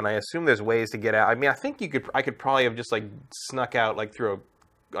through. And I assume there's ways to get out. I mean, I think I could probably have just like snuck out like through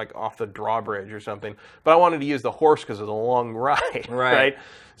like off the drawbridge or something. But I wanted to use the horse because it was a long ride, right?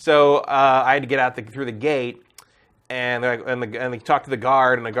 So I had to get out through the gate. And they talk to the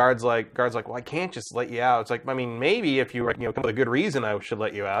guard, and the guard's like, well, I can't just let you out. It's like, I mean, maybe if you come with a good reason, I should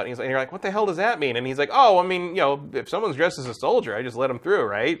let you out. And you're like, what the hell does that mean? And he's like, oh, I mean, if someone's dressed as a soldier, I just let them through,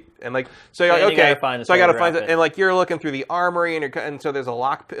 right? And like, so you're like, okay, so I got to find it. And like, you're looking through the armory, and so there's a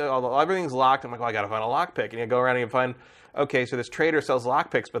lock. Everything's locked. I'm like, well, I got to find a lockpick, and you go around and you find. Okay, so this trader sells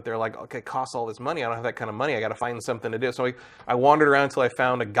lockpicks, but they're like, okay, it costs all this money. I don't have that kind of money. I got to find something to do. So I wandered around until I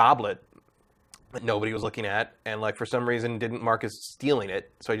found a goblet that nobody was looking at, and like for some reason didn't mark as stealing it,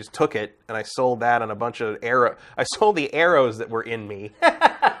 so I just took it and I sold that and a bunch of I sold the arrows that were in me.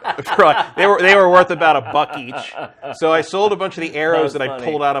 They were worth about $1 each. So I sold a bunch of the arrows that I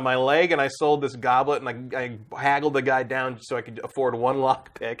pulled out of my leg, and I sold this goblet, and I haggled the guy down so I could afford one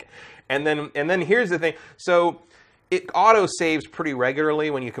lockpick. And then here's the thing. So it auto saves pretty regularly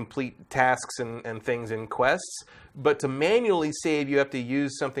when you complete tasks and things in quests. But to manually save, you have to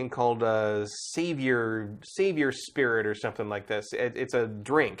use something called Savior Spirit or something like this. It's a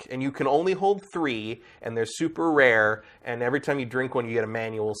drink, and you can only hold 3, and they're super rare. And every time you drink one, you get a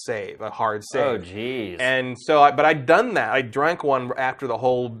manual save, a hard save. Oh, jeez. And so, but I'd done that. I drank one after the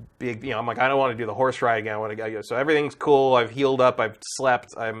whole big. I'm like, I don't want to do the horse ride again. I want to go. So everything's cool. I've healed up. I've slept.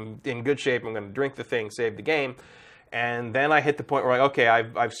 I'm in good shape. I'm going to drink the thing, save the game. And then I hit the point where like, okay,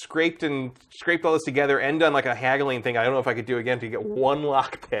 I've scraped all this together and done like a haggling thing. I don't know if I could do again to get one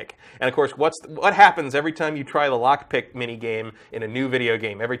lockpick. And of course, what happens every time you try the lockpick mini game in a new video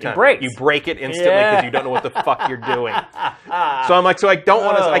game? Every time you break it instantly because you don't know what the fuck you're doing. So I'm like, so I don't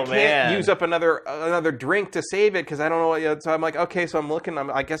want to. I can't use up another drink to save it because I don't know what. So I'm like, okay, so I'm looking.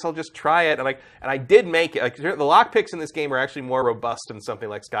 I guess I'll just try it. And I did make it. Like, the lockpicks in this game are actually more robust than something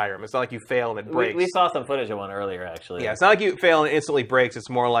like Skyrim. It's not like you fail and it breaks. We saw some footage of one earlier, actually. Yeah, it's not like you fail and it instantly breaks. It's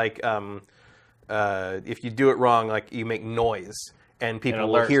more like if you do it wrong, like you make noise and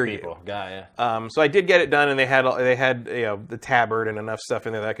people will hear you. So I did get it done, and they had the tabard and enough stuff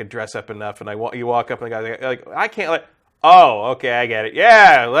in there that I could dress up enough. And you walk up and the guy's like, I can't let. Oh, okay, I get it.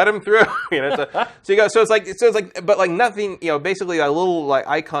 Yeah, let him through. So you go. So it's like, but like nothing. Basically a little like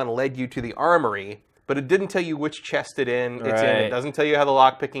icon led you to the armory. But it didn't tell you which chest it's in. It doesn't tell you how the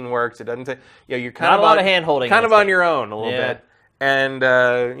lock picking works. It doesn't tell you're kind of a lot of hand holding. Kind of on your own a little bit. And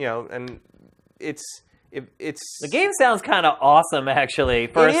and it's the game sounds kind of awesome actually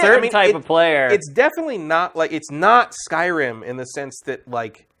for a certain type of player. It's definitely not like it's not Skyrim in the sense that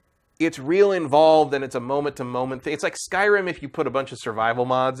like it's real involved and it's a moment to moment thing. It's like Skyrim if you put a bunch of survival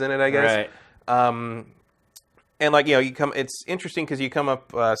mods in it, I guess. Right. And like it's interesting because you come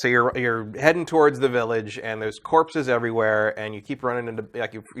up. So you're heading towards the village, and there's corpses everywhere, and you keep running into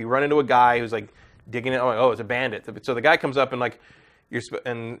you run into a guy who's like digging it. Oh, it's a bandit. So the guy comes up and like he's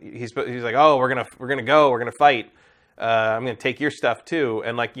like, oh, we're gonna fight. I'm gonna take your stuff too.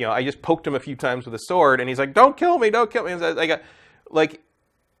 And like I just poked him a few times with a sword, and he's like, don't kill me.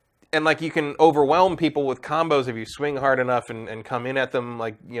 And like you can overwhelm people with combos if you swing hard enough and come in at them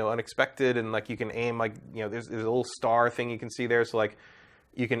like unexpected, and like you can aim like there's a little star thing you can see there, so like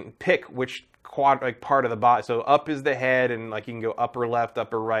you can pick which part of the body. So up is the head, and like you can go upper left,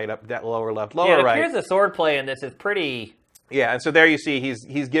 upper right, up that lower left, lower right. Here's the sword play in this is pretty. Yeah, and so there you see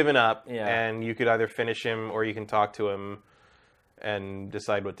he's given up, and you could either finish him or you can talk to him and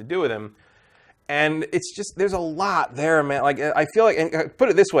decide what to do with him. And it's just, there's a lot there, man. Like, I feel like, and put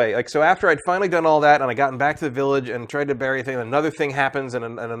it this way, like, so after I'd finally done all that and I gotten back to the village and tried to bury things, another thing happens and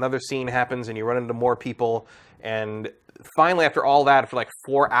another scene happens and you run into more people. And finally, after all that, for like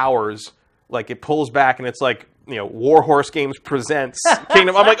 4 hours, like, it pulls back and it's like, Warhorse Games presents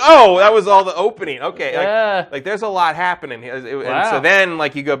Kingdom. I'm like, oh, that was all the opening. Okay. Yeah. Like there's a lot happening. And so then,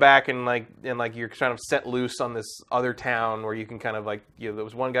 like, you go back and you're kind of set loose on this other town where you can kind of, like, there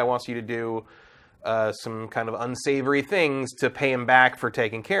was one guy wants you to do some kind of unsavory things to pay him back for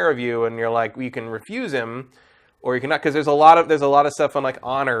taking care of you, and you're like, you can refuse him, or you cannot, because there's a lot of stuff on like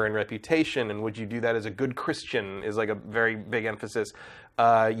honor and reputation, and would you do that as a good Christian is like a very big emphasis.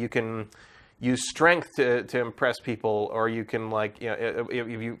 You can use strength to impress people, or you can like if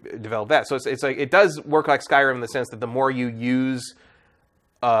you develop that. So it's like it does work like Skyrim in the sense that the more you use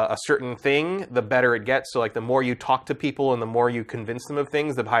a certain thing, the better it gets. So like the more you talk to people and the more you convince them of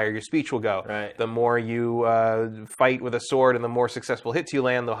things, the higher your speech will go. Right. The more you fight with a sword and the more successful hits you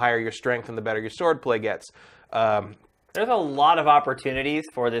land, the higher your strength and the better your sword play gets. There's a lot of opportunities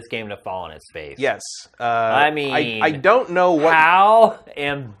for this game to fall on its face. Yes. I mean, I don't know how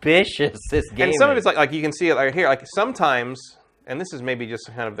ambitious this game is. And some of it's like you can see it right here. Like sometimes, and this is maybe just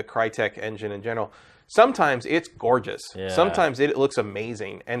kind of the Crytek engine in general, sometimes it's gorgeous. Yeah. Sometimes it looks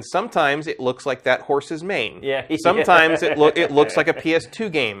amazing. And sometimes it looks like that horse's mane. Yeah. Sometimes it looks like a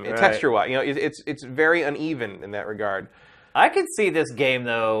PS2 game, right. texture-wise. It's very uneven in that regard. I could see this game,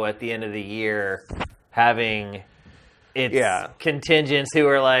 though, at the end of the year having its contingents who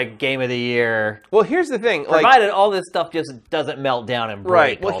are like Game of the Year. Well, here's the thing. Provided all this stuff just doesn't melt down and break.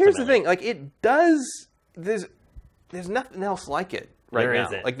 Right. Well, ultimately. here's the thing. Like, it does... There's nothing else like it. Right there now.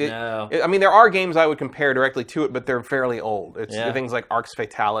 isn't. Like no. I mean, there are games I would compare directly to it, but they're fairly old. It's things like Arx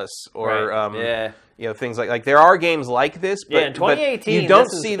Fatalis or right. things like there are games like this, but, in 2018, but you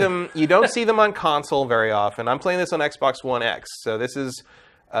don't see them. You don't see them on console very often. I'm playing this on Xbox One X, so this is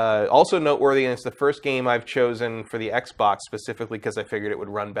also noteworthy, and it's the first game I've chosen for the Xbox specifically because I figured it would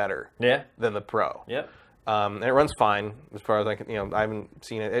run better than the Pro. Yep. And it runs fine as far as I can. I haven't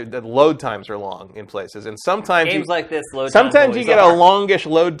seen it. The load times are long in places, and sometimes games like this, sometimes you get a longish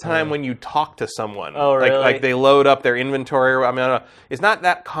load time when you talk to someone. Oh, really? Like they load up their inventory. I mean, I don't know. It's not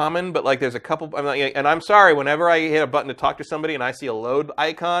that common, but like there's a couple. And I'm sorry, whenever I hit a button to talk to somebody and I see a load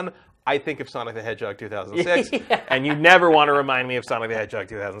icon, I think of Sonic the Hedgehog 2006, and you never want to remind me of Sonic the Hedgehog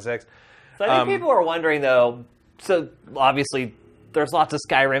 2006. So I think people are wondering though. So obviously, there's lots of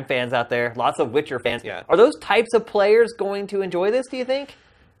Skyrim fans out there, lots of Witcher fans. Yeah. Are those types of players going to enjoy this, do you think?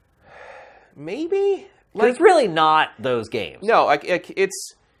 Maybe. Because it's really not those games. No,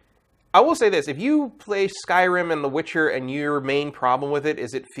 it's... I will say this. If you play Skyrim and The Witcher and your main problem with it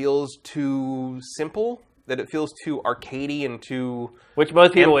is it feels too simple, that it feels too arcadey and too... Which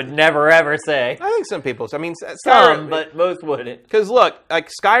most people would never, ever say. I think some people... I mean, some, but most wouldn't. Because look, like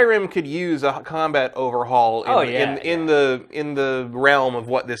Skyrim could use a combat overhaul in the realm of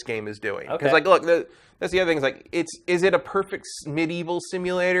what this game is doing. Because like, look, that's the other thing. Is like, is it a perfect medieval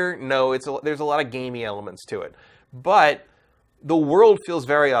simulator? No, there's a lot of gamey elements to it, but the world feels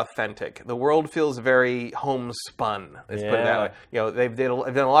very authentic. The world feels very homespun. Let's put it that way. They've done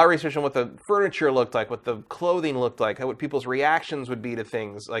a lot of research on what the furniture looked like, what the clothing looked like, what people's reactions would be to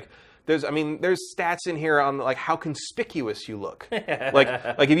things. Like there's stats in here on like how conspicuous you look. like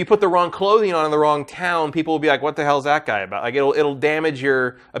if you put the wrong clothing on in the wrong town, people will be like, "What the hell's that guy about?" Like it'll damage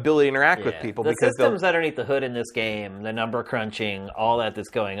your ability to interact with people. The systems underneath the hood in this game, the number crunching, all that's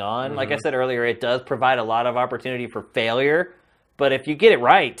going on. Mm-hmm. Like I said earlier, it does provide a lot of opportunity for failure. But if you get it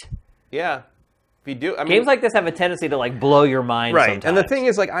right, if you do, games like this have a tendency to like blow your mind. Right, sometimes. And the thing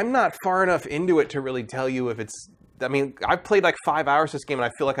is, like, I'm not far enough into it to really tell you if it's. I mean, I've played like 5 hours this game, and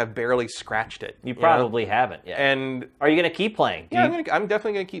I feel like I've barely scratched it. You probably haven't yet. And are you going to keep playing? I'm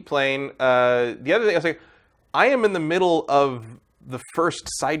definitely going to keep playing. The other thing is, like, I am in the middle of the first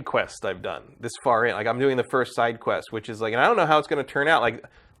side quest I've done this far in. Like, I'm doing the first side quest, which is like, and I don't know how it's going to turn out.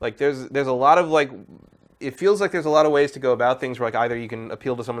 Like there's a lot of like. It feels like there's a lot of ways to go about things where like either you can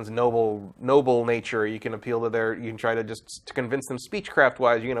appeal to someone's noble nature, you can appeal to you can try to just to convince them speechcraft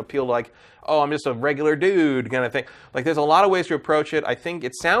wise, you can appeal to like, oh, I'm just a regular dude kind of thing. Like there's a lot of ways to approach it. I think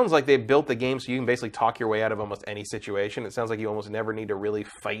it sounds like they've built the game so you can basically talk your way out of almost any situation. It sounds like you almost never need to really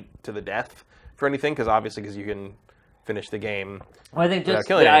fight to the death for anything because you can finish the game. Well, I think just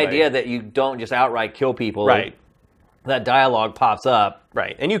the idea that you don't just outright kill people. Right. That dialogue pops up.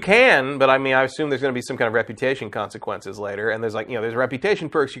 Right. And you can, but I mean, I assume there's going to be some kind of reputation consequences later. And there's like, there's reputation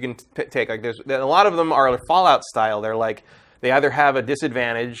perks you can take. Like a lot of them are Fallout style. They're like, they either have a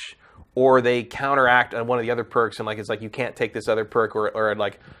disadvantage or they counteract on one of the other perks. And like, it's like, you can't take this other perk or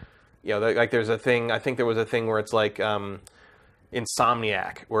like, like there's a thing, I think there was a thing where it's like,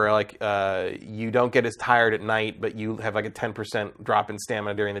 Insomniac, where like, you don't get as tired at night, but you have like a 10% drop in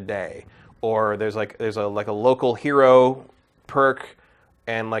stamina during the day. Or there's a local hero perk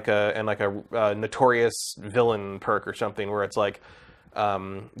and like a notorious villain perk or something where it's like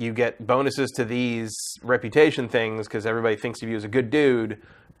you get bonuses to these reputation things because everybody thinks of you as a good dude,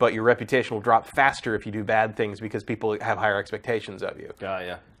 but your reputation will drop faster if you do bad things because people have higher expectations of you.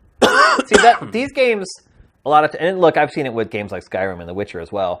 Yeah. See, these games, a lot of... And look, I've seen it with games like Skyrim and The Witcher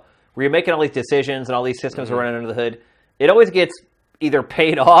as well, where you're making all these decisions and all these systems are running under the hood. It always gets either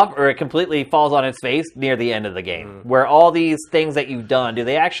paid off or it completely falls on its face near the end of the game, where all these things that you've done, do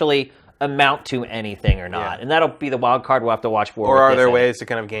they actually amount to anything or not? And that'll be the wild card we'll have to watch for. Or are there ways to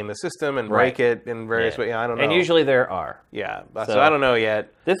kind of game the system and break it in various ways? I don't know. And usually there are. Yeah, so I don't know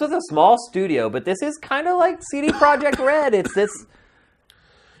yet. This was a small studio, but this is kind of like CD Projekt Red. It's this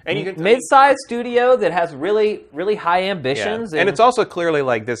mid-sized studio that has really, really high ambitions. And it's also clearly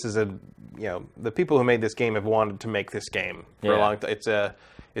like this is the people who made this game have wanted to make this game for a long time.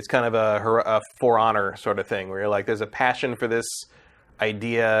 It's kind of a For Honor sort of thing, where you're like, there's a passion for this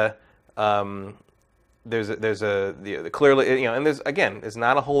idea. Clearly, and there's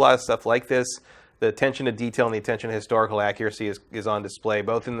not a whole lot of stuff like this. The attention to detail and the attention to historical accuracy is on display,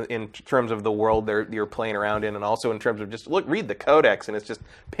 both in terms of the world you're playing around in, and also in terms of just read the codex, and it's just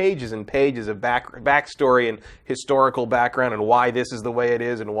pages and pages of backstory and historical background, and why this is the way it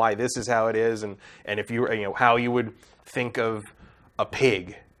is, and why this is how it is, and if how you would think of a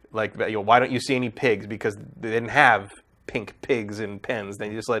pig, like why don't you see any pigs, because they didn't have pink pigs in pens, they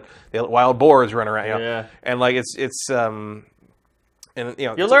just let wild boars run around, and like it's. And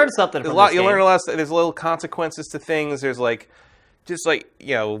you learn something from this game. You learn a lot. There's little consequences to things. There's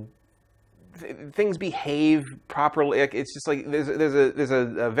things behave properly. Like, it's just like there's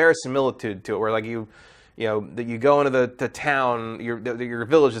a verisimilitude to it, where like you go into the town, your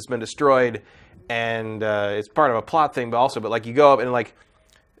village has been destroyed, and it's part of a plot thing, but like you go up and like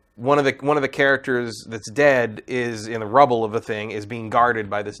one of the characters that's dead is in the rubble of a thing, is being guarded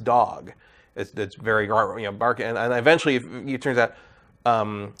by this dog. It's very barking, and eventually it turns out.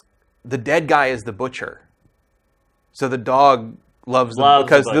 The dead guy is the butcher, so the dog loves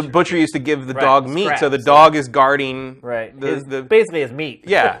because the butcher used to give the dog meat, scraps, so the dog is guarding basically his meat.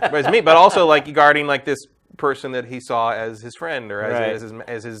 His meat, but also like guarding like this person that he saw as his friend or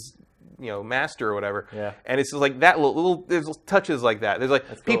as his master or whatever. And it's just like that little there's touches like that. There's like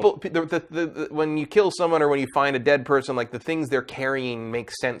that's people cool. When you kill someone or when you find a dead person, like the things they're carrying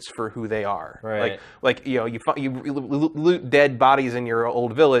make sense for who they are. Like you loot dead bodies in your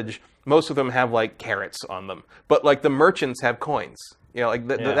old village. Most of them have like carrots on them, but like the merchants have coins.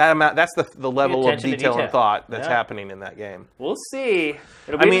 That amount. That's the level of detail and thought that's happening in that game. We'll see.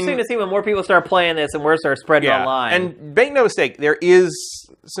 It'll be interesting to see when more people start playing this and word starts spreading online. And make no mistake, there is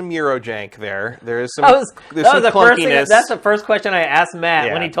some Eurojank there. There is some. Some clunkiness. That's the first question I asked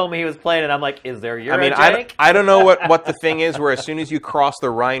Matt when he told me he was playing it. I'm like, is there Eurojank? I don't know what the thing is. Where as soon as you cross the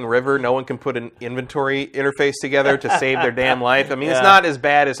Rhine River, no one can put an inventory interface together to save their damn life. I mean, it's not as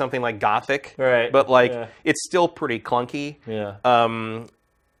bad as something like Gothic, but like it's still pretty clunky.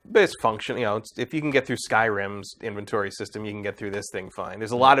 But it's functional. If you can get through Skyrim's inventory system, you can get through this thing fine.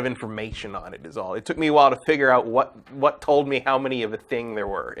 There's a lot of information on it, is all. It took me a while to figure out what told me how many of a thing there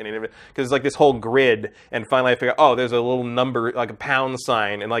were. Because it's like this whole grid, and finally I figured out, there's a little number, like a pound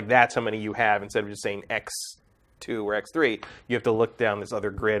sign, and like that's how many you have, instead of just saying X2 or X3. You have to look down this other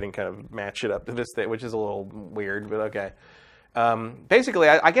grid and kind of match it up to this thing, which is a little weird, but okay. Basically,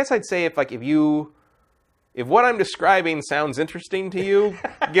 I guess I'd say if what I'm describing sounds interesting to you,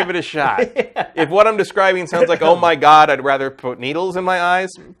 give it a shot. If what I'm describing sounds like, oh my God, I'd rather put needles in my eyes,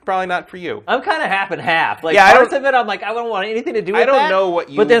 probably not for you. I'm kind of half and half. Like parts of it, I'm like, I don't want anything to do with that. I don't know what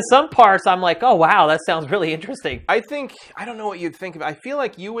you... But then some parts, I'm like, oh wow, that sounds really interesting. I don't know what you'd think of it. I feel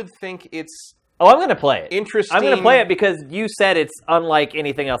like you would think it's... Oh, I'm going to play it. Interesting. I'm going to play it because you said it's unlike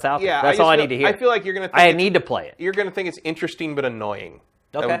anything else out there. That's all I need to hear. I feel like you're going to think... I need to play it. You're going to think it's interesting but annoying.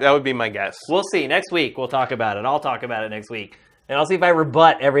 Okay. That would be my guess. We'll see. Next week, we'll talk about it. I'll talk about it next week. And I'll see if I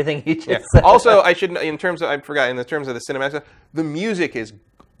rebut everything he just said. Also, in terms of the cinematic stuff, the music is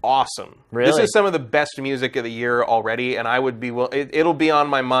awesome. Really? This is some of the best music of the year already, and I would be it'll be on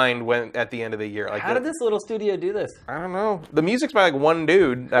my mind at the end of the year. How did this little studio do this? I don't know. The music's by like one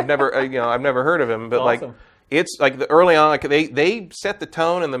dude. I've never heard of him, but awesome. Like it's like early on, like they set the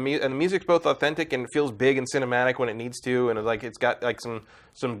tone, and the music's both authentic and feels big and cinematic when it needs to, and it's got like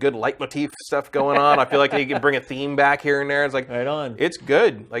some good leitmotif stuff going on. I feel like they can bring a theme back here and there. It's like right on. It's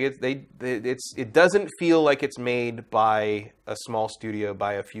good. Like it doesn't feel like it's made by a small studio,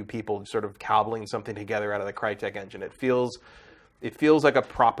 by a few people sort of cobbling something together out of the Crytek engine. It feels like a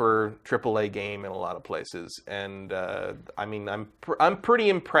proper AAA game in a lot of places, and I mean, I'm pretty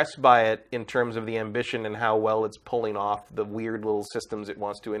impressed by it in terms of the ambition and how well it's pulling off the weird little systems it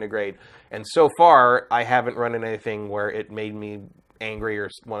wants to integrate. And so far, I haven't run into anything where it made me angry or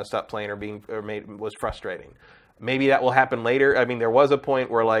want to stop playing was frustrating. Maybe that will happen later. I mean, there was a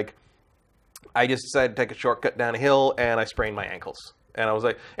point where like I just decided to take a shortcut down a hill and I sprained my ankles. And I was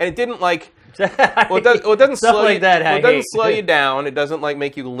like, and it didn't like, it doesn't slow like that. It doesn't slow you down. It doesn't like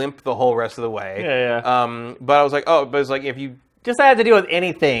make you limp the whole rest of the way. Yeah. But I was like, but it's like if you just had to deal with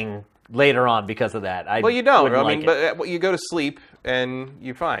anything later on because of that. Well, you don't. I mean, like but you go to sleep and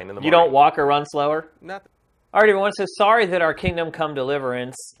you're fine in the morning. You don't walk or run slower? Not. All right, everyone. So sorry that our Kingdom Come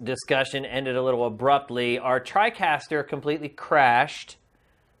Deliverance discussion ended a little abruptly. Our Tricaster completely crashed.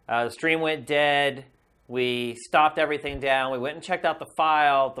 The stream went dead. We stopped everything down. We went and checked out the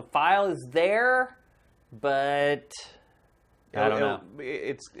file. The file is there, but I don't know.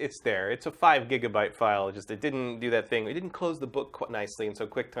 It's there. It's a 5 gigabyte file. It didn't do that thing. It didn't close the book quite nicely, and so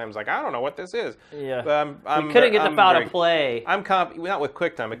QuickTime's like, I don't know what this is. Yeah. But we couldn't get the file to play. I'm not with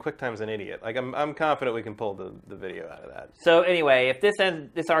QuickTime, but QuickTime's an idiot. Like I'm confident we can pull the video out of that. So anyway, if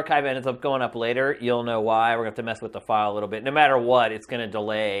this archive ends up going up later, you'll know why. We're gonna have to mess with the file a little bit. No matter what, it's gonna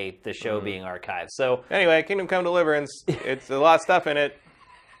delay the show being archived. So anyway, Kingdom Come Deliverance. It's a lot of stuff in it.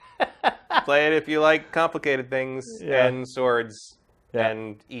 Play it if you like complicated things and swords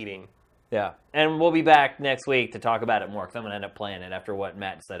and eating. Yeah, and we'll be back next week to talk about it more because I'm going to end up playing it after what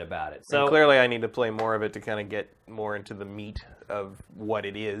Matt said about it. So and clearly I need to play more of it to kind of get more into the meat of what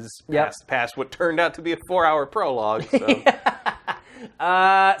it is past what turned out to be a 4-hour prologue. So. So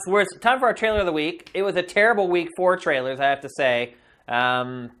it's time for our trailer of the week. It was a terrible week for trailers, I have to say.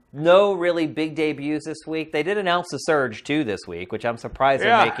 No really big debuts this week. They did announce The Surge 2 this week, which I'm surprised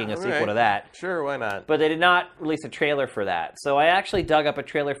they're making a sequel to that. Sure, why not? But they did not release a trailer for that. So I actually dug up a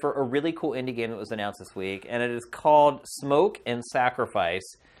trailer for a really cool indie game that was announced this week, and it is called Smoke and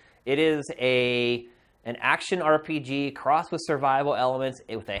Sacrifice. It is an action RPG crossed with survival elements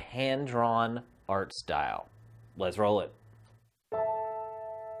with a hand-drawn art style. Let's roll it.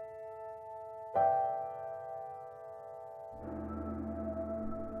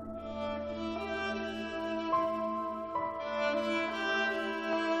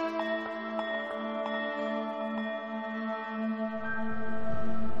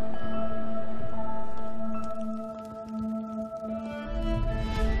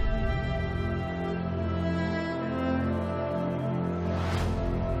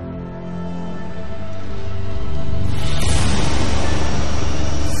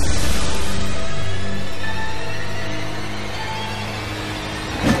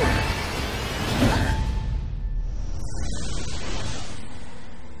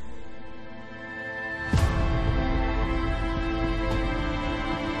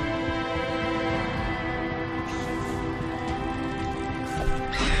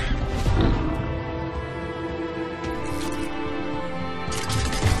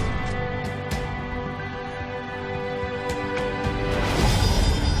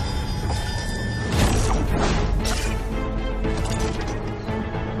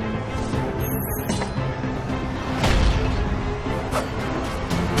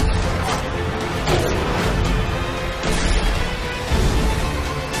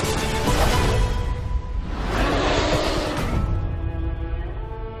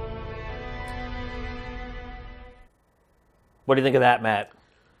 What do you think of that, Matt?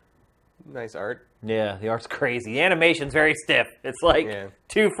 Nice art. Yeah, the art's crazy. The animation's very stiff. It's like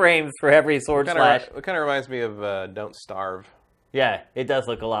 2 frames for every sword slash. It kind of reminds me of Don't Starve. Yeah, it does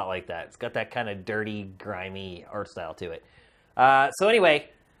look a lot like that. It's got that kind of dirty, grimy art style to it. So anyway,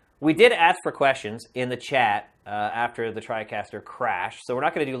 we did ask for questions in the chat after the Tricaster crash. So we're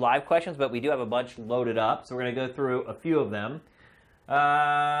not going to do live questions, but we do have a bunch loaded up. So we're going to go through a few of them.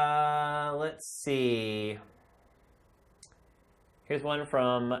 Let's see. Here's one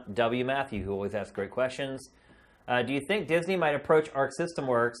from W. Matthew, who always asks great questions. Do you think Disney might approach Arc System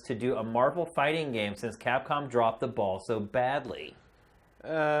Works to do a Marvel fighting game since Capcom dropped the ball so badly?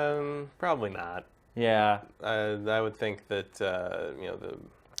 Probably not. Yeah. I would think that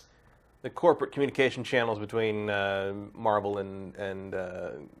the corporate communication channels between Marvel and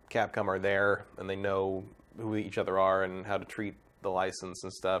Capcom are there, and they know who each other are and how to treat the license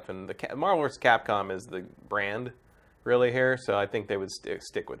and stuff. And the Marvel vs. Capcom is the brand really here, so I think they would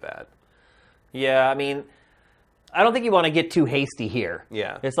stick with that. Yeah, I mean, I don't think you want to get too hasty here.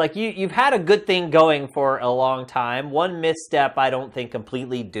 Yeah. It's like you've had a good thing going for a long time. One misstep I don't think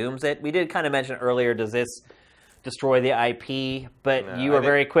completely dooms it. We did kind of mention earlier, does this destroy the IP? But you were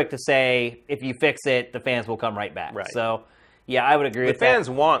very quick to say, if you fix it, the fans will come right back. Right. So, yeah, I would agree with that. The fans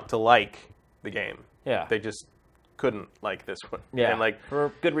want to like the game. Yeah. They just couldn't like this one. Yeah, and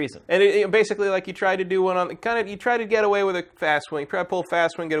for good reason. And basically, like, you tried to do one on you tried to get away with a fast one. You tried to pull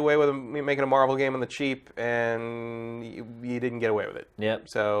fast one, get away with making a Marvel game on the cheap, and you didn't get away with it. Yep.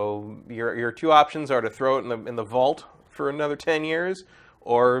 So your 2 options are to throw it in the vault for another 10 years,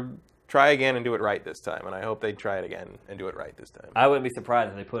 or try again and do it right this time. And I hope they try it again and do it right this time. I wouldn't be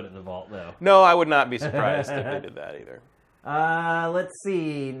surprised if they put it in the vault, though. No, I would not be surprised if they did that either. Let's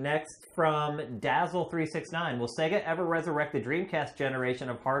see. Next from Dazzle369. Will Sega ever resurrect the Dreamcast generation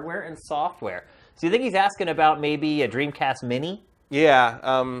of hardware and software? So you think he's asking about maybe a Dreamcast Mini? Yeah,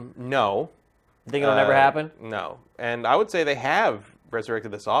 no. You think it'll never happen? No. And I would say they have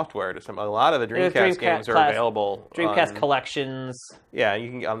resurrected the software to a lot of the Dreamcast games are available. Dreamcast collections. Yeah,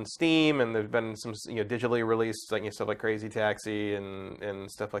 you can on Steam, and there's been some digitally released stuff like Crazy Taxi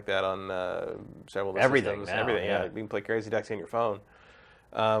and stuff like that on several of the systems. Now, everything. Yeah, you can play Crazy Taxi on your phone.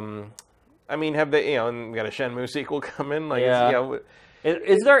 I mean, have they? And we got a Shenmue sequel coming. Like,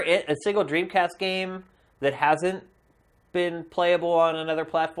 is there a single Dreamcast game that hasn't been playable on another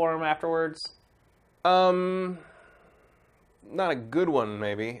platform afterwards? Not a good one,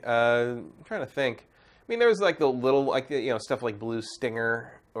 maybe. I'm trying to think. I mean, there was like the little, stuff like Blue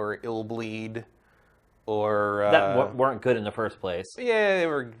Stinger or Ill Bleed, or that weren't good in the first place. Yeah, they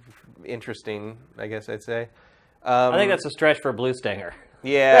were interesting, I guess I'd say. I think that's a stretch for Blue Stinger.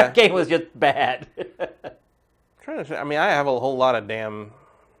 Yeah, that game was just bad. I mean, I have a whole lot of damn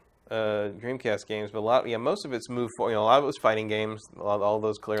Dreamcast games, but most of it's moved forward. A lot of it was fighting games. All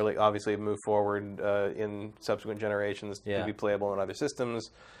those clearly, obviously, have moved forward in subsequent generations to be playable on other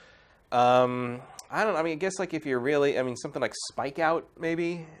systems. I don't know. I mean, I guess like if you're really, something like Spike Out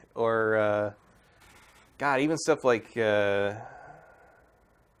maybe, or even stuff like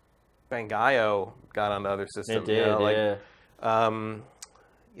Bangai-O got onto other systems. It did,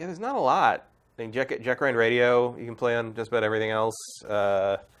 there's not a lot. I mean, Jet Grind Radio you can play on just about everything else.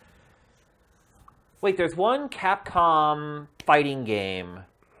 Wait, there's one Capcom fighting game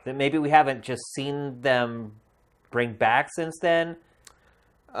that maybe we haven't just seen them bring back since then.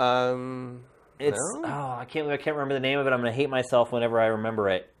 I can't remember the name of it. I'm gonna hate myself whenever I remember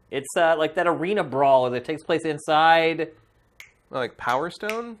it. It's like that arena brawl that takes place inside. Like Power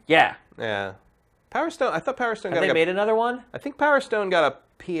Stone? Yeah. Yeah. Power Stone. I thought Power Stone Have they made another one? I think Power Stone got a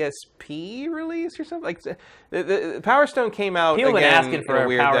PSP release or something. Like the Power Stone came out. People again have been asking for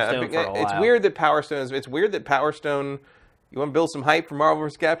a Power Stone for a while. It's weird that Power Stone. You want to build some hype for Marvel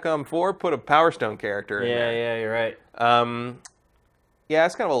vs. Capcom 4? Put a Power Stone character in there. Yeah, you're right. Yeah,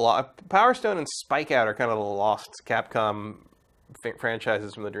 it's kind of a lot. Power Stone and Spike Out are kind of the lost Capcom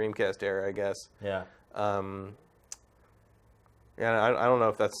franchises from the Dreamcast era, I guess. Yeah. I don't know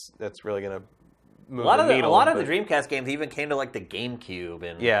if that's really going to move a lot the of the Dreamcast games even came to like the GameCube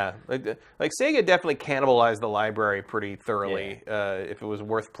and like Sega definitely cannibalized the library pretty thoroughly. If it was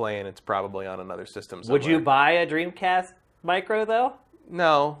worth playing, it's probably on another system somewhere. Would you buy a Dreamcast Micro though?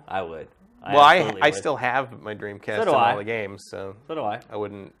 No, I would. I still have my Dreamcast and all the games, so do I. I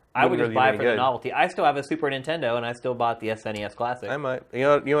wouldn't. I would really just buy it for the novelty. I still have a Super Nintendo, and I still bought the SNES Classic. I might. You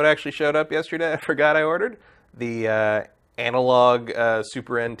know what actually showed up yesterday? I forgot I ordered the analog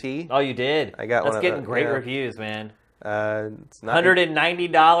Super NT. Oh, you did? I got one. That's getting great reviews, man. It's not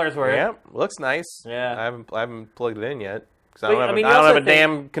 $190 worth. Yeah, looks nice. Yeah, I haven't plugged it in yet. I don't have a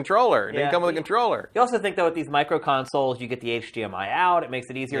damn controller. It didn't come with a controller. You also think that with these micro consoles, you get the HDMI out. It makes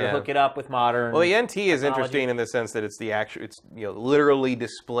it easier to hook it up with modern. Well, the NT is interesting in the sense that it's the actual. It's literally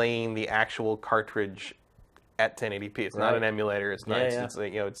displaying the actual cartridge at 1080p. It's not an emulator. It's nice. It's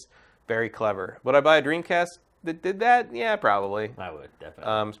it's very clever. Would I buy a Dreamcast that did that? Yeah, probably. I would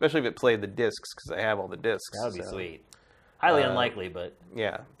definitely. Especially if it played the discs, because I have all the discs. That would be sweet. Highly unlikely, but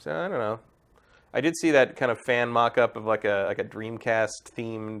yeah. So I don't know. I did see that kind of fan mock-up of like a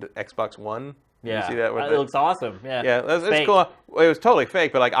Dreamcast-themed Xbox One. Yeah, you see that? It looks awesome. Yeah, it's cool. Well, it was totally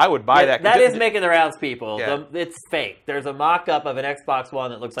fake, but like I would buy that. That is making the rounds, people. Yeah. It's fake. There's a mock-up of an Xbox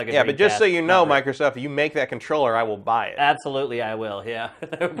One that looks like a Dreamcast. Yeah, but just so you know, Microsoft, if you make that controller, I will buy it. Absolutely, I will. Yeah,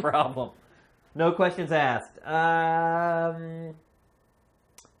 no problem. No questions asked.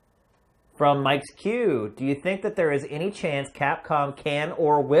 From Mike's Q, do you think that there is any chance Capcom can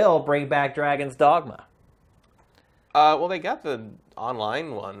or will bring back Dragon's Dogma? Well, they got the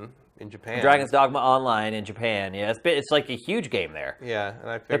online one in Japan. Dragon's Dogma Online in Japan, yeah. It's like a huge game there. Yeah,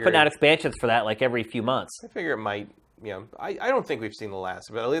 and I figure... They're putting out expansions for that like every few months. I figure it might... I don't think we've seen the last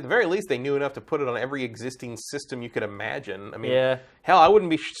of it. At the very least, they knew enough to put it on every existing system you could imagine. I mean, hell, I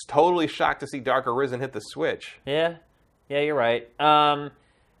wouldn't be totally shocked to see Dark Arisen hit the Switch. Yeah, you're right.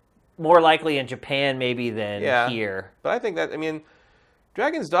 More likely in Japan maybe than here. But I think that,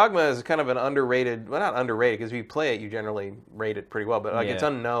 Dragon's Dogma is kind of an underrated, well, not underrated, because if you play it, you generally rate it pretty well, but like it's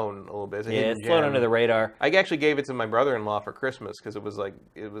unknown a little bit. It's flown under the radar. I actually gave it to my brother-in-law for Christmas because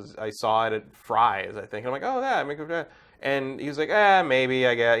I saw it at Fry's, I think. I'm like, oh, that, make it. And he was like, maybe,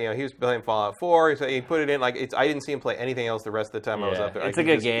 I guess. He was playing Fallout 4. He put it in, I didn't see him play anything else the rest of the time I was up there. It's a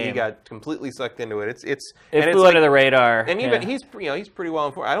good game. He got completely sucked into it. It flew under the radar. And even he's pretty well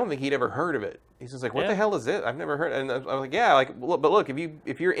informed. I don't think he'd ever heard of it. He's just like, what the hell is it? I've never heard. And I was like, but look,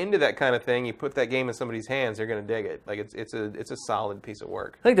 if you're into that kind of thing, you put that game in somebody's hands, they're gonna dig it. Like it's a solid piece of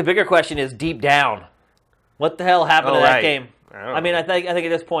work. I think the bigger question is deep down, what the hell happened to that game? I mean, I think at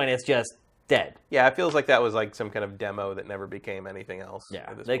this point it's just dead. Yeah, it feels like that was like some kind of demo that never became anything else.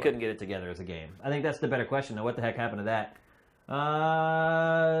 Yeah, they couldn't get it together as a game. I think that's the better question. Now, what the heck happened to that?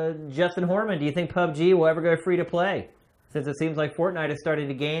 Justin Horman, do you think PUBG will ever go free to play? Since it seems like Fortnite is starting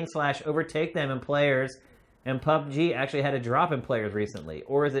to gain/overtake them in players, and PUBG actually had a drop in players recently.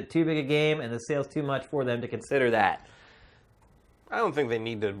 Or is it too big a game and the sales too much for them to consider that? I don't think they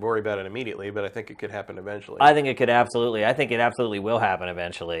need to worry about it immediately, but I think it could happen eventually. I think it absolutely will happen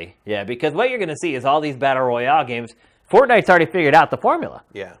eventually. Yeah, because what you're going to see is all these Battle Royale games, Fortnite's already figured out the formula.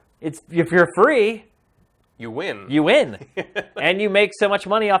 Yeah. If you're free, you win. You win. And you make so much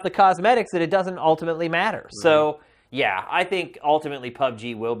money off the cosmetics that it doesn't ultimately matter. Mm-hmm. So, yeah, I think ultimately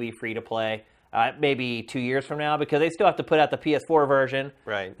PUBG will be free to play. Maybe 2 years from now, because they still have to put out the PS4 version.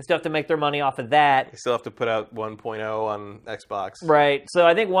 Right. They still have to make their money off of that. They still have to put out 1.0 on Xbox. Right. So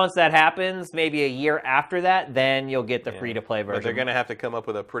I think once that happens, maybe a year after that, then you'll get the free-to-play version. But they're going to have to come up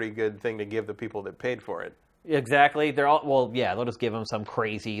with a pretty good thing to give the people that paid for it. Exactly. They'll just give them some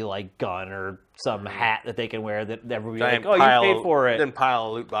crazy gun or some hat that they can wear that everybody you paid for it. Then pile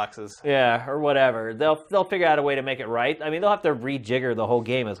of loot boxes. Yeah, or whatever. They'll figure out a way to make it right. I mean, they'll have to rejigger the whole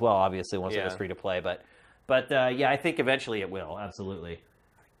game as well, obviously, once it goes free to play. But I think eventually it will. Absolutely.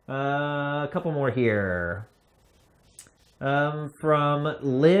 A couple more here. From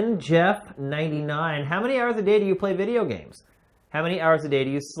Lynn Jeff 99. How many hours a day do you play video games? How many hours a day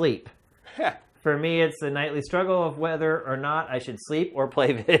do you sleep? For me, it's a nightly struggle of whether or not I should sleep or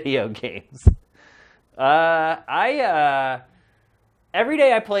play video games. Every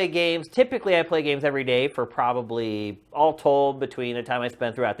day I play games. Typically, I play games every day for probably, all told, between the time I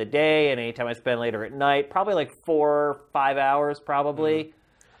spend throughout the day and any time I spend later at night, probably like 4 or 5 hours, probably.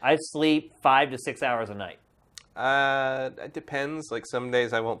 Mm-hmm. I sleep 5 to 6 hours a night. It depends. Like some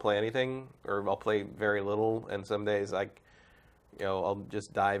days I won't play anything, or I'll play very little, and some days I'll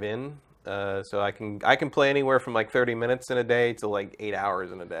just dive in. So I can play anywhere from like 30 minutes in a day to like 8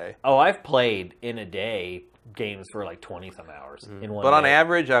 hours in a day. Oh, I've played in a day games for like 20-some hours in one day. But on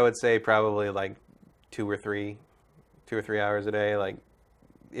average, I would say probably like 2 or 3 hours a day. Like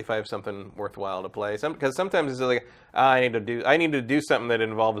if I have something worthwhile to play, because sometimes it's like I need to do something that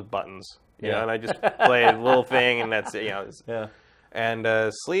involves buttons. You know, and I just play a little thing, and that's it. Yeah. And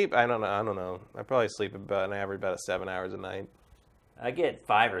sleep, I don't know. I probably sleep about 7 hours a night. I get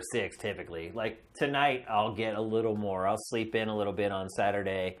 5 or 6 typically. Like tonight, I'll get a little more. I'll sleep in a little bit on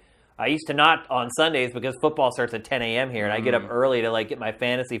Saturday. I used to not on Sundays because football starts at 10 a.m. here, and I get up early to get my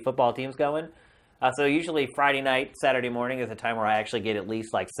fantasy football teams going. So usually Friday night, Saturday morning is a time where I actually get at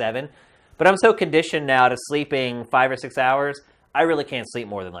least 7. But I'm so conditioned now to sleeping 5 or 6 hours, I really can't sleep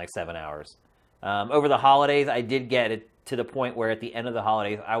more than 7 hours. Over the holidays, I did get it to the point where at the end of the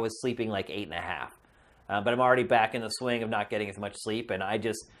holidays, I was sleeping 8.5. But I'm already back in the swing of not getting as much sleep, and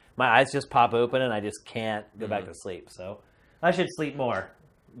my eyes just pop open, and I just can't go back to sleep. So I should sleep more.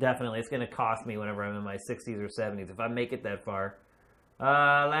 Definitely. It's going to cost me whenever I'm in my 60s or 70s, if I make it that far.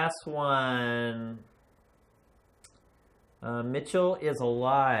 Last one. Mitchell is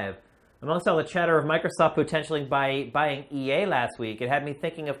alive. Amongst all the chatter of Microsoft potentially buying EA last week, it had me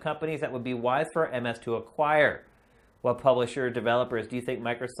thinking of companies that would be wise for MS to acquire. What publisher or developers do you think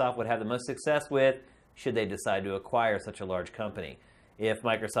Microsoft would have the most success with should they decide to acquire such a large company? If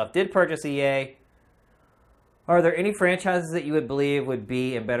Microsoft did purchase EA, are there any franchises that you would believe would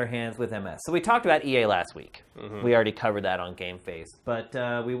be in better hands with MS? So we talked about EA last week. Mm-hmm. We already covered that on GameFace. But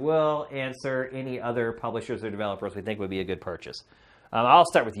we will answer any other publishers or developers we think would be a good purchase. I'll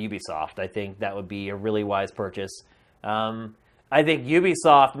start with Ubisoft. I think that would be a really wise purchase. I think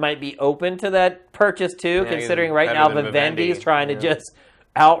Ubisoft might be open to that purchase too, considering right now Vivendi's trying to just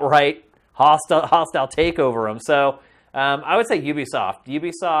outright hostile takeover them. So I would say Ubisoft.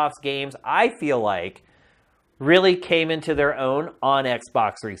 Ubisoft's games, I feel like, really came into their own on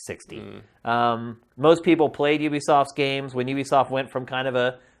Xbox 360. Most people played Ubisoft's games when Ubisoft went from kind of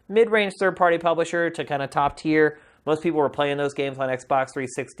a mid-range third-party publisher to kind of top tier. Most people were playing those games on Xbox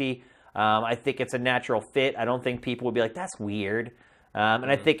 360. I think it's a natural fit. I don't think people would be like, that's weird.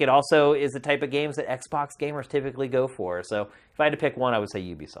 And I think it also is the type of games that Xbox gamers typically go for. So if I had to pick one, I would say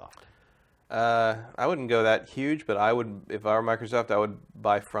Ubisoft. I wouldn't go that huge, but I would, if I were Microsoft, I would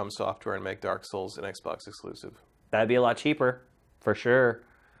buy From Software and make Dark Souls an Xbox exclusive. That'd be a lot cheaper, for sure.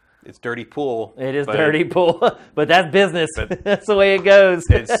 It's dirty pool. It is dirty pool, but that's business. That's the way it goes.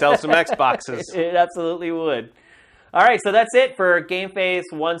 It'd sell some Xboxes. It absolutely would. All right, so that's it for GameFace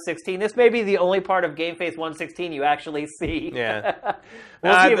 116. This may be the only part of GameFace 116 you actually see. Yeah.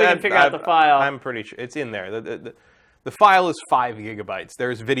 We'll see if we can figure out the file. I'm pretty sure it's in there. The file is 5 gigabytes.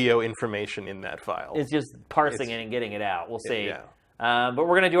 There's video information in that file. It's just parsing it and getting it out. We'll see. Yeah. But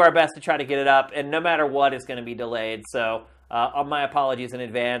we're going to do our best to try to get it up, and no matter what, it's going to be delayed. So my apologies in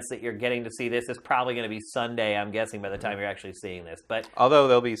advance that you're getting to see this. It's probably going to be Sunday, I'm guessing, by the time you're actually seeing this. But although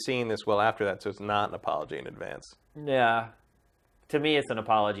they'll be seeing this well after that, so it's not an apology in advance. Yeah. To me, it's an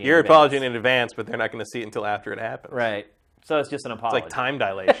apology. You're apologizing in advance, but they're not going to see it until after it happens. Right. So it's just an apology. It's like time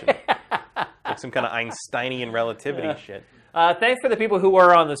dilation. Like some kind of Einsteinian relativity shit. Thanks for the people who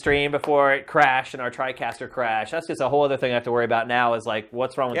were on the stream before it crashed and our Tricaster crashed. That's just a whole other thing I have to worry about now is like,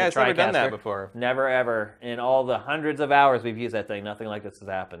 what's wrong with the Tricaster? Yeah, I've never done that before. Never, ever. In all the hundreds of hours we've used that thing, nothing like this has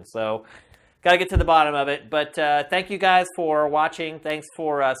happened. So, got to get to the bottom of it. But thank you guys for watching. Thanks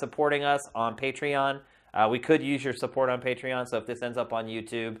for supporting us on Patreon. We could use your support on Patreon, so if this ends up on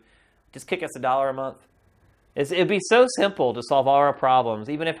YouTube, just kick us $1 a month. It'd be so simple to solve all our problems.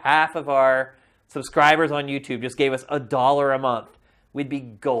 Even if half of our subscribers on YouTube just gave us $1 a month, we'd be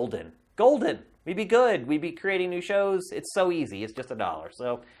golden. Golden. We'd be good. We'd be creating new shows. It's so easy. It's just $1.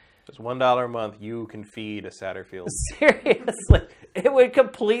 So just $1 a month, you can feed a Satterfield. Seriously, it would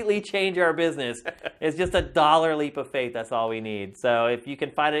completely change our business. It's just $1 leap of faith. That's all we need. So if you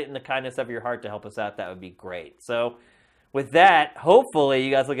can find it in the kindness of your heart to help us out, that would be great. So with that, hopefully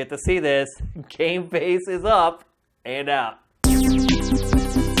you guys will get to see this. GameFace is up and out.